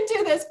 if he can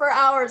do this for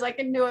hours, I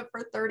can do it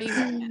for 30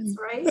 minutes,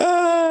 right?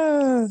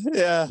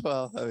 Yeah.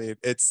 Well, I mean,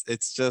 it's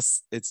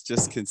just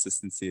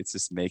consistency. It's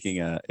just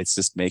making a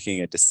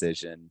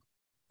decision,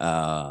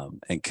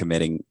 and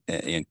committing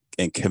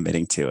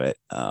to it.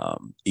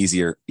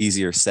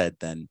 Easier said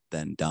than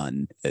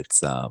done.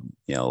 It's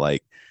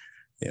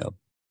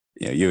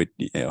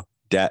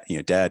Dad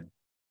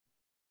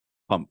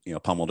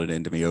pummeled it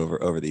into me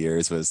over the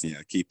years was,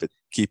 keep it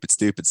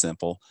stupid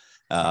simple.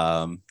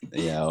 And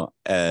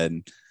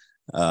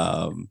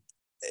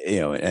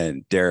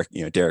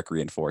Derek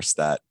reinforced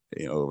that,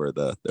 over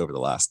the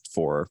last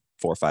 4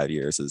 or 5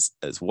 years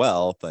as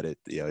well. But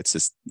it's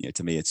just,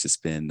 to me, it's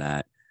just been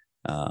that,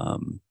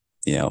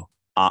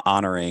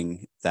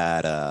 honoring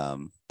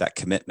that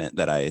commitment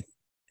that I,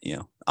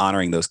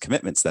 honoring those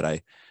commitments that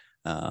I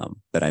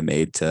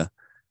made to,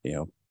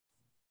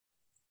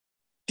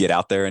 get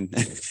out there and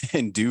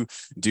and do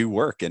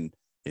work and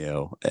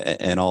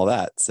and all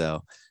that.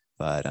 So,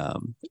 but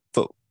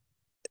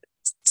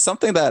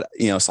something that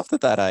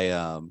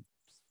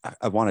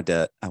I wanted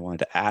to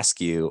ask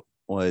you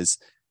was,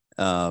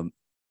 a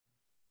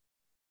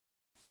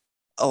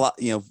lot,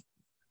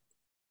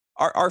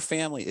 our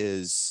family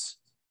is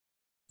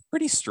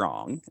pretty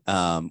strong.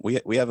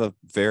 We have a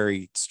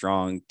very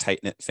strong,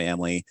 tight-knit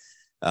family.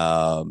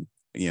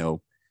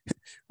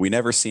 We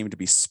never seem to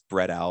be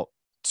spread out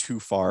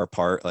too far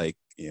apart. Like,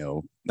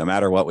 no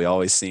matter what, we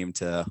always seem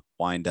to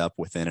wind up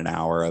within an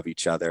hour of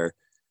each other,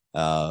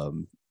 or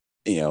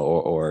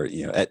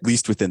at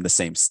least within the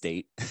same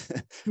state,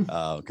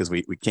 because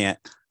we can't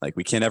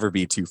ever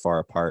be too far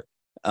apart.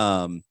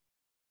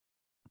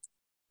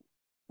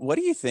 What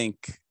do you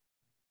think?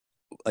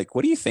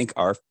 What do you think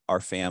our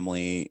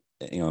family,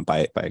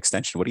 by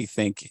extension, what do you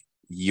think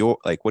your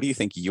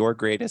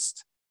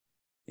greatest,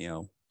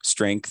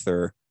 strength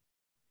or,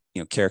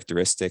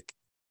 characteristic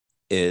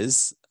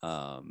is,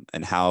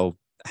 and how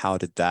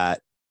did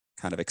that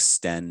kind of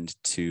extend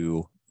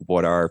to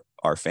what our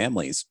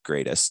family's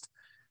greatest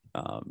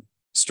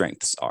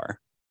strengths are?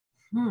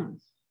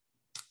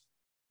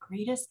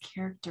 Greatest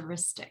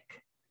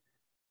characteristic.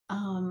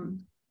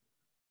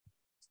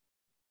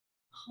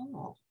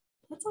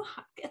 It's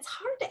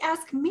hard to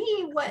ask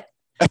me what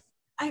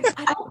I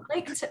don't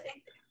like to,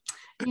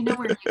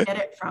 where you get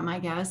it from, I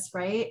guess,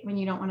 right? When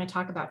you don't want to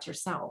talk about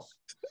yourself.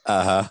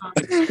 That's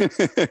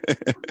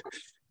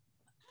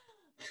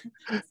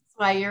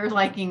why you're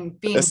liking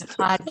being the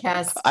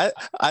podcast. I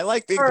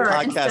like being the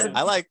podcast.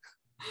 I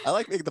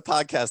like being the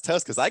podcast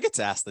host because I get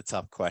to ask the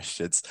tough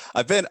questions.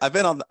 I've been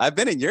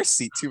in your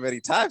seat too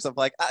many times. I'm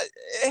like,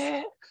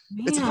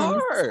 it's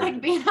hard. It's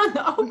like being on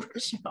the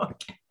Oprah show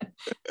again.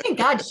 Thank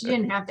God she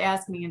didn't have to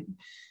ask me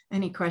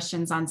any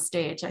questions on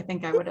stage. I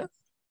think I would have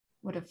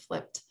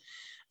flipped.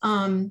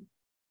 I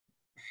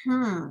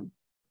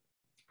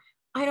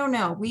don't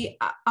know. We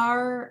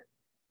are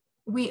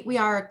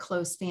a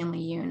close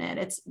family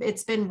unit.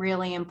 It's been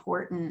really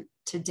important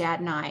to Dad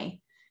and I.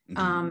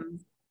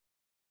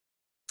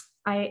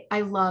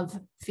 I love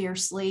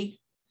fiercely.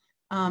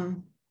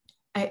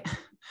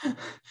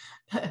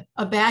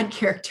 a bad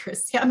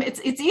characteristic. I mean,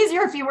 it's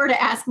easier if you were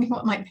to ask me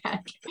what my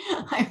bad,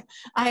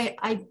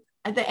 I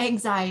the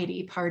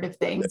anxiety part of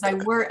things.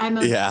 I'm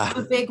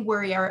a big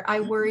worrier. I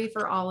worry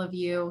for all of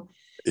you.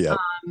 Yeah.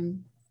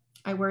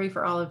 I worry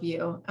for all of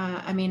you.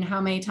 I mean,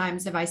 how many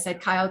times have I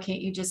said, Kyle,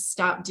 can't you just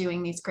stop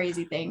doing these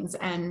crazy things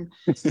and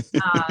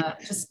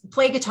just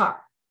play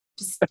guitar?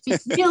 Just be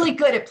really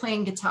good at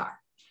playing guitar,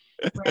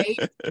 right?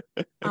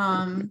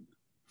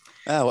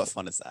 What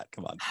fun is that?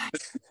 Come on.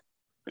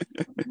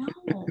 No,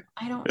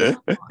 I don't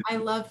know. I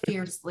love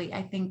fiercely.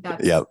 I think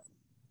that's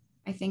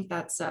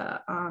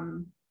a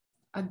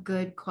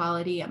good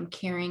quality. I'm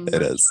caring,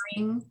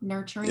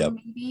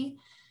 nurturing maybe.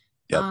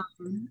 Yep.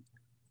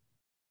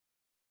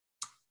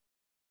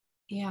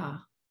 Yeah.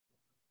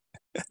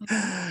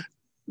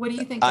 What do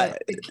you think a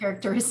good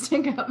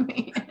characteristic of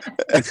me?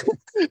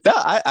 No,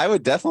 I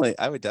would definitely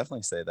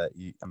say that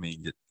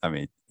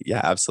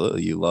yeah,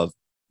 absolutely. You love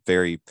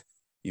very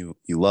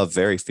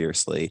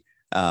fiercely.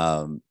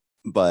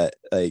 But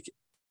like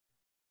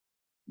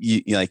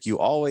you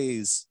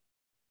always,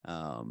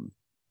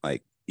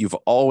 like you've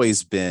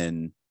always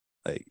been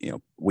like,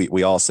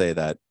 we all say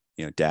that,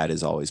 dad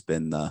has always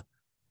been the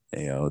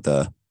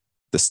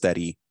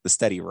steady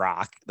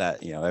rock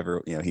that,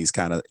 he's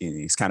kind of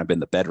been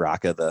the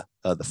bedrock of the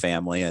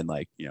family. And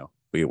like,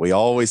 we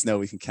always know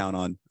we can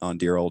count on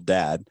dear old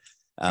dad.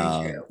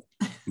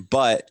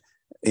 But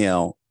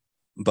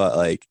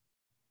like,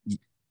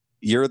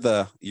 you're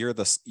the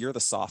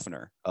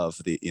softener of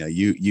the,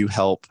 you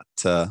help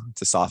to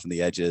soften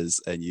the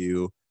edges, and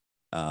you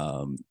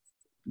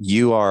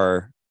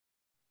are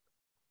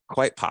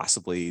quite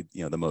possibly,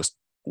 the most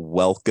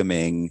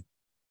welcoming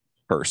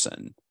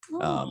person.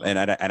 And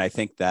I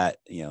think that,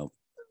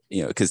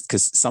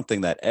 because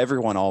something that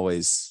everyone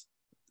always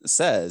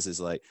says is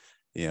like,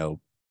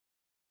 anytime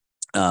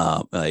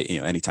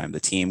the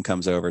team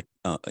comes over,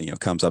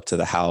 comes up to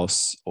the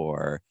house,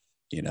 or,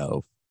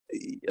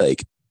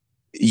 like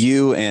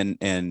you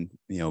and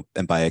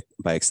by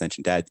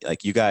extension, dad,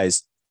 like you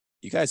guys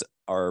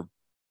are,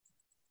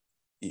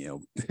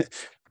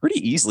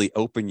 pretty easily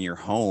open your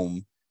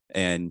home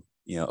and,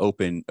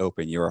 open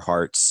your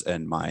hearts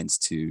and minds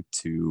to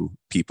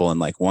people. And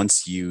like,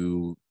 once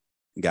you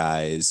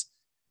guys,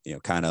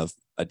 kind of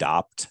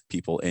adopt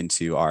people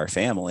into our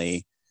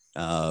family,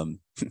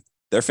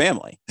 they're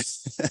family.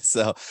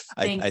 So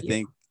I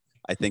think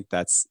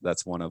that's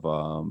one of,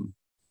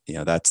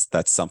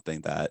 that's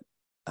something that,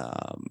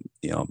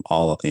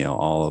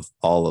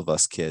 all of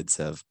us kids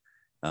have,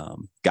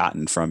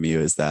 gotten from you,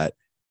 is that,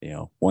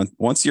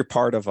 once you're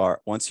part of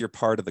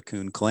the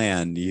Coon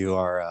clan, you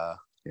are,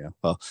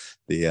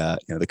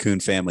 the Coon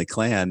family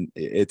clan.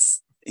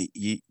 It's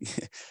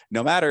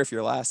no matter if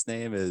your last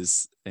name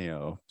is,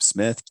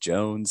 Smith,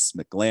 Jones,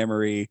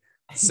 McGlamory,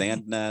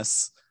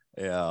 Sandness,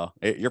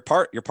 you're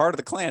part of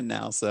the clan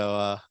now.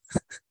 So,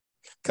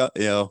 love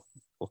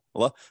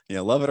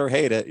it or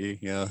hate it,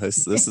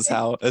 this is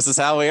how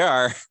we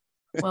are.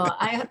 Well,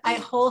 I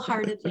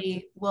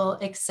wholeheartedly will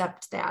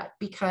accept that,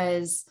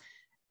 because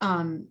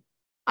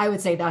I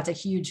would say that's a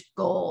huge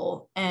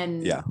goal.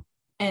 And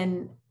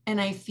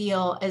I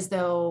feel as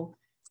though,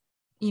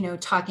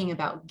 talking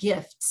about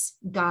gifts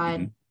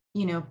God,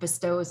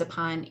 bestows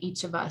upon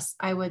each of us,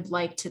 I would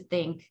like to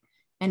think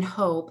and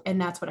hope, and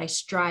that's what I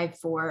strive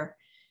for,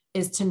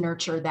 is to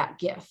nurture that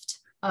gift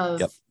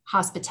of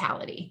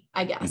hospitality,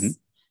 I guess,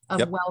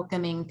 of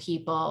welcoming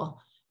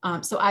people.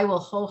 So I will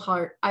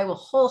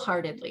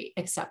wholeheartedly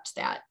accept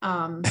that.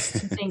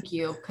 Thank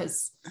you,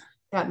 because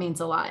that means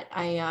a lot.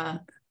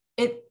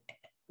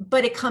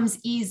 But it comes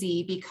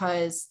easy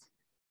because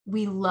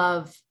we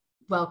love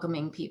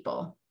welcoming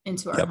people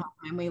into our home,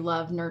 and we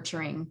love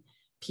nurturing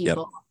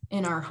people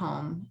in our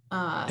home.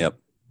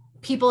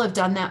 People have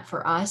done that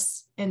for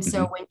us. And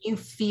so when you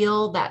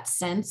feel that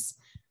sense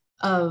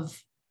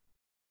of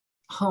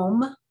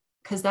home,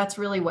 because that's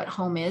really what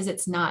home is,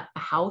 it's not a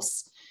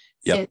house.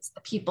 It's the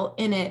people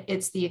in it.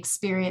 It's the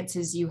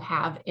experiences you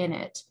have in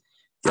it.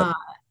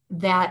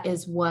 That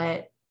is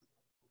what,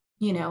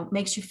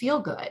 makes you feel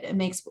good.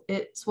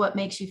 It's what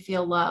makes you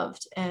feel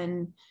loved.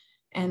 And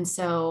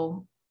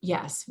so,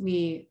 yes,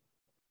 we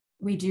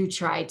do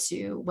try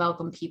to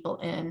welcome people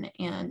in,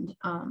 and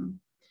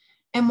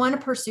want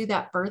to pursue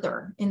that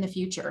further in the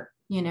future.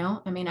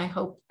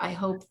 I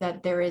hope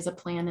that there is a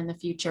plan in the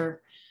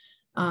future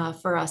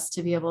for us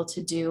to be able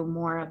to do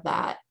more of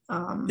that.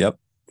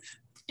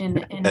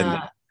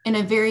 In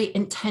a very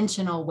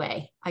intentional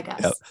way, I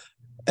guess.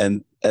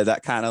 And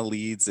that kind of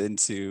leads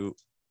into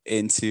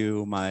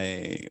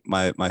my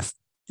my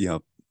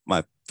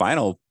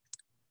final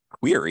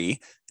query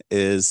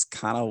is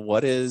kind of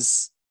what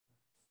is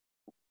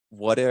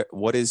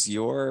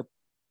your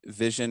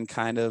vision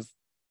kind of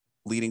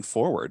leading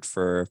forward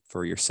for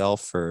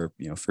yourself, for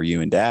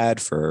you and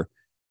dad, for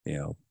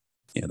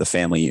the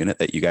family unit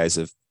that you guys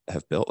have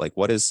built? Like,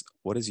 what is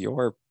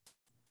your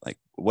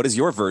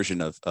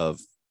version of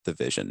the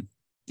vision?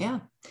 Yeah.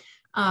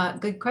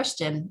 Good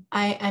question.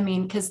 I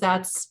mean, because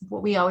that's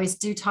what we always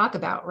do talk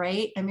about,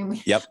 right? I mean,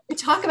 we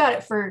talk about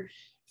it for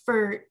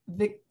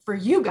for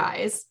you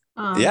guys.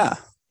 Yeah.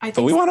 I think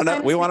but we want to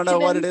know,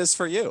 what it even, is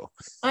for you.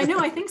 I know.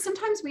 I think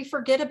sometimes we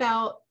forget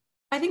about,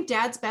 I think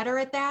Dad's better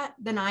at that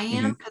than I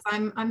am, because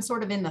I'm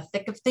sort of in the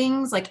thick of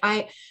things. Like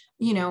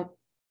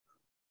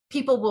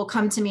people will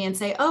come to me and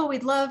say, oh,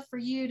 we'd love for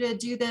you to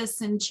do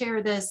this and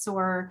share this,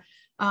 or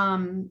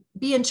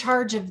be in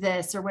charge of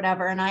this or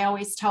whatever. And I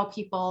always tell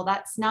people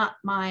that's not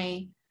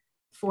my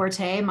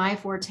forte. My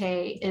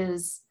forte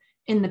is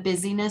in the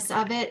busyness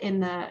of it,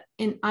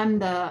 I'm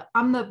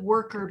the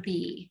worker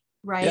bee,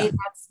 right? Yeah.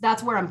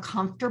 That's where I'm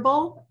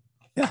comfortable.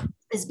 Yeah.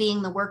 Is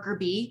being the worker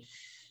bee.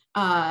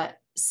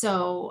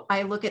 So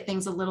I look at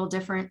things a little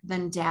different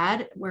than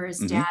Dad, whereas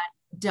Dad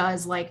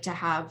does like to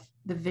have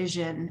the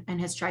vision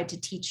and has tried to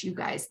teach you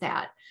guys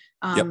that,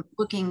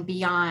 looking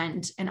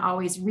beyond and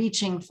always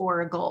reaching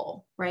for a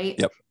goal,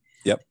 right?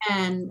 Yep.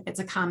 And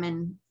it's a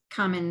common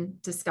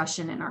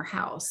discussion in our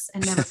house,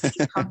 and never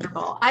being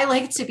comfortable. I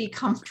like to be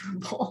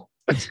comfortable.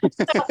 So,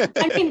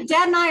 I mean,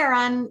 Dad and I are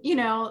on,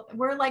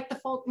 we're like the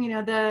folk,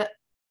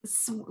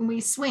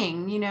 we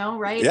swing,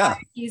 right? Yeah.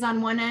 He's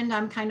on one end,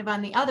 I'm kind of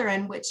on the other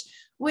end, which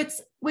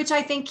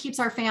I think keeps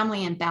our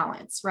family in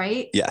balance,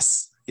 right?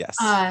 Yes.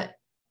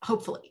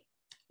 Hopefully.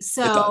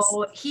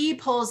 So he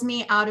pulls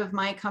me out of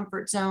my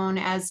comfort zone,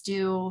 as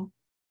do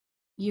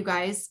you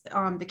guys,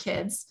 the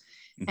kids,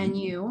 and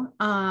you,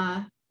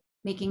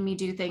 making me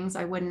do things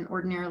I wouldn't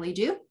ordinarily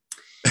do.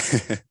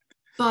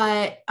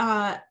 But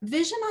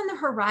vision on the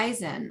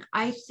horizon,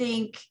 I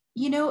think,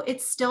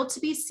 it's still to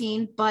be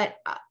seen, but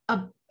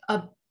a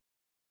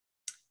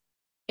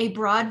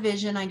broad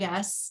vision, I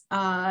guess,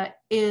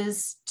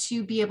 is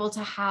to be able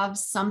to have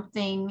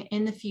something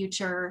in the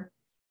future,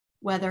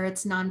 whether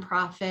it's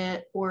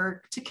nonprofit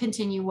or to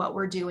continue what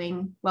we're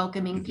doing,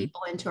 welcoming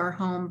people into our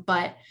home,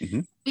 but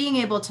being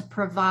able to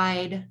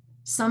provide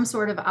some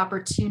sort of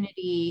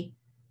opportunity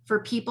for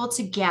people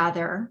to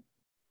gather,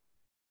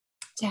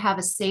 to have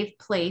a safe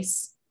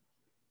place,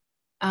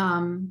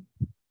 to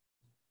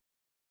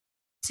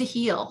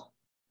heal,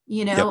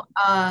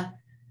 to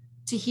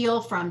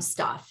heal from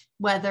stuff,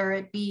 whether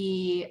it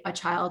be a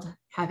child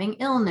having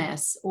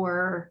illness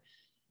or,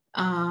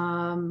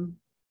 I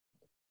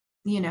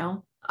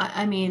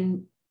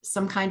mean,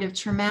 some kind of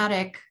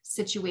traumatic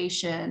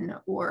situation,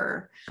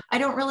 or I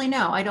don't really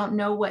know. I don't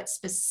know what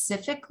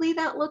specifically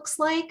that looks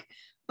like,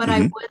 but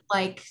I would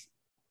like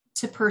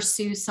to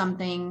pursue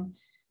something,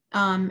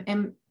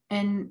 and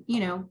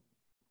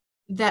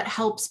that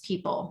helps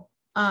people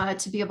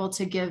to be able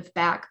to give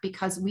back,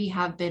 because we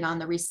have been on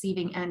the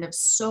receiving end of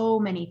so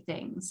many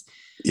things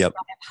that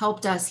have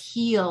helped us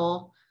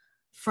heal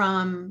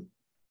from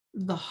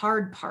the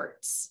hard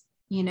parts,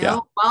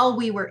 while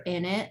we were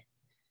in it,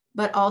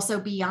 but also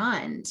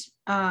beyond,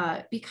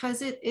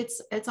 because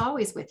it's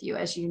always with you,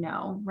 as you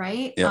know,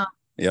 right?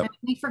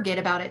 We forget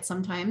about it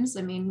sometimes.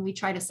 I mean, we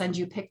try to send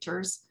you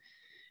pictures.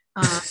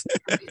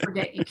 We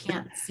forget you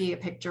can't see a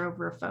picture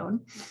over a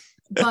phone.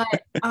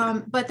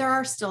 But there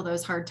are still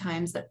those hard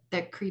times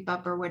that creep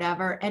up or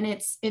whatever. And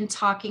it's in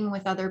talking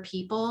with other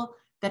people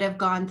that have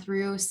gone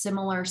through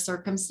similar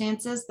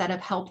circumstances that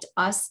have helped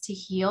us to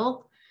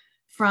heal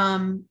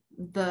from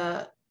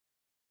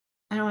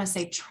I don't want to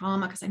say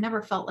trauma, because I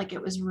never felt like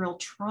it was real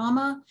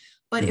trauma,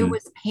 but it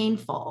was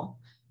painful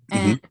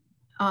and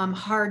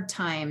hard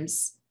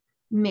times.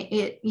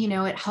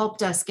 It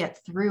helped us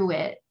get through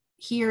it.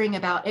 Hearing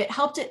about it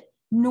helped it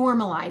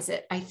normalize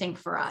it, I think,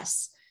 for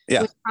us.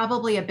 Was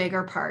probably a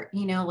bigger part,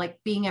 like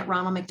being at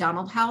Ronald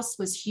McDonald House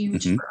was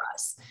huge for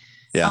us.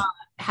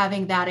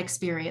 Having that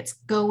experience,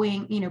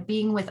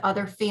 being with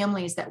other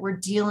families that were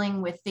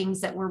dealing with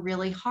things that were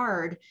really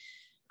hard.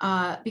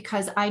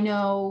 Because I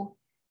know,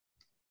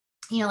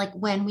 like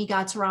when we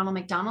got to Ronald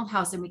McDonald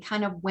House and we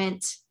kind of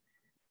went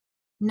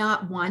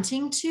not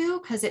wanting to,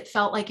 because it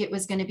felt like it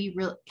was going to be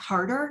real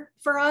harder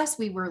for us.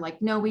 We were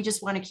like, no, we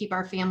just want to keep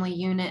our family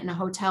unit in a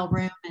hotel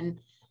room.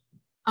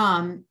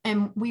 And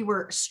we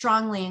were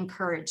strongly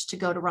encouraged to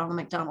go to Ronald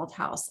McDonald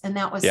House. And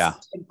that was a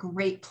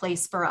great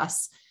place for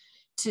us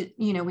to,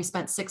 we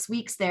spent 6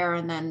 weeks there,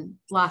 and then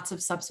lots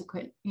of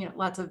subsequent,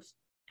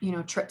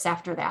 trips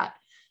after that.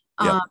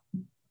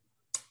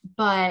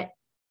 But,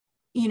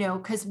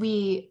 because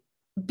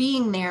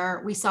being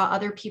there, we saw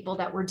other people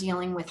that were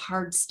dealing with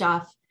hard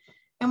stuff,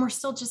 and we're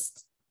still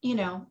just,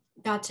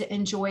 got to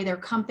enjoy their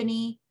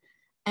company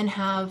and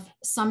have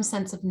some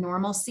sense of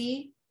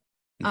normalcy.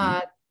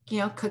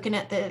 Cooking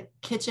at the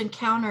kitchen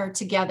counter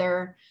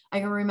together. I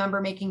can remember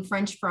making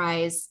French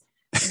fries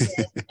with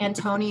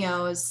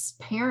Antonio's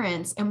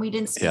parents, and we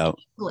didn't speak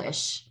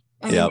English.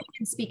 We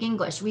didn't speak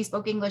English. We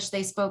spoke English.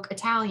 They spoke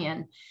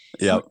Italian.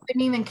 We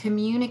couldn't even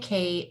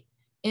communicate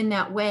in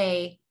that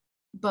way,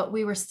 but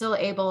we were still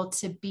able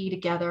to be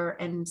together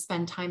and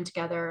spend time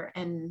together.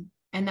 And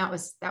that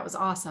was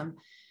awesome.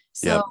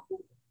 So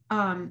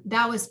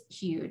that was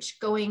huge.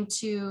 Going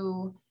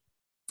to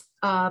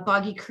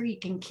Boggy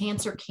Creek and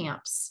cancer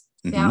camps.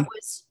 That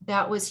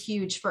was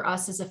huge for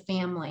us as a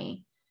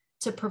family,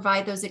 to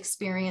provide those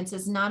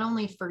experiences, not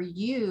only for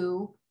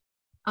you,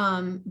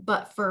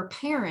 but for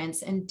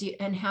parents and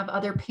have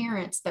other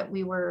parents that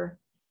we were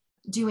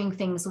doing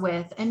things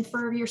with, and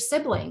for your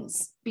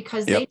siblings,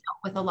 because they dealt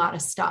with a lot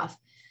of stuff.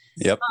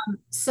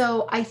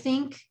 So I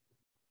think,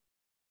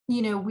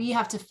 we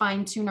have to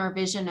fine tune our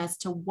vision as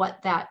to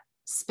what that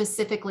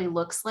specifically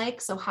looks like.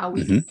 So how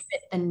we can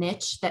fit a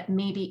niche that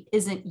maybe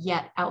isn't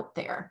yet out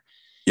there.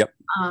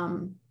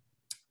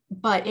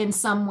 But in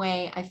some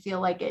way, I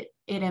feel like it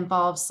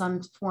involves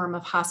some form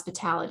of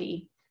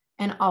hospitality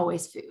and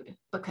always food,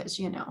 because,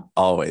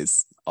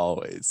 always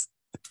that's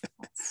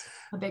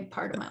a big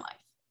part of my life.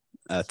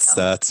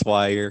 That's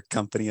why your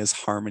company is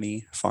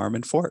Harmony Farm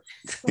and Fort,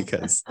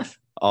 because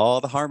all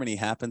the harmony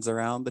happens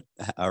around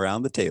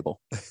the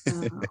table.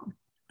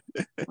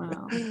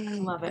 Wow.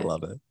 Love it.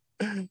 Love it.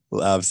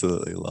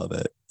 Absolutely love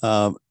it.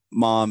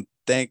 Mom,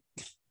 thank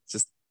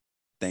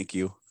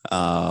you.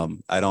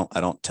 I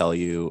don't tell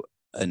you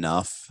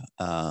enough.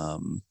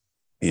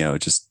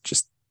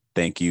 Just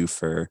thank you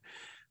for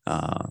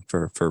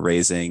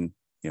raising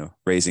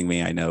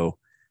me. I know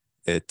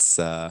it's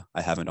I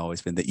haven't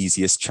always been the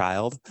easiest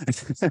child,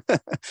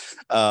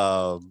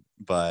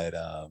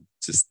 but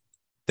just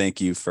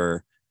thank you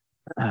for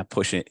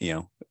pushing,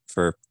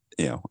 for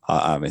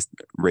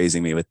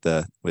raising me with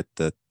the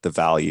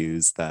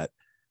values that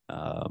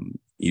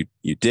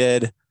you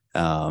did,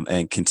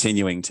 and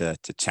continuing to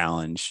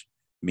challenge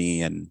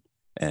me and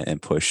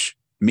push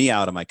me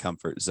out of my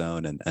comfort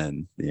zone,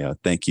 and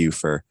thank you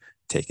for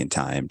taking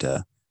time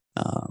to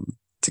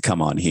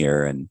come on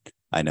here. And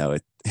I know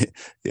it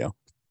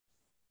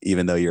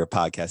even though you're a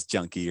podcast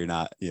junkie, you're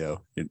not, you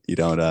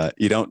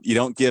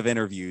don't give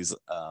interviews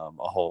a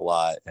whole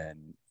lot,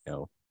 and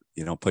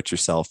you don't put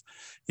yourself,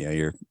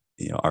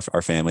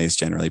 our family is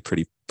generally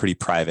pretty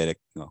private,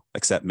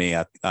 except me.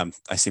 I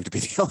seem to be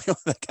the only one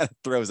that kind of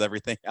throws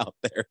everything out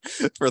there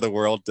for the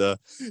world to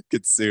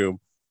consume.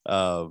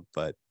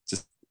 But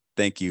just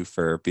thank you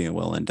for being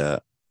willing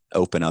to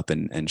open up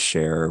and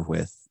share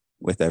with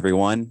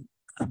everyone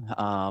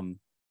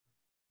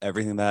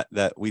everything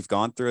that we've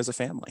gone through as a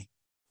family.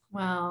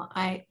 Well,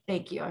 I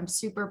thank you. I'm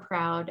super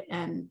proud,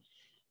 and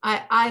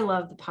I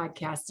love the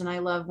podcast, and I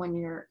love when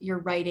you're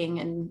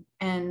writing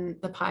and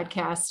the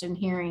podcast and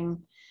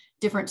hearing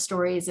different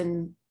stories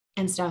and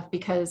stuff,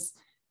 because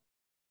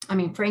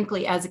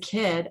frankly, as a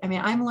kid,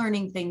 I'm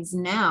learning things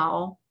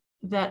now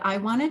that I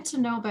wanted to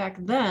know back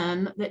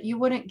then that you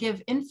wouldn't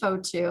give info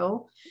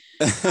to.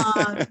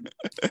 I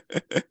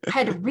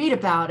had to read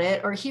about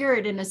it or hear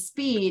it in a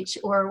speech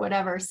or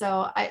whatever.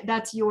 So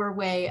that's your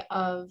way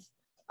of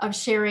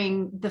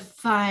sharing the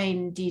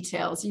fine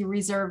details. You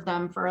reserve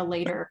them for a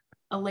later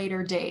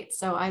date.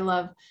 So I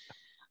love,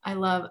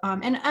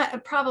 and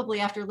probably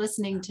after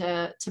listening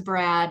to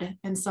Brad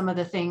and some of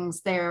the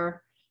things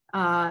there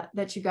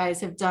that you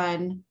guys have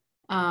done,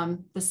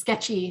 some of the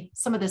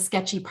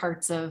sketchy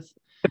parts of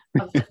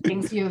the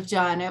things you have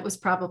done, it was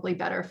probably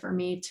better for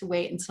me to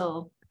wait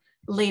until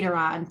later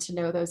on to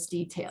know those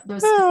details,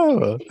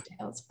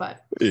 details.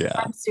 But yeah,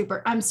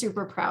 I'm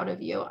super proud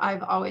of you.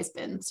 I've always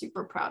been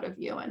super proud of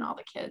you and all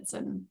the kids,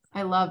 and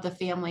I love the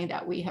family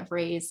that we have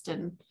raised,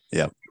 and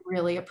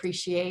really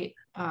appreciate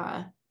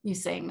you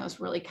saying those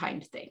really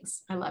kind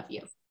things. I love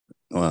you.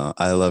 Well,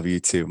 I love you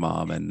too,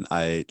 Mom. And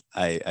I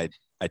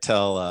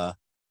tell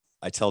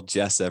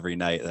Jess every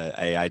night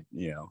that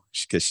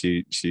because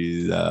she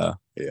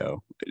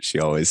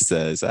always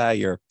says,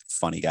 you're a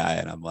funny guy.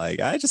 And I'm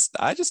like, I just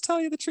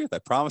tell you the truth. I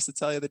promise to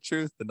tell you the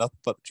truth and nothing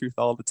but the truth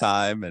all the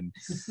time. And,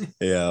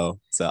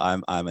 so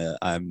I'm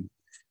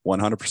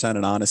 100%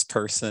 an honest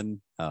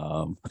person.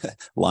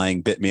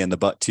 Lying bit me in the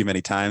butt too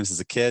many times as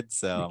a kid.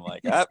 So I'm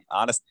like,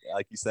 honest,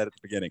 like you said at the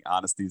beginning,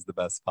 honesty is the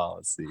best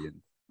policy.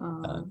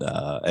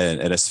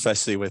 And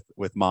especially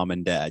with Mom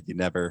and Dad,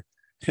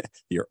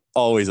 you're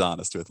always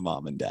honest with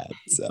Mom and Dad.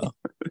 So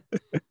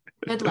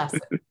good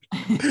lesson.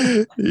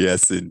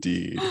 Yes,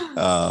 indeed.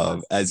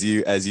 As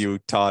you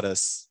taught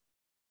us,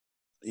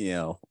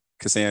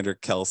 Cassandra,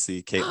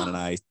 Kelsey, Caitlin, and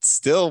I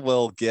still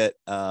will get,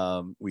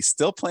 we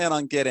still plan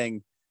on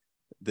getting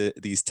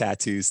these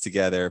tattoos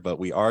together, but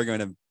we are going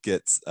to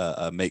get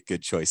a Make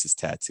Good Choices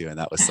tattoo. And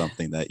that was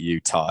something that you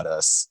taught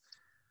us.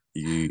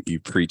 You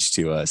preached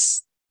to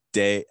us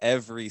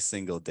every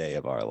single day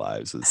of our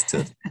lives was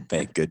to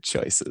make good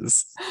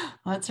choices.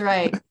 That's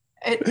right.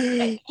 That's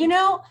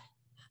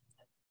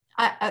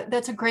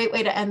a great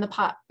way to end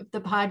the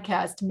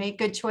podcast. Make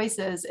good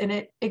choices, and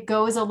it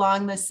goes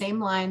along the same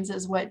lines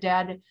as what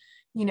Dad,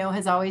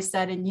 has always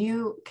said, and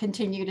you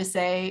continue to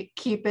say,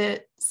 keep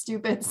it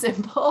stupid,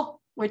 simple.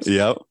 Which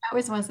I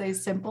always want to say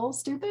simple,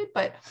 stupid,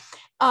 but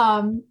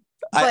I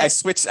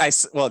switched.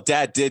 Well,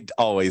 Dad did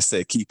always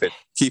say keep it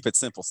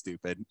simple,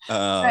 stupid.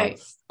 Right.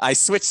 I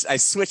switched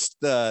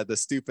the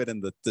stupid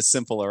and the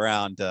simple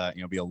around.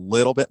 Be a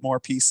little bit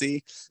more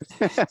PC.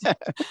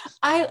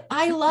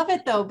 I love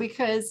it though,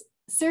 because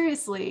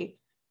seriously,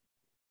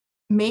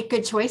 make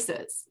good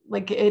choices.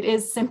 Like, it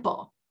is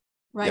simple,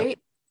 right? Yep.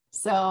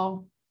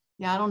 So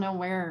yeah, I don't know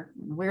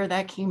where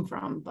that came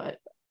from, but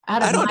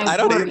I don't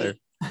either.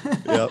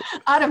 Yep.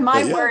 out of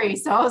my But yeah. worry.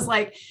 So I was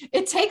like,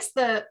 it takes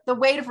the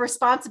weight of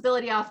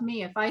responsibility off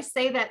me. If I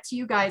say that to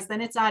you guys,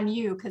 then it's on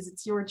you because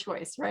it's your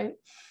choice, right?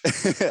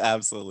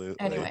 Absolutely.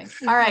 Anyway,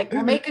 all right,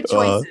 we'll make good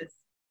choices.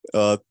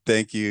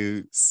 Thank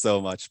you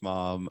so much,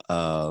 Mom.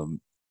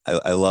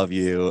 I love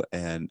you,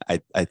 and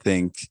I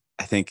think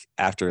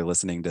after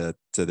listening to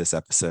this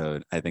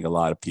episode, I think a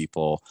lot of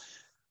people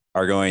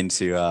are going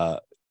to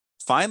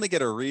finally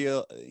get a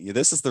real.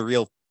 This is the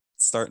real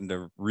starting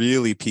to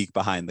really peek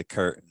behind the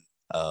curtain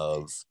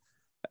of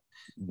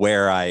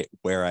where I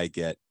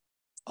get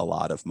a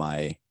lot of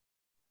my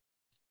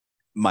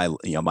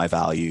my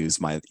values,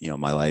 my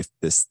my life.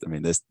 This, I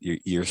mean, this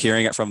you're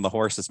hearing it from the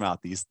horse's mouth.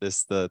 This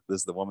is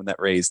the woman that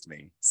raised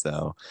me.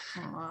 So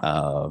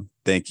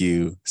thank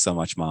you so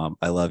much, Mom.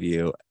 I love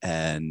you,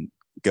 and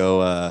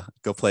go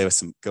play with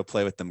them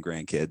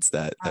grandkids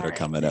that are right.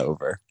 Coming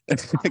over.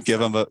 Awesome. give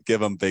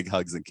them big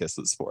hugs and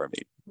kisses for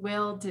me.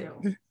 Will do.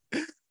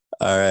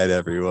 All right,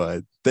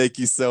 everyone. Thank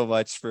you so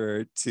much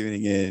for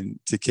tuning in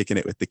to Kicking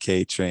It with the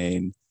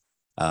KTrain.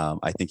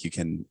 I think you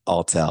can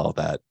all tell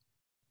that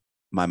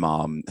my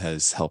mom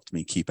has helped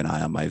me keep an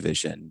eye on my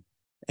vision,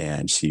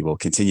 and she will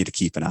continue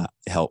to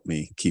help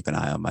me keep an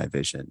eye on my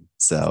vision.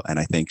 So, and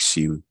I think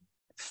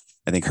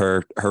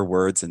her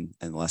words and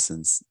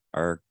lessons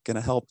are going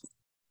to help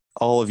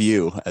all of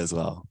you as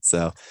well.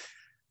 So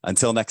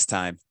until next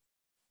time,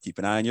 keep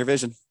an eye on your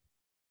vision.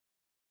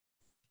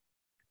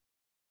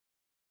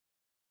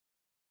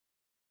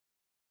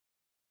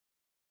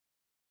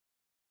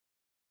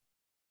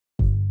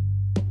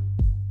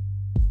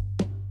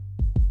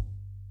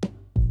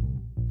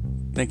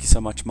 Thank you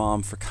so much,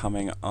 Mom, for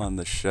coming on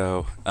the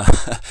show.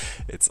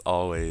 It's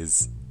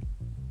always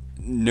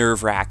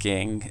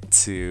nerve-wracking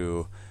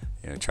to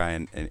try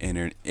and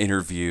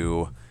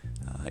interview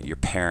your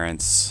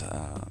parents,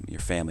 your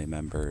family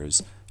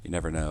members. You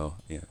never know.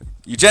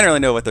 You generally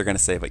know what they're going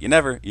to say, but you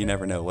never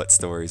know what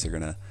stories are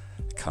going to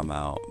come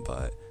out.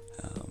 But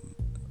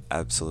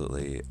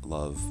absolutely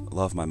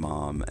love my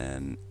mom,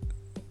 and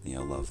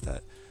love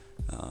that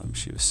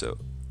she was so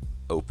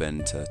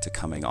open to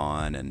coming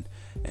on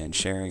and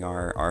sharing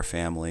our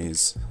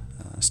family's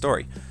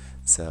story.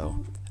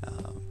 So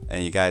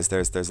and you guys,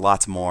 there's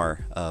lots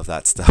more of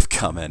that stuff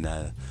coming.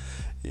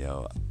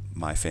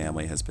 My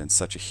family has been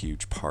such a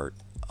huge part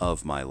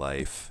of my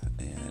life,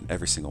 and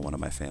every single one of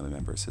my family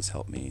members has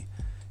helped me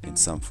in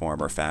some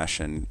form or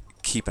fashion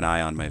keep an eye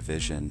on my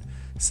vision.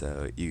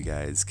 So you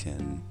guys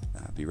can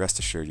be rest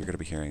assured you're going to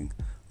be hearing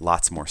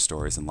lots more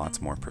stories and lots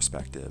more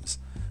perspectives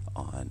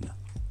on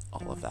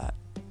all of that.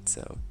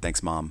 So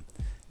thanks, Mom,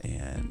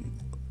 and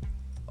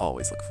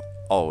always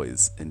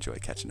enjoy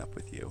catching up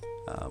with you,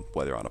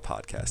 whether on a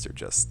podcast or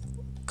just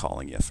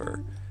calling you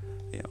for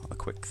a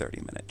quick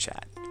 30-minute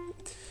chat.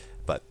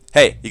 But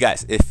hey, you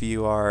guys, if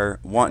you are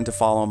wanting to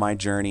follow my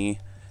journey,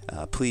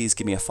 please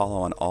give me a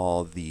follow on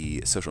all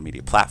the social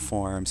media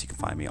platforms. You can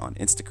find me on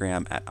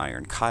Instagram at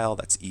Iron Kyle.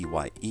 That's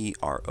EYERONKYLE.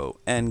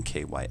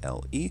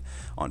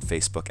 On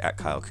Facebook at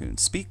Kyle Kuhn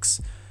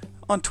Speaks.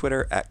 On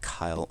Twitter at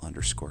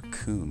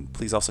Kyle_Kuhn.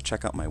 Please also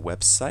check out my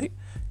website,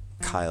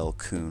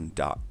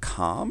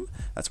 KyleKuhn.com.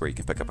 That's where you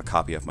can pick up a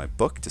copy of my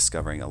book,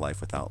 Discovering a Life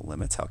Without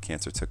Limits: How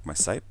Cancer Took My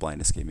Sight,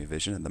 Blindness Gave Me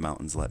Vision, and the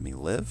Mountains Let Me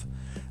Live.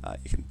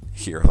 You can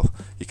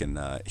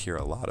hear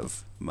a lot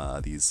of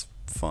these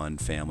fun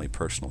family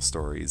personal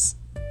stories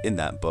in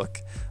that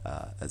book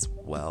as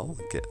well.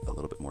 Get a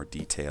little bit more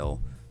detail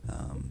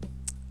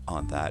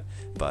on that.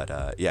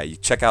 But you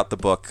check out the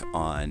book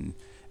on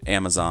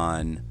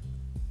Amazon,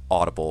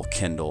 Audible,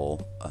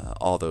 Kindle,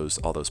 all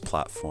those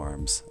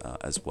platforms,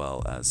 as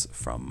well as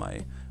from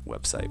my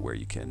website, where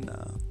you can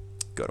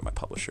go to my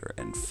publisher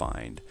and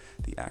find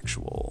the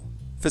actual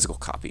physical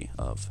copy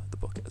of the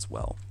book as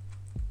well.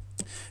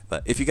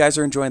 But if you guys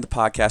are enjoying the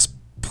podcast,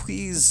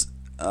 please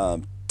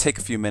take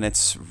a few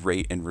minutes,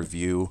 rate and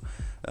review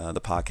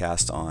the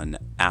podcast on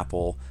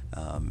Apple.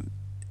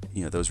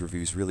 Those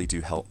reviews really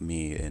do help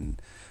me in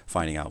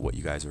finding out what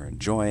you guys are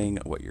enjoying,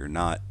 what you're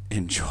not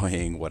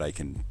enjoying, what I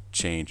can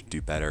change,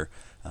 do better.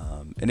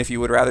 And if you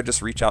would rather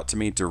just reach out to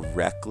me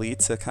directly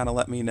to kind of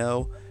let me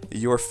know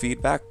your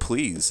feedback,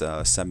 please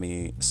send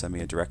me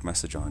a direct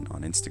message on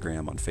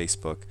Instagram, on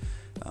Facebook,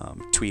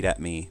 tweet at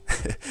me,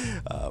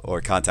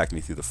 or contact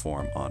me through the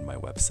form on my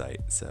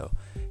website. So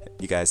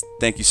you guys,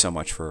 thank you so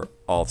much for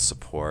all the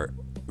support.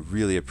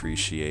 Really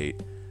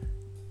appreciate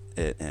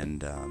it,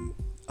 and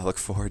I look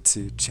forward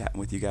to chatting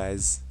with you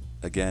guys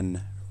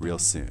again real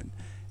soon.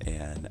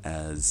 And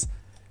as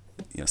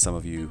some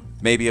of you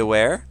may be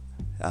aware,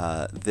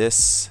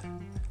 this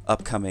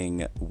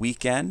upcoming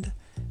weekend,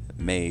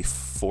 May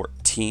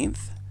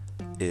 14th,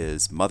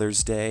 is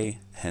Mother's Day,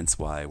 hence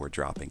why we're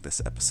dropping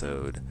this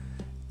episode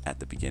at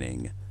the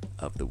beginning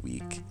of the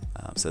week.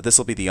 So this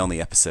will be the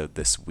only episode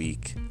this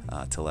week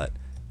to let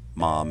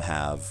Mom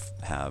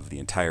have the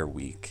entire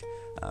week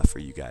for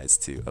you guys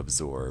to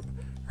absorb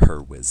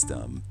her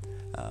wisdom.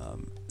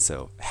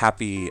 So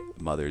happy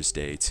Mother's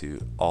Day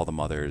to all the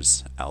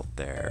mothers out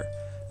there.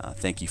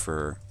 Thank you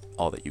for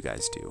all that you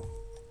guys do.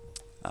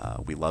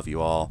 We love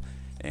you all,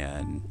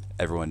 and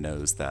everyone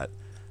knows that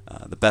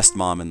the best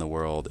mom in the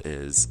world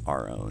is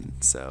our own.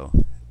 So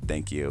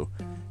thank you,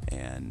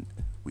 and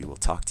we will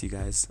talk to you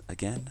guys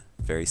again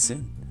very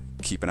soon.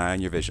 Keep an eye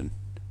on your vision.